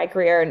happen for my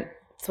career. And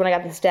it's when I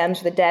got the stems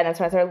for the Dead. And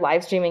that's when I started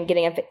live streaming,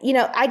 getting it.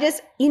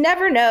 You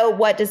never know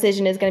what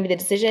decision is going to be the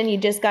decision. You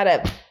just got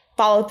to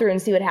follow through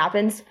and see what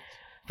happens.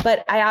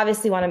 But I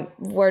obviously want to,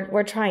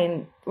 we're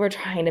trying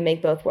to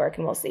make both work,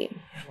 and we'll see.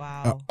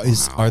 Wow.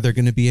 Are there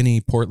going to be any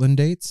Portland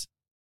dates?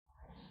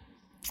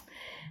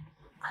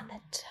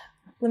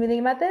 Let me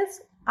think about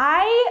this.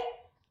 I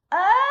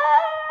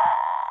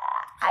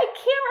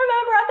can't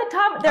remember at the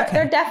top.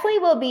 There definitely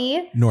will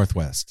be.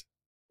 Northwest.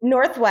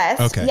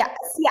 Okay. Yeah,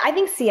 I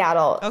think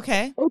Seattle.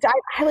 Okay. Which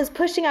I was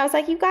pushing. I was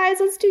like, you guys,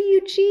 let's do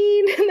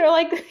Eugene. And they're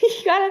like,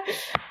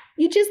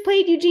 you just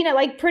played Eugene at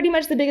like pretty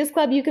much the biggest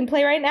club you can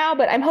play right now.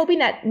 But I'm hoping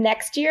that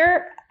next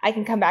year I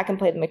can come back and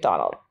play the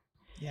McDonald.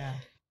 Yeah.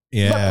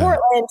 Yeah. But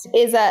Portland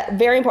is a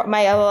very important,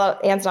 my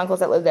aunts and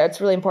uncles that live there, it's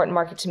a really important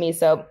market to me.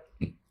 So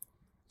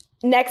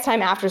next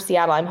time after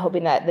Seattle, I'm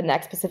hoping that the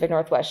next Pacific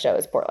Northwest show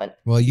is Portland.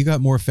 Well, you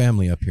got more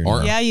family up here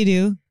now. Yeah, you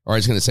do. Or I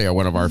was going to say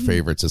one of our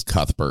favorites is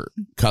Cuthbert.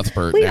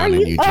 Wait, down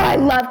in Eugene. Oh, I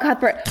love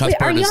Cuthbert.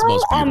 Cuthbert is the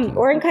most beautiful.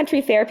 Oregon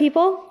Country Fair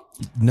people?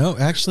 No,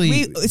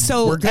 actually.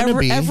 we're gonna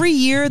be. Every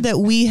year that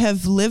we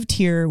have lived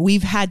here,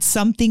 we've had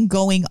something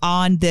going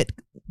on that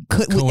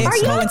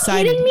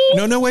coincided. Kidding me?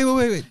 No,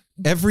 wait.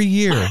 Every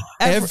year.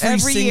 Every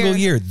single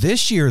year.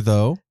 This year,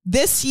 though.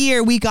 This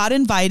year, we got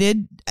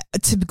invited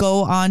to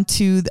go on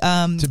to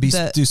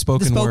do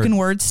spoken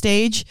word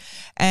stage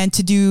and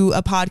to do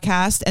a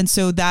podcast. And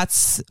so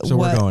that's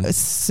we're going.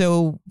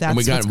 So that's and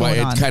we got what's going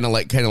on. Kind of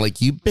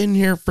like you've been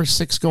here for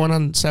 6 going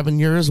on 7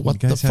 years. What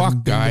the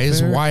fuck,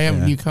 guys? Why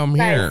haven't you come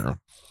here?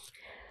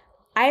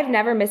 I have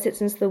never missed it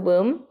since the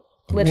womb.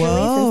 Literally.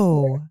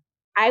 Whoa.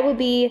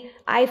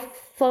 I've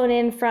flown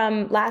in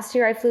from last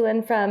year. I flew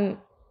in from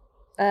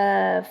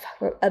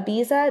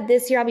Ibiza.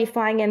 This year I'll be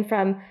flying in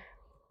from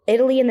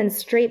Italy and then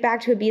straight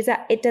back to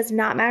Ibiza. It does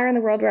not matter in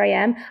the world where I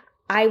am.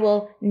 I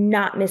will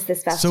not miss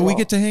this festival. So we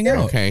get to hang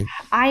out. Okay.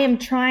 I am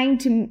trying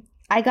to.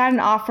 I got an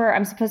offer.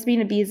 I'm supposed to be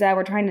in Ibiza.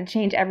 We're trying to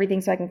change everything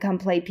so I can come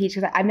play Peach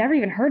because I've never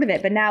even heard of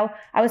it. But now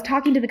I was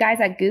talking to the guys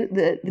at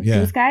the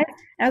Goose guys, and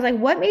I was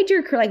like, "What made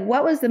your career? Like,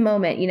 what was the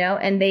moment? You know?"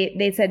 And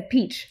they said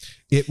Peach.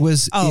 It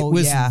was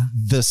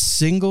the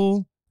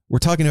single. We're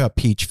talking about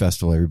Peach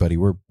Festival, everybody.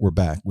 We're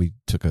back. We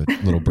took a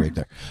little break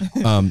there.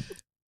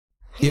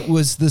 It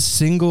was the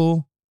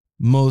single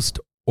most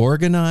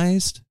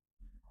organized,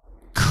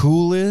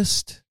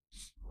 coolest,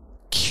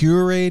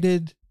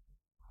 curated,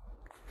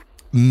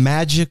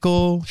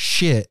 magical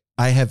shit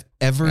I have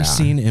ever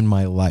seen in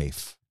my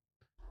life.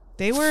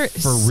 They were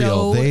for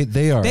real.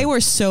 They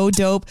were so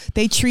dope.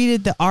 They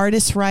treated the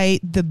artists right.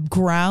 The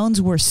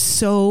grounds were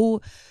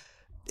so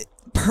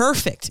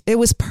perfect. It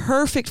was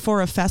perfect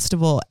for a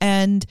festival.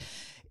 And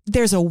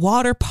there's a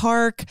water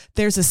park.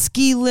 There's a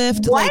ski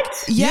lift. What? Like,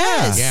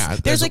 yes. Yeah.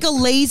 There's like a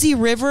lazy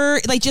river,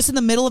 like just in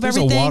the middle of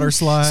everything. There's a water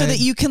slide. So that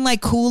you can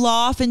like cool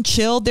off and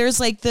chill. There's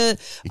like You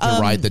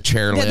can ride the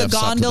chairlifts the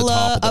gondola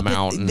up to the top of the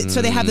mountain.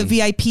 So they have the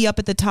VIP up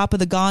at the top of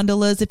the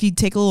gondolas if you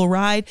take a little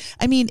ride.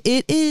 I mean,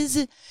 it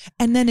is,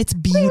 and then it's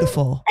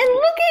beautiful. And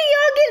look at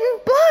y'all getting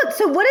booked.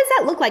 So what does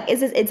that look like?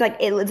 Is this,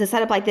 it's a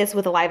setup like this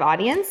with a live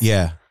audience?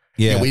 Yeah.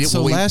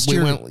 Last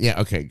year,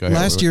 okay, go ahead.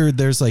 Last year,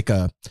 there's like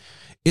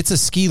it's a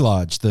ski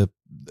lodge.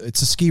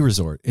 It's a ski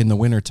resort in the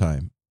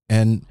wintertime.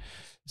 And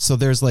so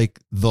there's like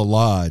the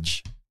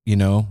lodge, you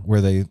know, where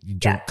they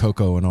drink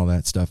cocoa and all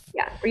that stuff.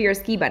 Yeah, where you're a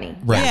ski bunny.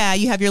 Right. Yeah,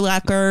 you have your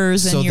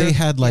lacquers. So they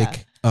had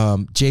like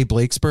Jay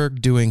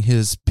Blakesberg doing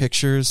his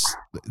pictures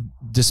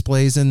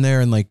displays in there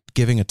and like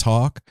giving a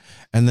talk.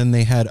 And then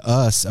they had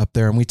us up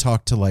there and we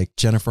talked to like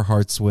Jennifer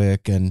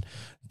Hartswick and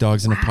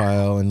Dogs in a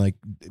Pile and like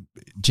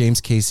James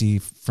Casey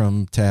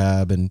from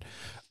Tab and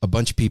a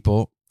bunch of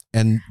people.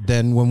 And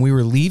then when we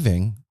were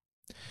leaving,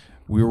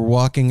 we were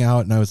walking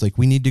out and I was like,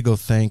 we need to go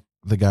thank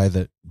the guy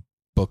that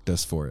booked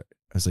us for it.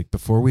 I was like,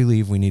 before we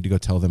leave, we need to go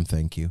tell them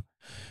thank you.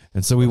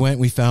 And so we went,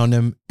 we found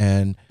him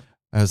and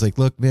I was like,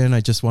 look, man,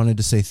 I just wanted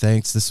to say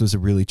thanks. This was a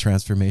really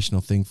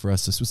transformational thing for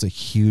us. This was a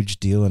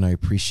huge deal and I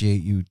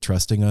appreciate you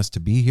trusting us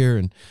to be here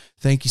and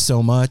thank you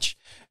so much.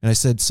 And I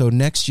said, so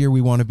next year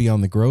we want to be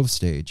on the Grove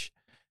stage.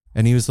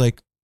 And he was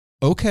like,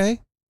 okay.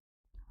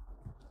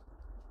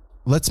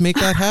 Let's make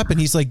that happen.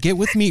 He's like, get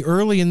with me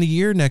early in the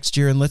year next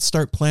year and let's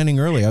start planning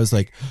early. I was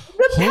like,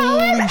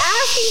 holy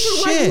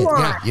shit.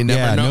 Yeah, you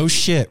never know. No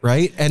shit,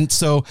 right? And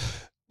so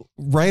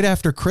right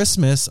after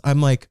Christmas,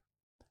 I'm like,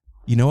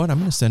 you know what? I'm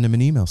going to send him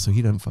an email so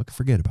he doesn't fucking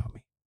forget about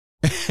me.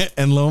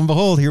 And lo and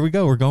behold, here we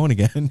go. We're going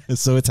again.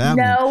 So it's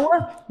happening.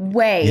 No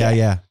way.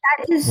 Yeah.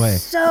 That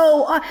is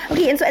so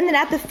okay. And then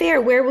at the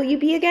fair, where will you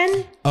be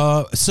again?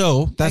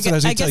 So that's what I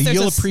was going to tell you.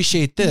 You'll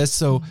appreciate this.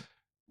 So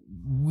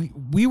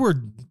we were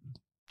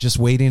just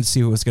waiting to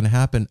see what was going to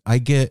happen. I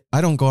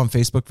don't go on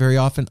Facebook very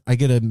often. I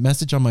get a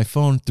message on my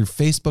phone through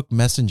Facebook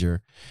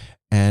Messenger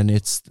and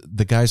it's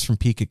the guys from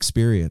Peak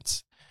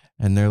Experience.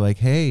 And they're like,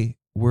 hey,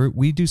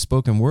 we do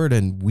spoken word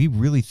and we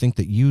really think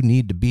that you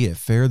need to be at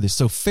Fair.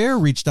 So Fair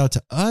reached out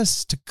to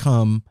us to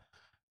come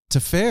to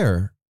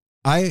Fair.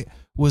 I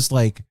was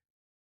like,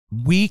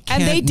 we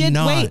can't.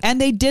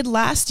 And they did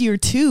last year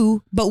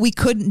too, but we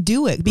couldn't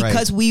do it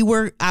because we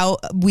were out.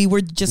 We were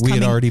just we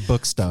had already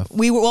booked stuff.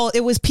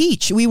 It was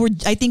Peach. We were,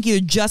 I think,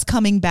 either just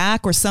coming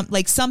back or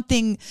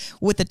something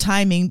with the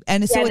timing.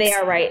 And so they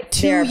are right.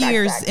 2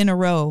 years in a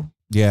row.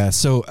 Yeah.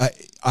 So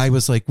I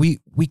was like, we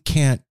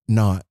can't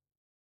not.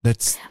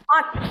 That's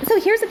so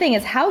here's the thing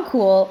is how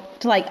cool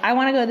to like, I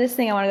want to go to this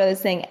thing. I want to go to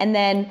this thing. And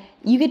then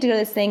you get to go to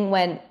this thing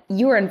when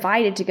you were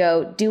invited to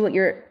go do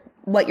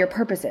what your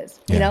purpose is,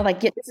 you know,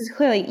 like this is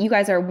clearly, you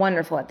guys are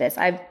wonderful at this.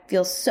 I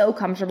feel so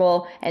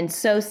comfortable and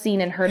so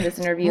seen and heard this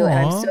interview. And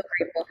I'm so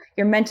grateful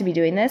you're meant to be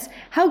doing this.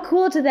 How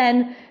cool to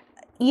then,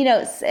 you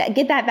know,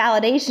 get that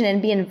validation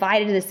and be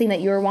invited to this thing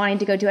that you were wanting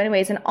to go to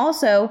anyways. And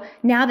also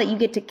now that you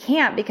get to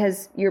camp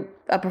because you're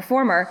a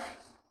performer,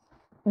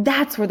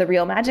 that's where the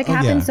real magic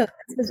happens. Yeah.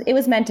 So it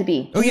was meant to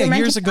be. Oh yeah,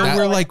 years ago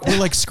we're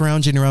like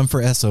scrounging around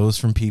for SOs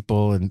from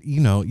people, and we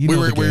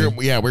were going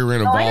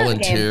to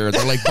volunteer.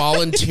 They're like,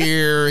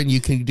 volunteer, and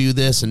you can do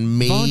this, and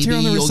maybe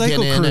you'll get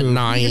in at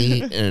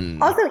night.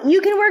 And also,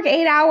 you can work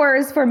 8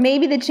 hours for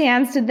maybe the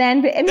chance to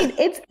then. I mean,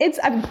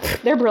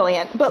 they're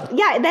brilliant. But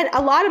yeah, then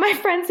a lot of my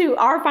friends who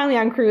are finally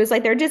on cruise,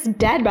 like they're just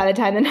dead by the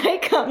time the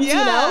night comes.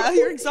 Yeah,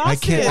 you're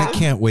exhausted. I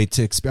can't wait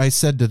to. I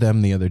said to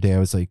them the other day, I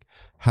was like,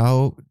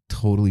 how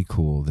totally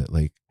cool that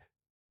like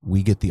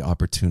we get the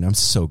opportunity. I'm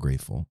so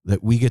grateful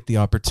that we get the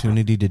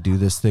opportunity to do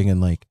this thing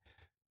and like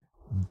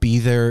be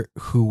there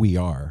who we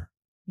are.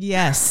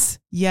 Yes.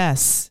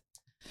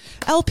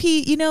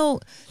 LP,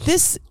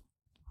 this,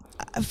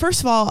 first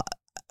of all,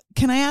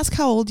 can I ask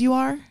how old you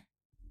are?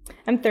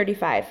 I'm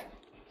 35.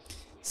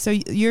 So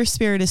your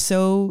spirit is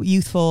so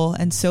youthful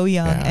and so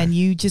young, and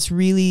you just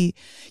really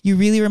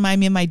remind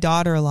me of my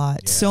daughter a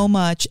lot, so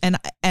much.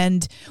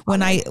 And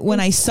when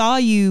I saw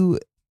you,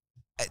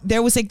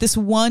 there was like this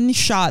one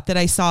shot that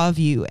I saw of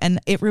you, and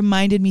it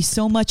reminded me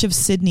so much of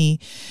Sydney,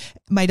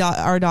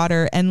 our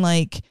daughter, and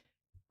like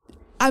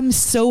I'm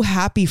so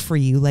happy for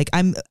you. Like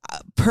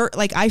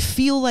I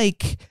feel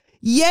like,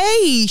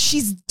 yay,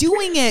 she's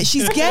doing it.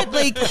 She's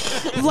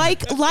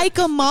like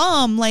a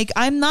mom. Like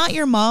I'm not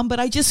your mom, but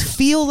I just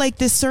feel like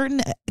this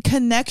certain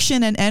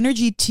connection and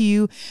energy to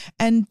you,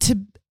 and to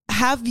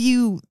have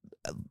you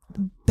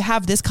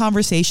have this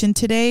conversation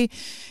today.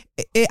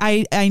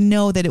 I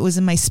know that it was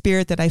in my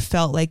spirit that I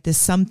felt like there's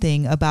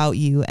something about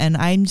you, and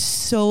I'm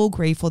so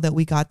grateful that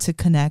we got to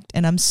connect,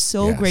 and I'm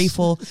so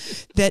grateful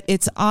that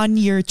it's on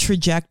your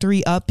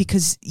trajectory up,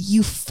 because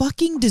you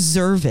fucking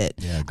deserve it.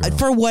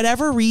 For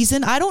whatever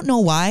reason, I don't know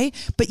why,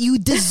 but you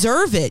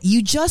deserve it.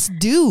 You just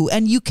do,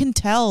 and you can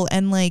tell.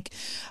 And like,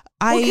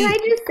 can I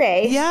just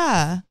say,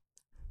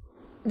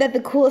 that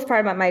the coolest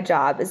part about my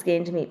job is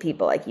getting to meet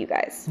people like you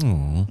guys.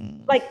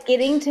 Like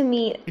getting to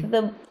meet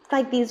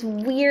these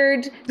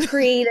weird,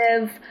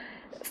 creative,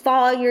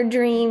 follow your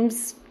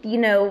dreams,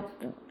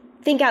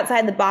 think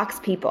outside the box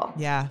people.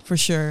 Yeah, for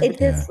sure. It's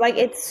just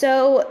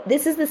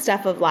this is the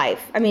stuff of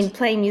life. I mean,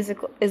 playing music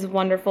is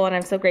wonderful, and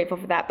I'm so grateful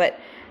for that, but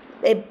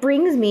it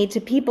brings me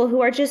to people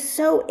who are just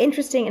so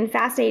interesting and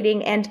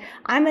fascinating, and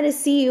I'm going to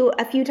see you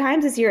a few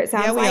times this year, it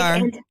sounds like. Are.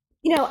 And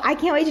I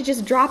can't wait to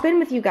just drop in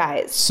with you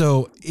guys.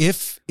 So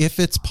if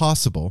it's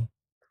possible,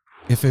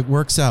 if it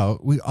works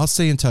out, I'll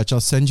stay in touch. I'll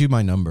send you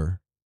my number.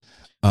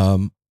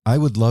 I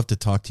would love to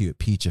talk to you at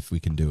Peach if we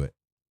can do it.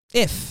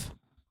 If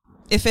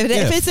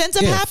it ends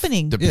up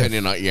happening,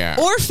 depending on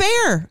or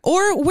Fair,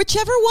 or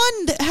whichever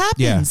one that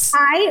happens.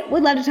 I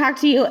would love to talk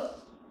to you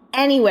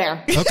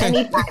anywhere. Okay.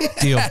 Anytime.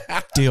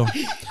 Deal.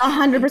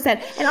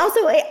 100%. And also,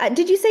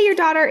 did you say your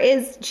daughter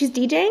she's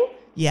DJing?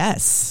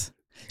 Yes.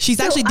 She's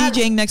actually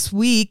DJing next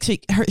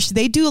week.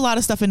 They do a lot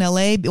of stuff in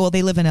LA. Well,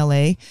 they live in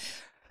LA.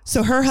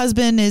 So her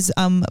husband is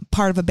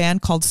part of a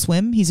band called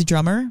Swim. He's a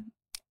drummer.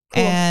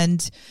 Cool.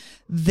 And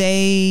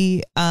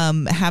they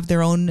have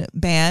their own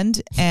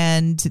band,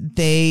 and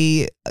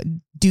they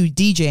do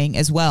DJing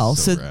as well.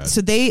 So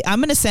I'm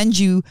going to send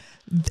you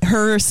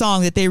her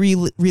song that they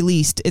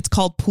released. It's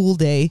called Pool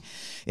Day.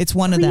 It's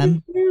one of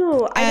them.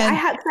 I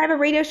have a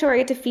radio show where I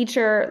get to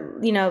feature,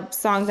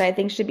 songs I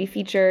think should be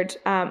featured.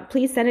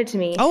 Please send it to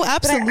me. Oh,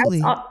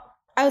 absolutely.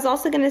 I was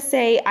also going to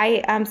say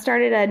I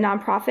started a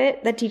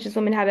nonprofit that teaches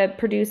women how to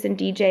produce and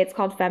DJ. It's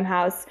called Femme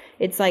House.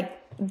 It's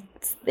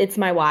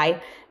my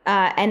why.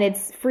 And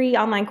it's free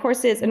online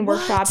courses and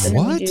workshops. And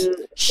then we do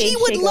she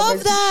would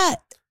love that.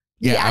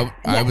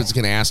 I was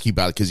going to ask you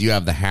about it because you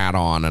have the hat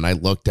on, and I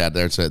looked at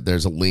there's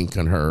a link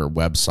on her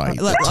website.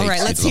 All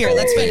right, let's hear it.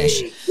 Let's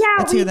finish. Yeah,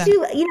 let's we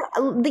do.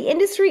 The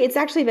industry. It's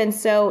actually been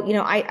so.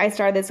 I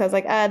started this. So I was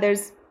like,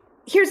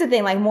 here's the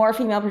thing. Like more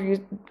female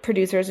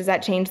producers. Does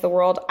that change the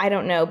world? I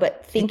don't know,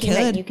 but thinking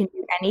that you can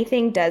do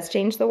anything does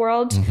change the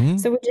world. Mm-hmm.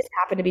 So we just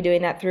happen to be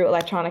doing that through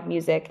electronic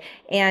music,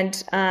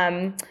 and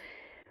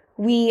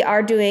we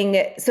are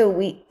doing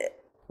so.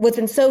 What's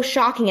been so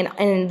shocking and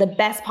in the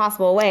best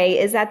possible way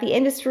is that the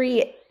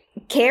industry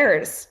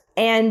cares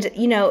and,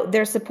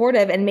 they're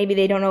supportive, and maybe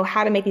they don't know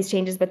how to make these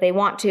changes, but they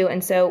want to.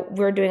 And so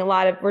we're doing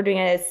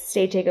a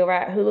stage takeover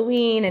at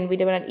Halloween, and we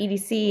do it on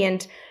EDC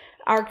and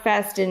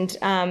ArcFest,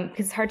 and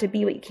because it's hard to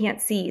be what you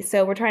can't see.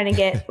 So we're trying to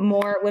get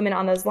more women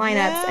on those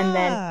lineups. And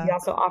then we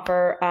also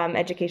offer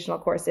educational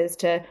courses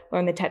to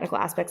learn the technical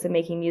aspects of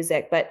making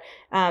music. But,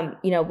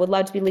 would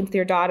love to be linked to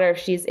your daughter if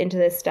she's into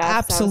this stuff.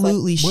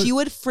 Absolutely. So she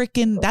would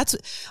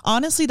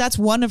that's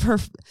one of her,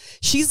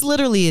 she's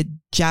literally a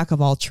jack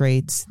of all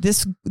trades.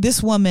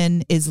 This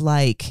woman is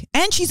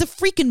and she's a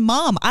freaking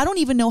mom. I don't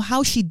even know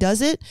how she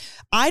does it.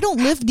 I don't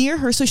live near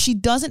her, so she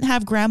doesn't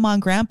have grandma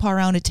and grandpa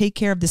around to take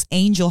care of this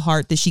angel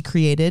heart that she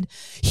created.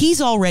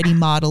 He's already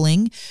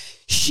modeling.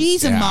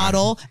 She's a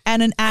model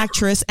and an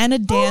actress and a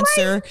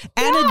dancer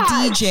and a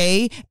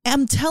DJ.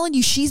 I'm telling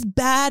you, she's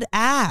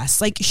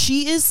badass.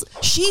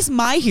 She's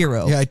my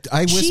hero. Yeah,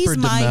 I whispered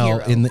to Mel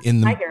in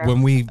the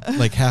when we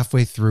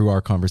halfway through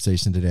our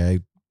conversation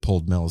today,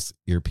 pulled Mel's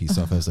earpiece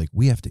off. I was like,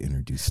 we have to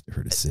introduce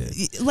her to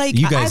Sid. Like,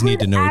 you guys need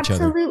to know each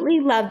other. Absolutely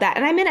love that.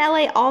 And I'm in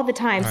LA all the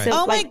time. Right. So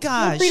Oh like, my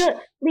gosh. feel free to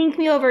link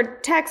me over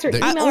text or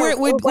email or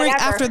we're whatever.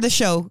 after the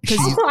show.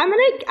 Also,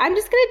 I'm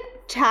just gonna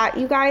chat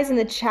you guys in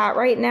the chat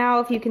right now.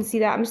 If you can see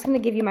that, I'm just gonna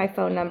give you my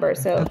phone number.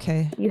 So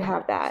okay, you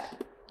have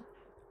that.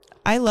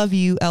 I love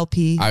you,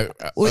 LP.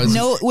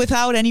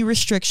 Without any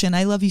restriction.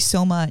 I love you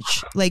so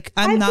much. Like,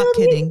 I'm not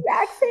kidding. The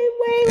exact same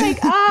way. Like,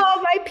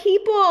 oh, my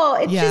people.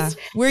 It's just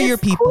we're your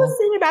people. The coolest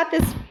thing about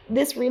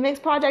this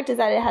remix project is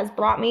that it has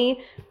brought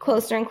me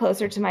closer and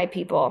closer to my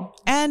people.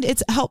 And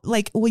it's helped.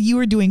 Like what you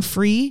were doing,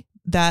 Free.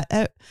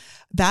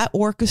 That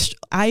orchestra,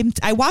 I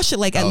watched it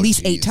like at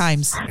least 8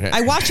 times.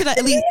 I watched it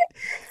at least.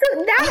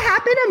 So that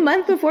happened a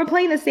month before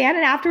Playing the Sand,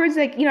 and afterwards,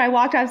 like, you know, I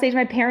walked off stage.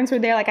 My parents were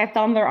there. Like, I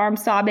fell on their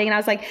arms sobbing, and I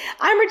was like,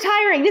 "I'm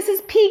retiring. This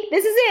is peak.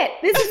 This is it.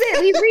 This is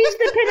it. We've reached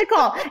the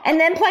pinnacle." And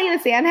then Playing the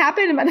Sand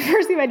happened, and the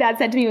first thing my dad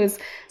said to me was,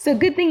 "So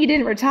good thing you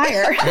didn't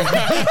retire." Leave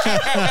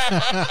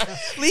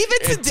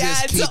it to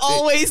Dad to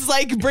always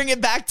like bring it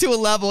back to a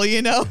level,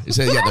 you know.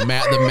 So yeah, the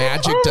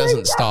magic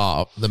doesn't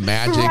stop. The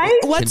magic. Right?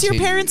 What's your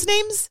parents'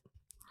 names?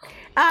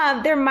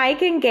 They're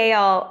Mike and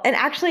Gail. And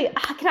actually,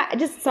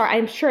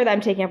 I'm sure that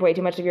I'm taking up way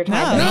too much of your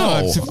time.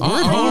 No,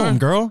 we're home,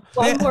 girl.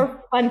 One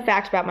more fun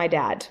fact about my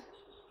dad.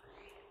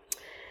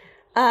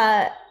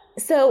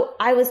 So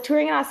I was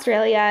touring in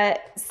Australia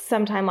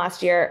sometime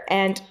last year,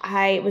 and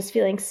I was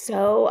feeling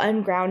so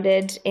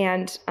ungrounded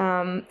and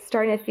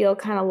starting to feel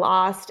kind of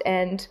lost.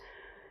 And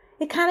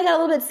it kind of got a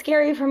little bit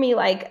scary for me.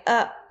 Like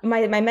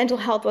my mental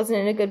health wasn't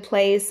in a good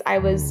place. I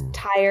was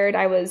tired.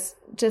 I was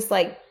just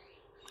like,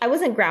 I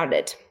wasn't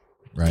grounded.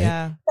 Right.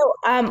 Yeah. So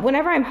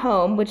whenever I'm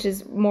home, which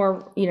is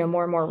more and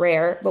more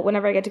rare, but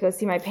whenever I get to go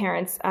see my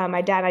parents,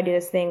 my dad and I do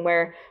this thing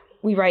where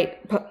we write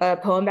a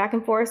poem back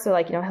and forth. So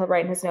like, you know, he'll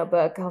write in his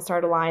notebook, he'll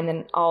start a line,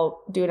 then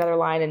I'll do another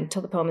line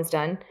until the poem is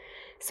done.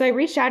 So I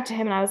reached out to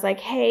him and I was like,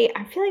 "Hey,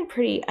 I'm feeling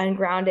pretty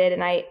ungrounded,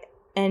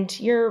 and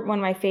you're one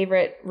of my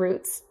favorite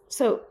roots.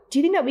 So do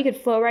you think that we could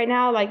flow right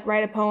now, like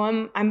write a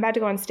poem? I'm about to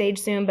go on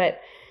stage soon,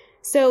 but."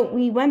 So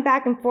we went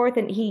back and forth,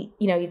 and he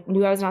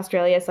knew I was in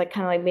Australia, so like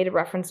kind of like made a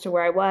reference to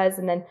where I was,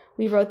 and then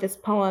we wrote this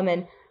poem,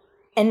 and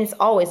this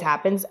always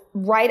happens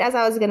right as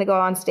I was going to go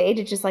on stage.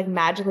 It just like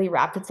magically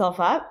wrapped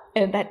itself up,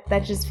 and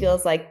that just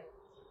feels like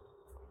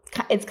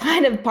it's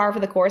kind of par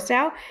for the course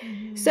now.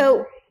 Mm-hmm.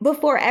 So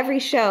before every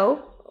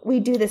show, we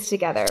do this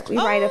together. We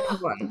write a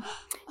poem,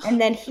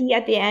 and then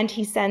at the end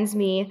he sends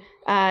me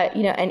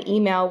an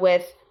email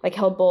with like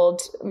he'll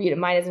bold,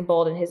 mine is in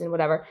bold and his in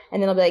whatever,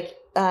 and then I'll be like,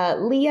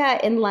 Leah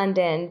in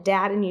London,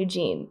 Dad in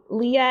Eugene,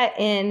 Leah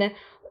in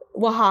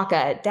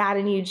Oaxaca, Dad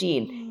in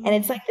Eugene. And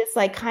it's like this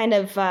like kind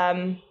of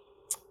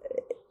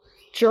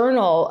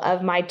journal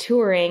of my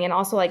touring and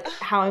also like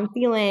how I'm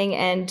feeling.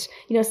 And,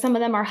 some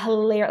of them are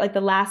hilarious. Like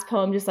the last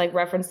poem just like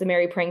referenced the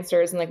Merry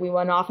Pranksters, and like we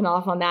went off and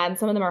off on that. And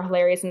some of them are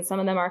hilarious, and some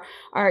of them are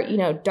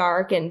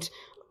dark, and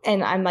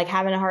I'm like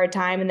having a hard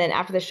time. And then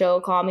after the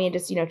show, call me and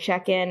just,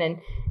 check in, and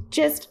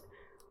just,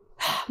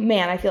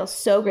 man, I feel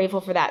so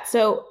grateful for that.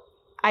 So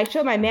I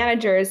showed my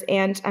managers,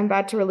 and I'm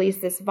about to release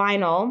this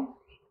vinyl,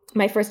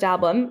 my first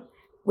album,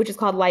 which is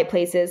called Light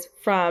Places,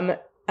 from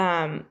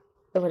once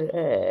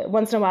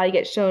in a while you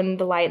get shown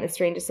the light in the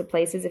strangest of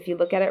places if you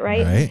look at it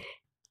right.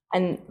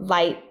 And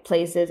Light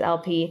Places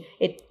LP,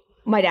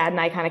 my dad and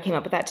I kind of came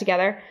up with that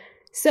together.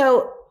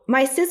 So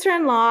my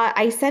sister-in-law,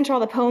 I sent her all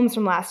the poems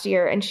from last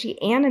year, and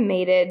she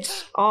animated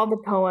all the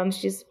poems.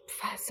 She's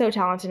so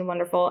talented and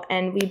wonderful,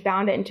 and we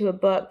bound it into a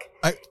book.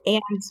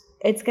 And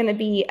it's going to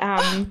be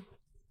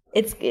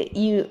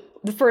the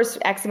first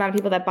X amount of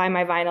people that buy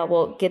my vinyl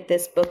will get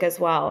this book as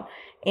well.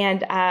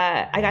 And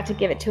I got to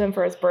give it to him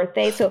for his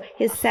birthday. So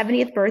his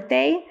 70th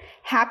birthday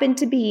happened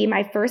to be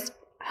my first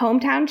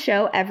hometown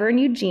show ever in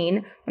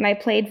Eugene when I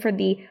played for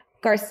the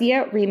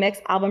Garcia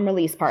Remix album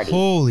release party.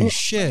 Holy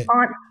shit.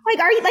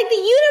 The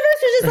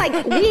universe was just like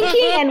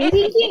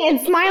winking and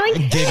smiling.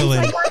 And giggling.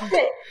 And so I got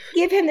to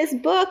give him this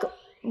book,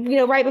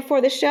 right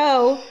before the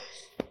show.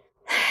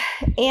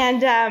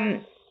 And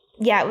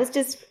it was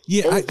just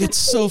it's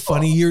so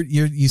funny.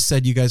 You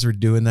said you guys were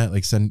doing that,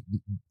 like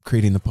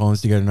creating the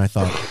poems together, and I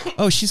thought,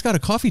 oh, she's got a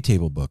coffee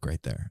table book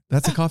right there.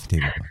 That's a coffee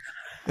table book.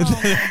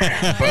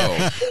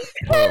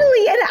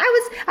 Totally. And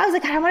I was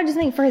like, I want to do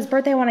something for his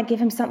birthday. I want to give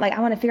him something. Like,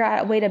 I want to figure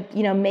out a way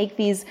to, make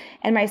these.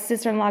 And my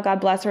sister-in-law,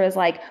 God bless her, is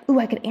like, ooh,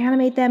 I could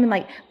animate them. And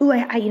like, ooh,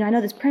 I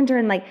know this printer,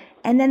 and like,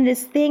 and then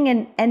this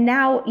thing. And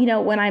now,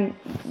 when I'm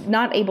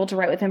not able to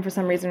write with him for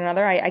some reason or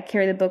another, I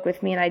carry the book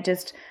with me, and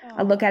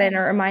I look at it, and it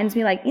reminds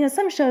me, like,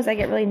 some shows I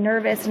get really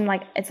nervous, and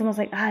like, it's almost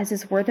like, is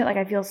this worth it? Like,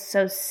 I feel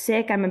so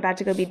sick. I'm about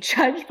to go be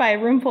judged by a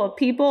room full of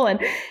people. And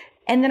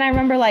then I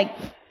remember, like,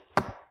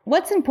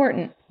 what's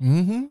important?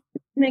 Mm-hmm.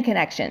 Human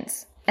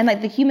connections, and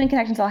like the human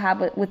connections I'll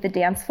have with the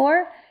dance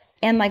floor,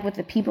 and like with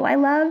the people I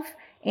love,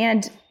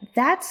 and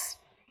that's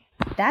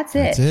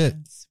it.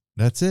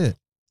 That's it.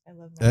 I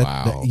love that.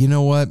 Wow. You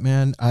know what,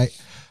 man?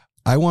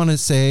 I want to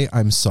say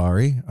I'm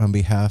sorry on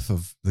behalf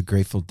of the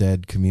Grateful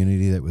Dead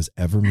community that was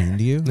ever mean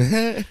to you,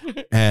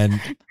 and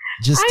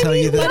just tell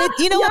you that. But it,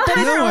 you know what? But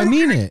it, No, I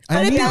mean it.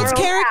 but it builds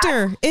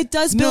character. It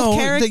does build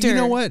character. You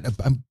know what?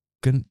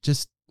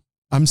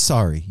 I'm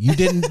sorry. You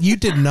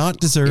did not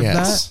deserve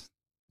that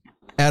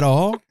at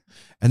all.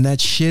 And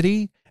that's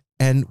shitty.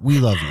 And we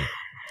love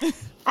you.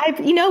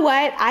 You know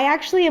what? I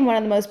actually am one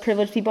of the most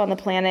privileged people on the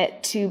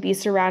planet to be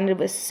surrounded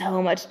with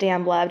so much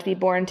damn love, to be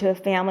born into a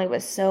family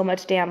with so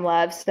much damn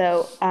love.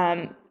 So,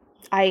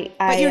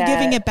 but you're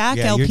giving it back,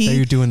 LP.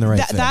 You're doing the right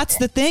thing. That's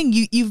the thing.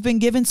 You've been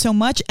given so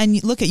much, and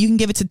you can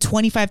give it to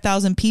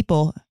 25,000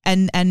 people,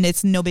 and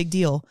it's no big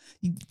deal.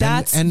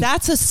 That's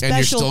a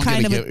special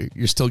kind of.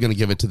 You're still going to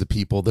give it to the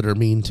people that are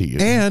mean to you,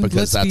 and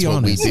because that's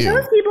what we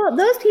do.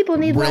 Those people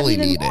need really love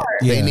even need more.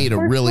 it. They need a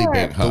really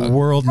big hug. The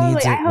world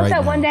needs it I hope right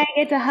that now. one day I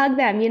get to hug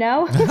them. You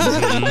know.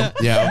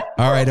 Yeah.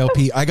 All right,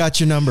 LP. I got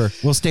your number.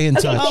 We'll stay in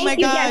touch. Oh my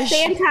gosh. Yeah,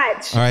 stay in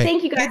touch. All right.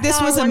 Thank you guys.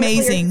 This was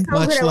amazing.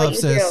 Much love,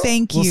 sis.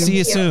 Thank you. We'll see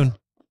you soon.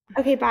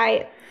 Okay,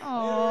 bye.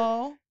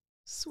 Oh,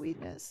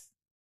 sweetness.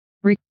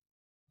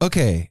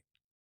 Okay.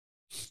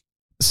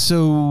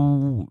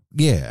 So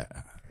yeah,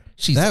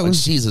 that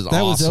was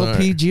awesome.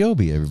 LP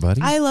Giobbi, everybody.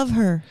 I love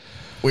her.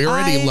 We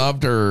already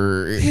loved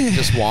her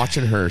just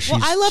watching her.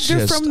 I loved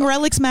her from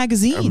Relics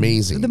magazine.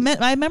 Amazing.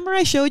 I remember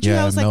I showed you.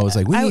 Yeah, I was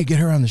like, we need to get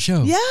her on the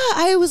show. Yeah,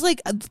 I was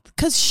like,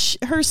 because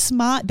her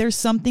smile. There's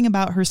something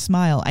about her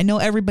smile. I know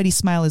everybody's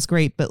smile is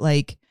great, but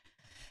like,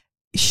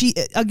 she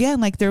again,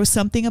 like there was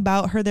something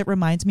about her that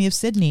reminds me of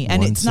Sydney,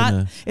 and it's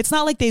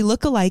not like they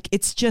look alike.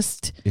 It's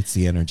just it's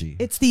the energy.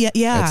 It's the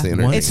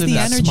energy. It's the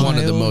energy. One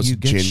of the most you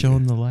get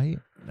shown the light.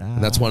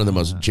 That's one of the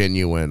most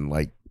genuine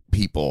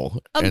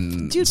people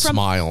and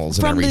smiles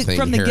and everything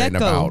from the hearing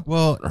get-go.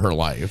 about her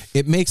life.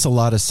 It makes a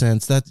lot of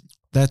sense.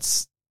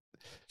 That's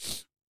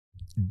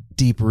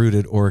deep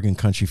rooted Oregon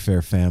Country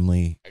Fair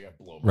family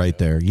right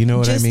there. You know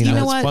what I mean? You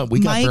know what? Fun.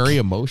 We got very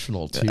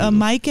emotional too.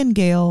 Mike and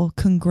Gail,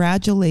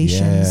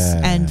 congratulations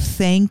and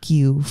thank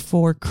you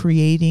for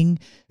creating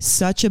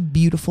such a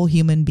beautiful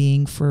human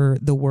being for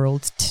the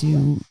world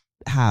to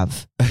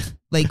have.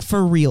 Like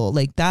for real.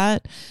 Like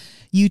that.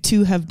 You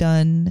two have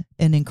done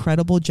an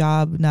incredible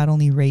job, not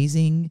only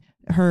raising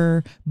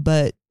her,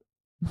 but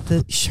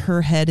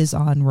her head is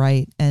on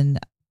right, and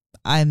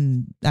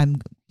I'm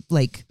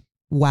like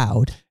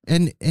wowed.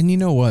 And you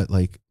know what,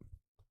 like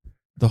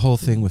the whole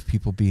thing with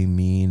people being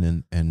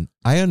mean, and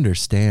I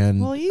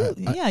understand. Well, you've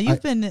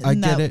been in I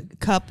get that it.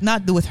 cup,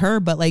 not with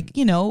her, but like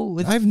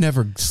I've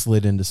never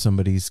slid into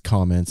somebody's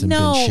comments and been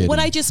shitty. What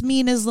I just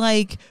mean is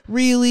like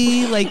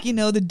really like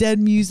the dead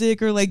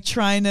music or like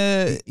trying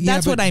to.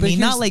 That's what I mean,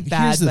 not like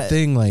bad. Here's the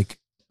thing, like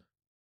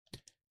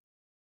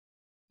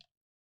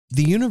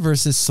the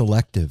universe is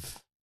selective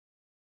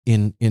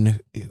in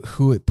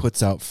who it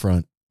puts out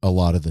front a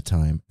lot of the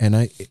time,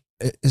 and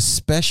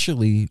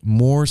especially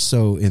more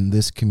so in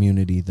this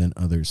community than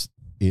others.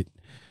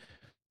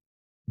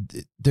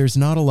 There's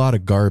not a lot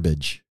of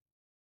garbage.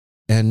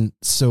 And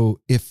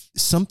so if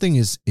something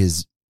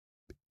is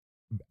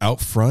out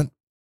front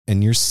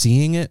and you're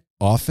seeing it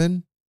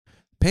often,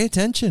 pay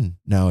attention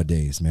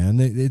nowadays,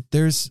 man.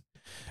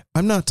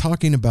 I'm not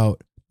talking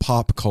about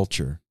pop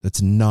culture.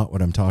 That's not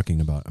what I'm talking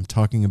about. I'm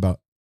talking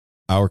about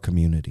our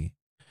community.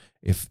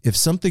 If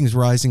something's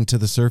rising to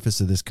the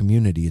surface of this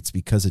community, it's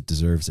because it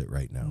deserves it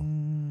right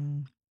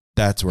now.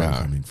 That's where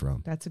I'm coming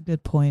from. That's a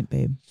good point,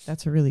 babe.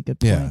 That's a really good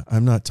point. Yeah,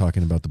 I'm not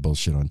talking about the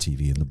bullshit on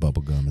TV and the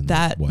bubble gum and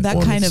that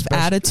kind of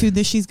attitude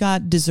that she's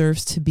got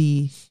deserves to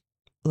be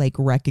like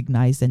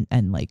recognized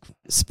and like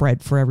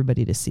spread for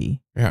everybody to see.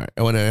 Yeah,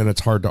 and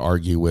it's hard to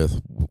argue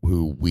with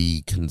who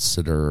we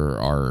consider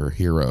our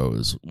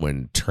heroes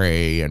when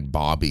Trey and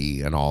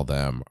Bobby and all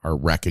them are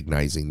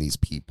recognizing these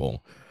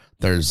people.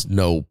 There's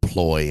no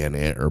ploy in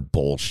it or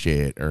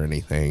bullshit or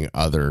anything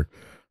other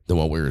than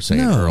what we were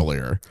saying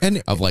earlier.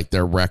 And of like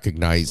they're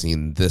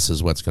recognizing this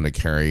is what's going to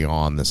carry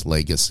on this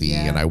legacy,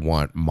 and I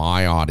want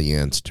my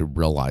audience to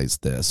realize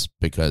this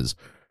because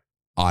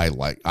I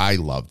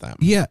love them.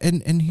 Yeah,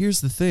 and here's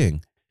the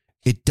thing.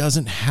 It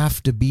doesn't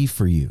have to be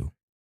for you.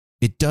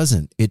 It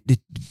doesn't.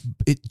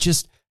 It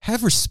just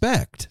have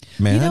respect,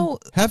 man.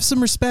 Have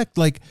some respect.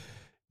 Like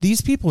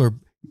these people are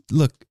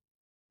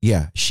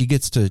yeah, she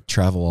gets to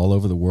travel all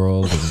over the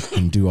world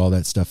and do all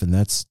that stuff, and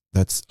that's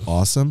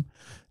awesome.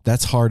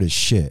 That's hard as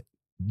shit.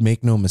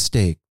 Make no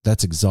mistake.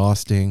 That's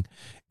exhausting.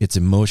 It's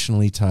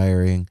emotionally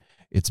tiring.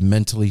 It's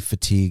mentally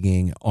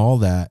fatiguing, all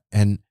that.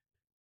 And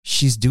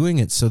she's doing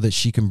it so that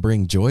she can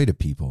bring joy to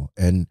people.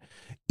 And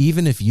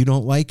even if you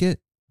don't like it,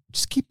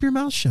 just keep your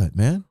mouth shut,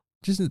 man.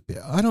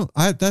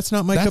 That's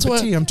not my cup of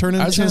tea. I'm turning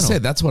the channel. I was going to say,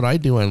 that's what I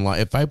do in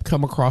life. If I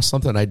come across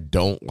something I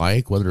don't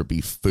like, whether it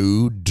be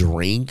food,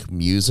 drink,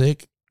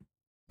 music,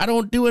 I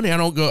don't do it. I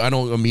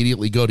don't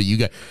immediately go to you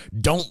guys.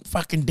 Don't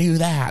fucking do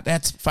that.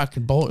 That's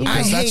fucking bull.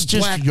 I hate that's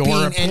just black your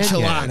bean opinion.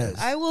 enchiladas.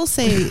 I will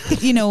say,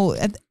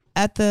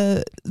 at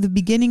the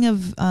beginning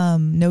of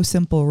No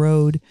Simple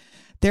Road,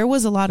 there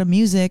was a lot of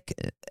music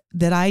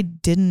that I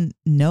didn't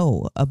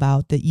know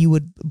about that you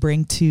would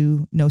bring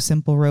to No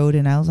Simple Road.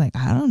 And I was like,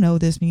 I don't know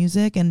this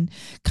music, and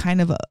kind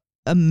of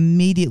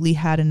immediately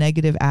had a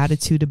negative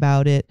attitude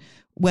about it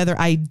whether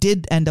I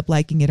did end up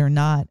liking it or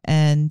not.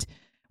 And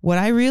what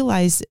I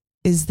realized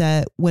is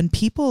that when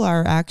people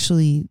are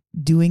actually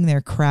doing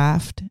their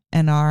craft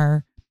and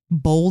are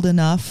bold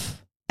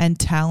enough and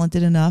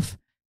talented enough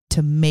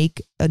to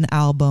make an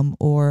album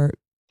or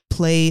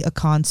play a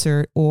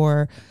concert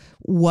or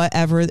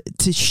whatever,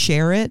 to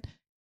share it,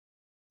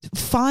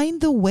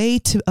 find the way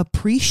to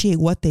appreciate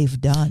what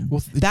they've done.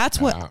 Well, that's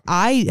what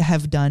I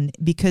have done,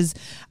 because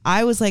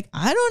I was like,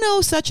 I don't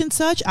know such and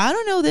such. I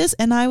don't know this.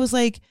 And I was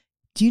like,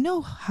 do you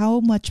know how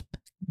much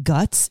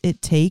guts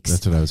it takes?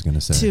 That's what I was going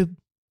to say. To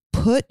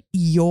put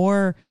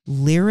your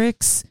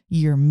lyrics,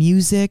 your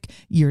music,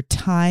 your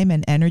time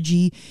and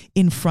energy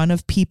in front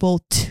of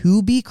people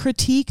to be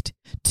critiqued,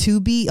 to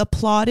be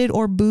applauded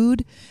or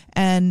booed.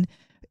 And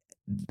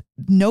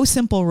No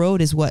Simple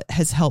Road is what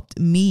has helped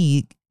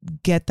me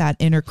get that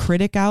inner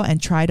critic out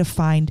and try to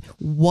find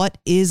what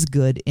is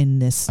good in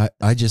this.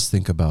 I just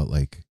think about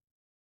like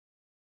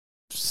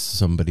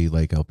somebody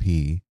like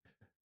LP.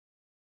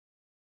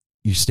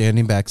 You're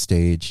standing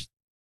backstage.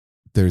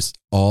 There's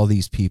all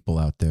these people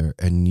out there,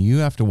 and you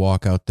have to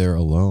walk out there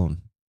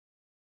alone.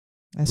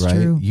 That's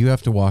true. You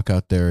have to walk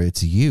out there.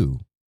 It's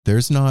you.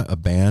 There's not a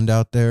band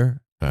out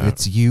there.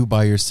 It's you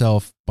by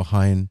yourself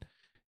behind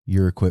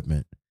your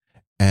equipment.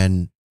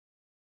 And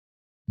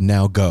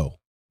now go.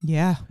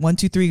 Yeah. 1,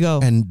 2, 3, go.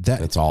 And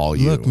that's all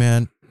you. Look,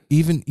 man,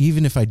 even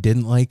if I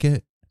didn't like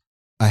it,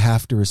 I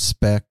have to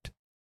respect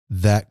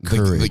that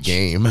courage. The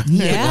game.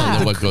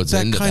 Yeah. What goes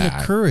that into kind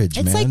that. of courage,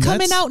 it's man. like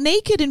coming out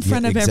naked in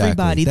front of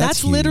everybody.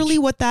 That's literally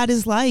huge. what that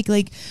is like.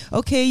 Like,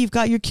 okay, you've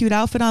got your cute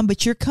outfit on,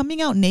 but you're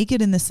coming out naked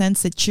in the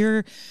sense that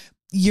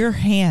your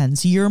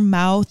hands, your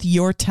mouth,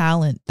 your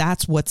talent,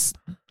 that's what's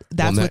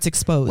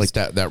exposed.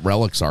 Like that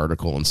Relics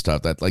article and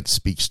stuff that like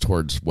speaks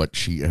towards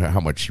how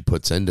much she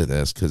puts into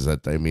this. Cause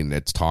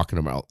it's talking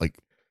about like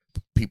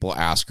people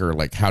ask her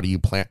like, how do you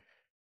plan?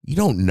 You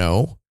don't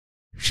know.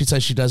 She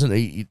says she doesn't.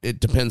 It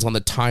depends on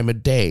the time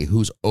of day,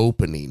 who's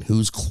opening,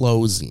 who's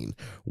closing,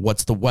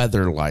 what's the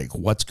weather like,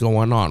 what's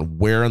going on,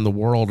 where in the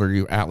world are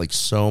you at? Like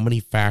so many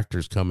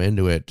factors come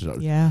into it.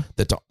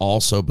 That to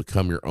also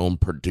become your own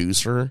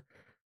producer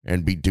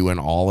and be doing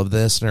all of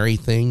this and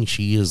everything,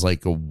 she is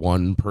like a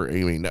one per.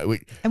 I mean, and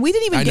we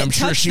didn't even get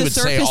touch the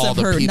surface of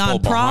her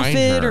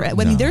nonprofit. Or I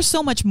mean, there's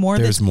so much more.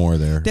 There's more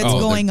there that's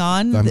going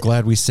on. I'm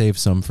glad we saved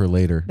some for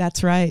later.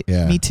 That's right.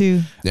 Yeah, me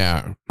too.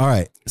 Yeah. All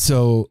right.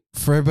 So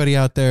for everybody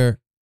out there,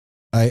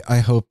 I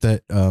hope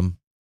that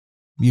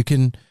you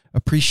can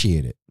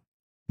appreciate it.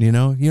 You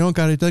know,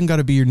 it doesn't got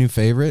to be your new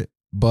favorite,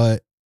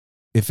 but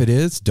if it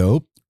is,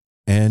 dope,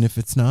 and if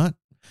it's not,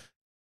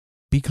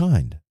 be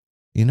kind.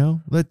 You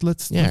know,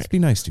 let's be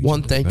nice to each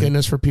other. Thank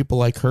goodness for people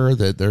like her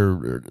that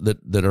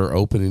are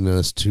opening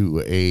this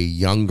to a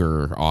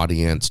younger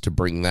audience to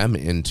bring them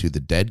into the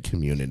Dead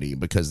community,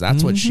 because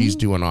that's what she's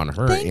doing on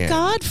her Thank end.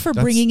 God for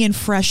bringing in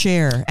fresh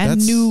air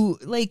and new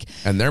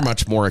and they're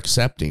much more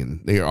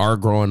accepting. They are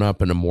growing up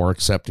in a more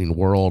accepting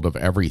world of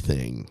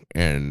everything.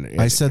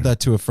 And I said that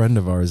to a friend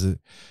of ours.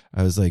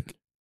 I was like,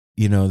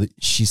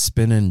 she's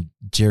spinning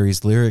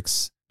Jerry's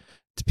lyrics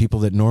to people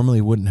that normally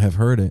wouldn't have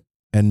heard it,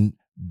 and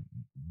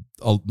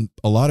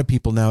a lot of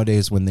people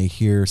nowadays, when they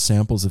hear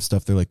samples of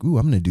stuff, they're like, ooh,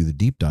 I'm going to do the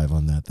deep dive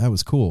on that. That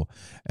was cool.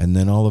 And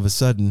then all of a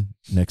sudden,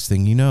 next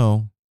thing you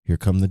know, here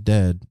come the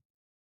Dead,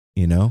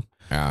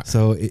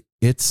 So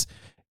it's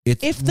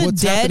if the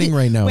what's Dead, happening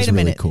right now wait is a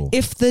really minute. cool.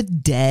 If the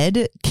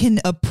Dead can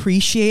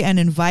appreciate and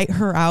invite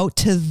her out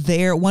to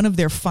one of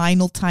their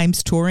final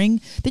times touring,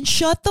 then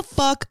shut the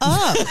fuck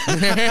up.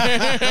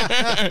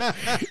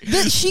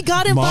 She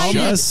got invited.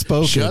 Mom has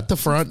spoken. Shut the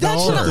front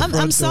door.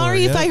 I'm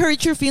sorry if I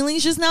hurt your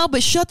feelings just now,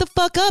 but shut the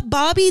fuck up,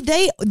 Bobby.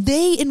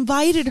 They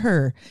invited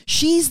her.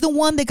 She's the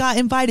one that got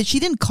invited. She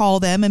didn't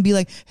call them and be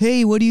like,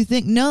 hey, what do you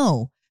think?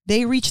 No.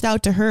 They reached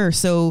out to her.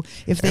 So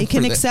if they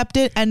can accept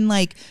it and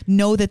like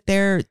know that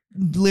their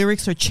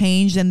lyrics are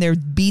changed and their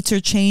beats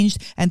are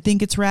changed and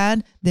think it's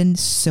rad, then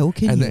so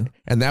can you.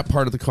 And that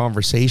part of the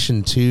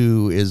conversation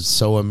too is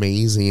so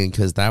amazing,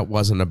 because that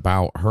wasn't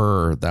about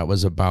her. That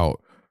was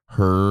about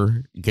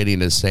her getting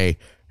to say,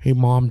 hey,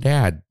 Mom,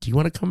 Dad, do you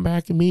want to come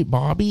back and meet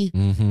Bobby?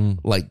 Mm-hmm.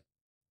 Like,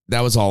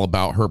 that was all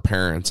about her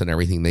parents and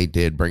everything they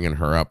did, bringing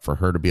her up, for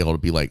her to be able to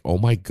be like, oh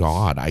my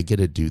God, I get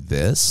to do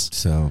this.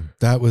 So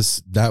that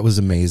was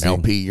amazing.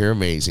 LP, you're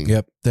amazing.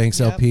 Yep.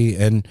 Thanks, LP.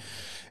 And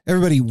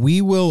everybody,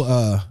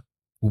 we'll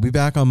be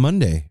back on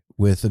Monday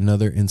with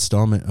another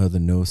installment of the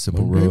No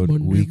Simple Road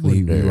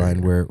Weekly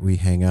Rewind, where we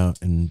hang out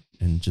and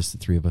just the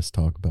three of us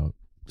talk about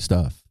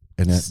stuff.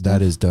 And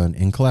that is done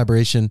in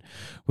collaboration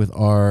with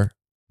our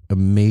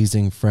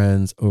amazing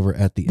friends over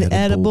at the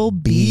Edible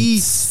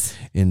Beats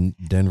in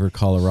Denver,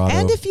 Colorado.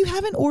 And if you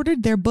haven't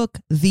ordered their book,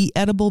 The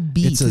Edible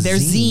Beats, their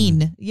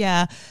zine.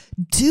 Yeah,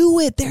 do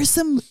it. There's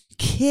some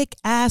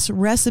kick-ass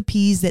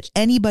recipes that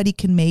anybody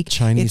can make.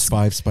 Chinese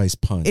 5-spice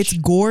punch. It's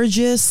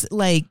gorgeous.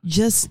 Like,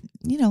 just,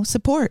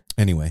 support.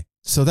 Anyway,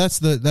 so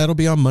that'll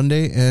be on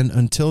Monday. And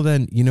until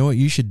then, you know what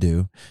you should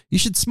do? You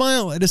should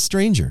smile at a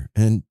stranger,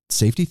 and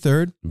safety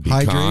third. Be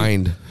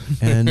kind.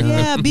 And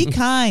yeah, be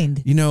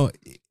kind.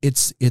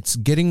 it's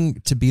getting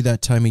to be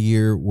that time of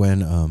year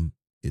when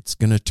it's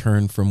gonna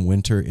turn from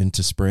winter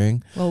into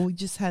spring. Well, we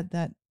just had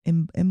that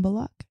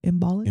Imbol.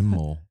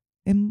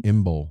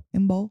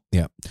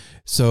 Yeah.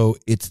 So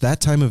it's that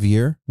time of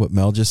year, what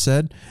Mel just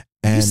said.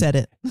 And you said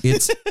it.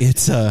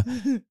 It's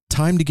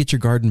time to get your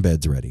garden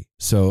beds ready.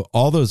 So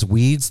all those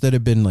weeds that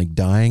have been like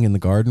dying in the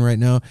garden right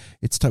now,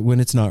 it's when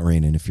it's not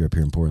raining, if you're up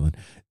here in Portland,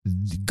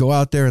 go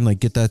out there and like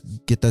get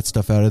that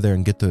stuff out of there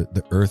and get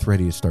the earth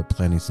ready to start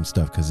planting some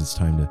stuff, because it's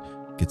time to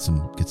get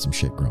some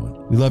shit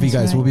growing. We love you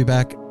guys. Right. We'll be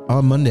back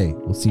on Monday.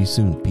 We'll see you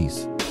soon.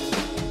 Peace.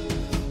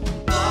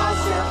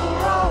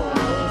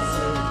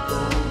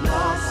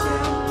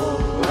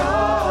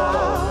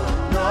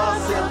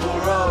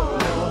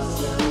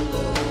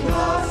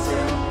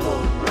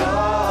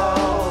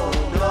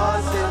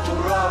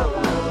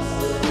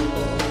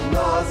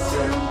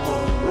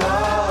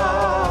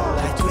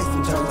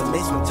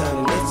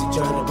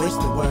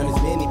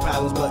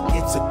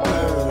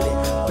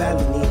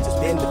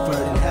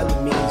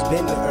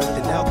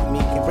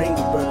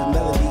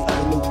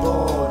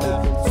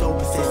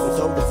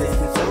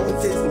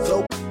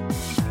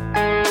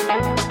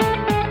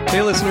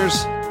 Hey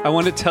listeners, I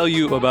want to tell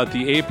you about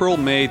the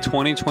April-May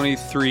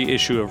 2023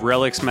 issue of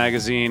Relics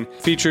magazine.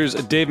 Features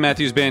a Dave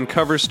Matthews Band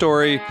cover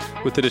story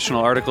with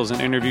additional articles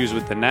and interviews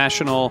with The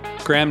National,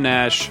 Graham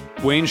Nash,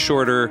 Wayne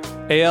Shorter,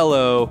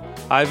 ALO,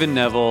 Ivan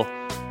Neville,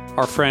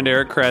 our friend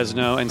Eric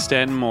Krasno and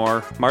Stanton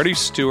Moore, Marty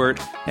Stewart,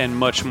 and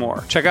much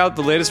more. Check out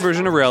the latest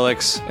version of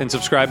Relics and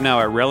subscribe now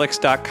at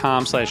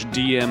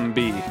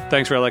relics.com/DMB.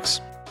 Thanks,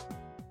 Relics.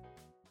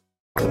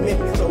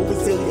 Commitment so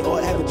resilient,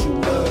 or haven't you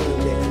learned that?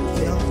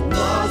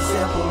 No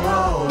simple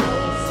road.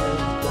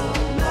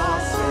 No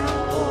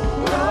simple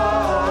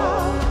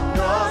road.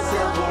 No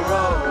simple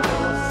road.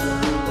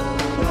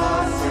 No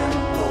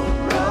simple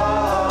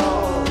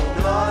road.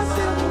 No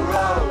simple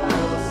road.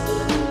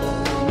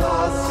 No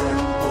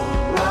simple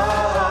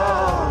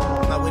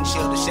road. My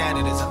windshield is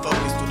shattered as I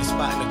focus through the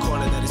spot in the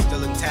corner that is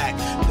still intact.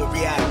 The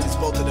react is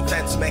both a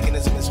defense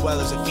mechanism as well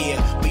as a fear.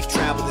 We've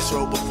traveled this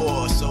road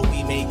before, so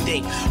we may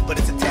think, but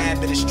it's a tad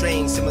bit of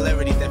strange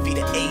similarities that feed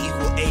an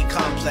A=A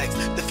complex.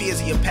 The fears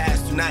of your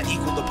past do not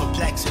equal the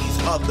perplexities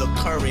of the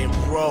current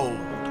road.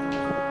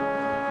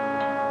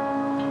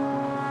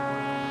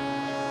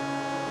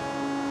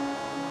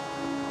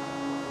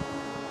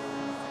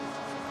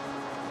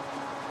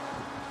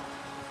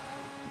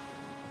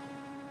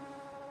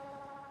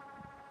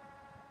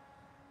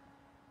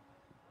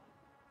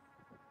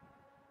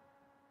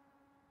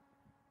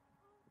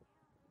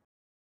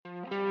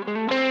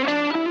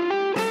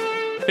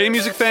 Hey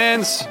music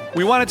fans,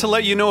 we wanted to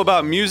let you know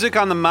about Music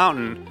on the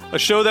Mountain, a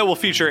show that will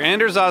feature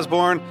Anders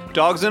Osborne,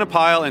 Dogs in a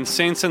Pile, and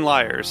Saints and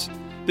Liars.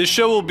 This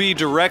show will be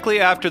directly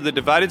after the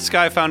Divided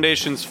Sky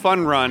Foundation's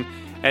Fun Run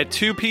at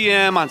 2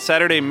 p.m. on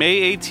Saturday,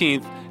 May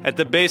 18th at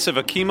the base of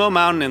Akimo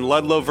Mountain in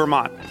Ludlow,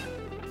 Vermont.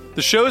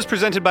 The show is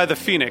presented by The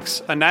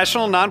Phoenix, a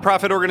national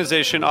nonprofit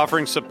organization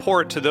offering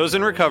support to those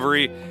in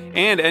recovery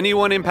and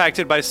anyone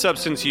impacted by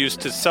substance use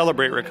to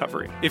celebrate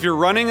recovery. If you're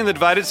running in the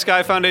Divided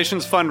Sky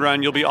Foundation's Fun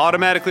Run, you'll be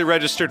automatically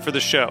registered for the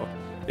show.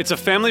 It's a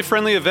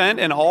family-friendly event,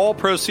 and all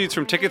proceeds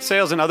from ticket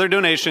sales and other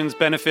donations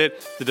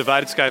benefit the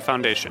Divided Sky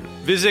Foundation.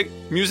 Visit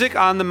Music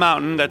on the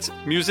Mountain, that's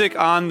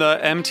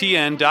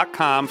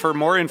musiconthemtn.com for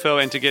more info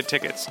and to get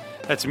tickets.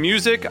 That's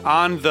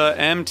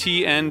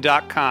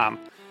musiconthemtn.com.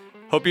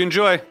 Hope you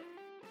enjoy.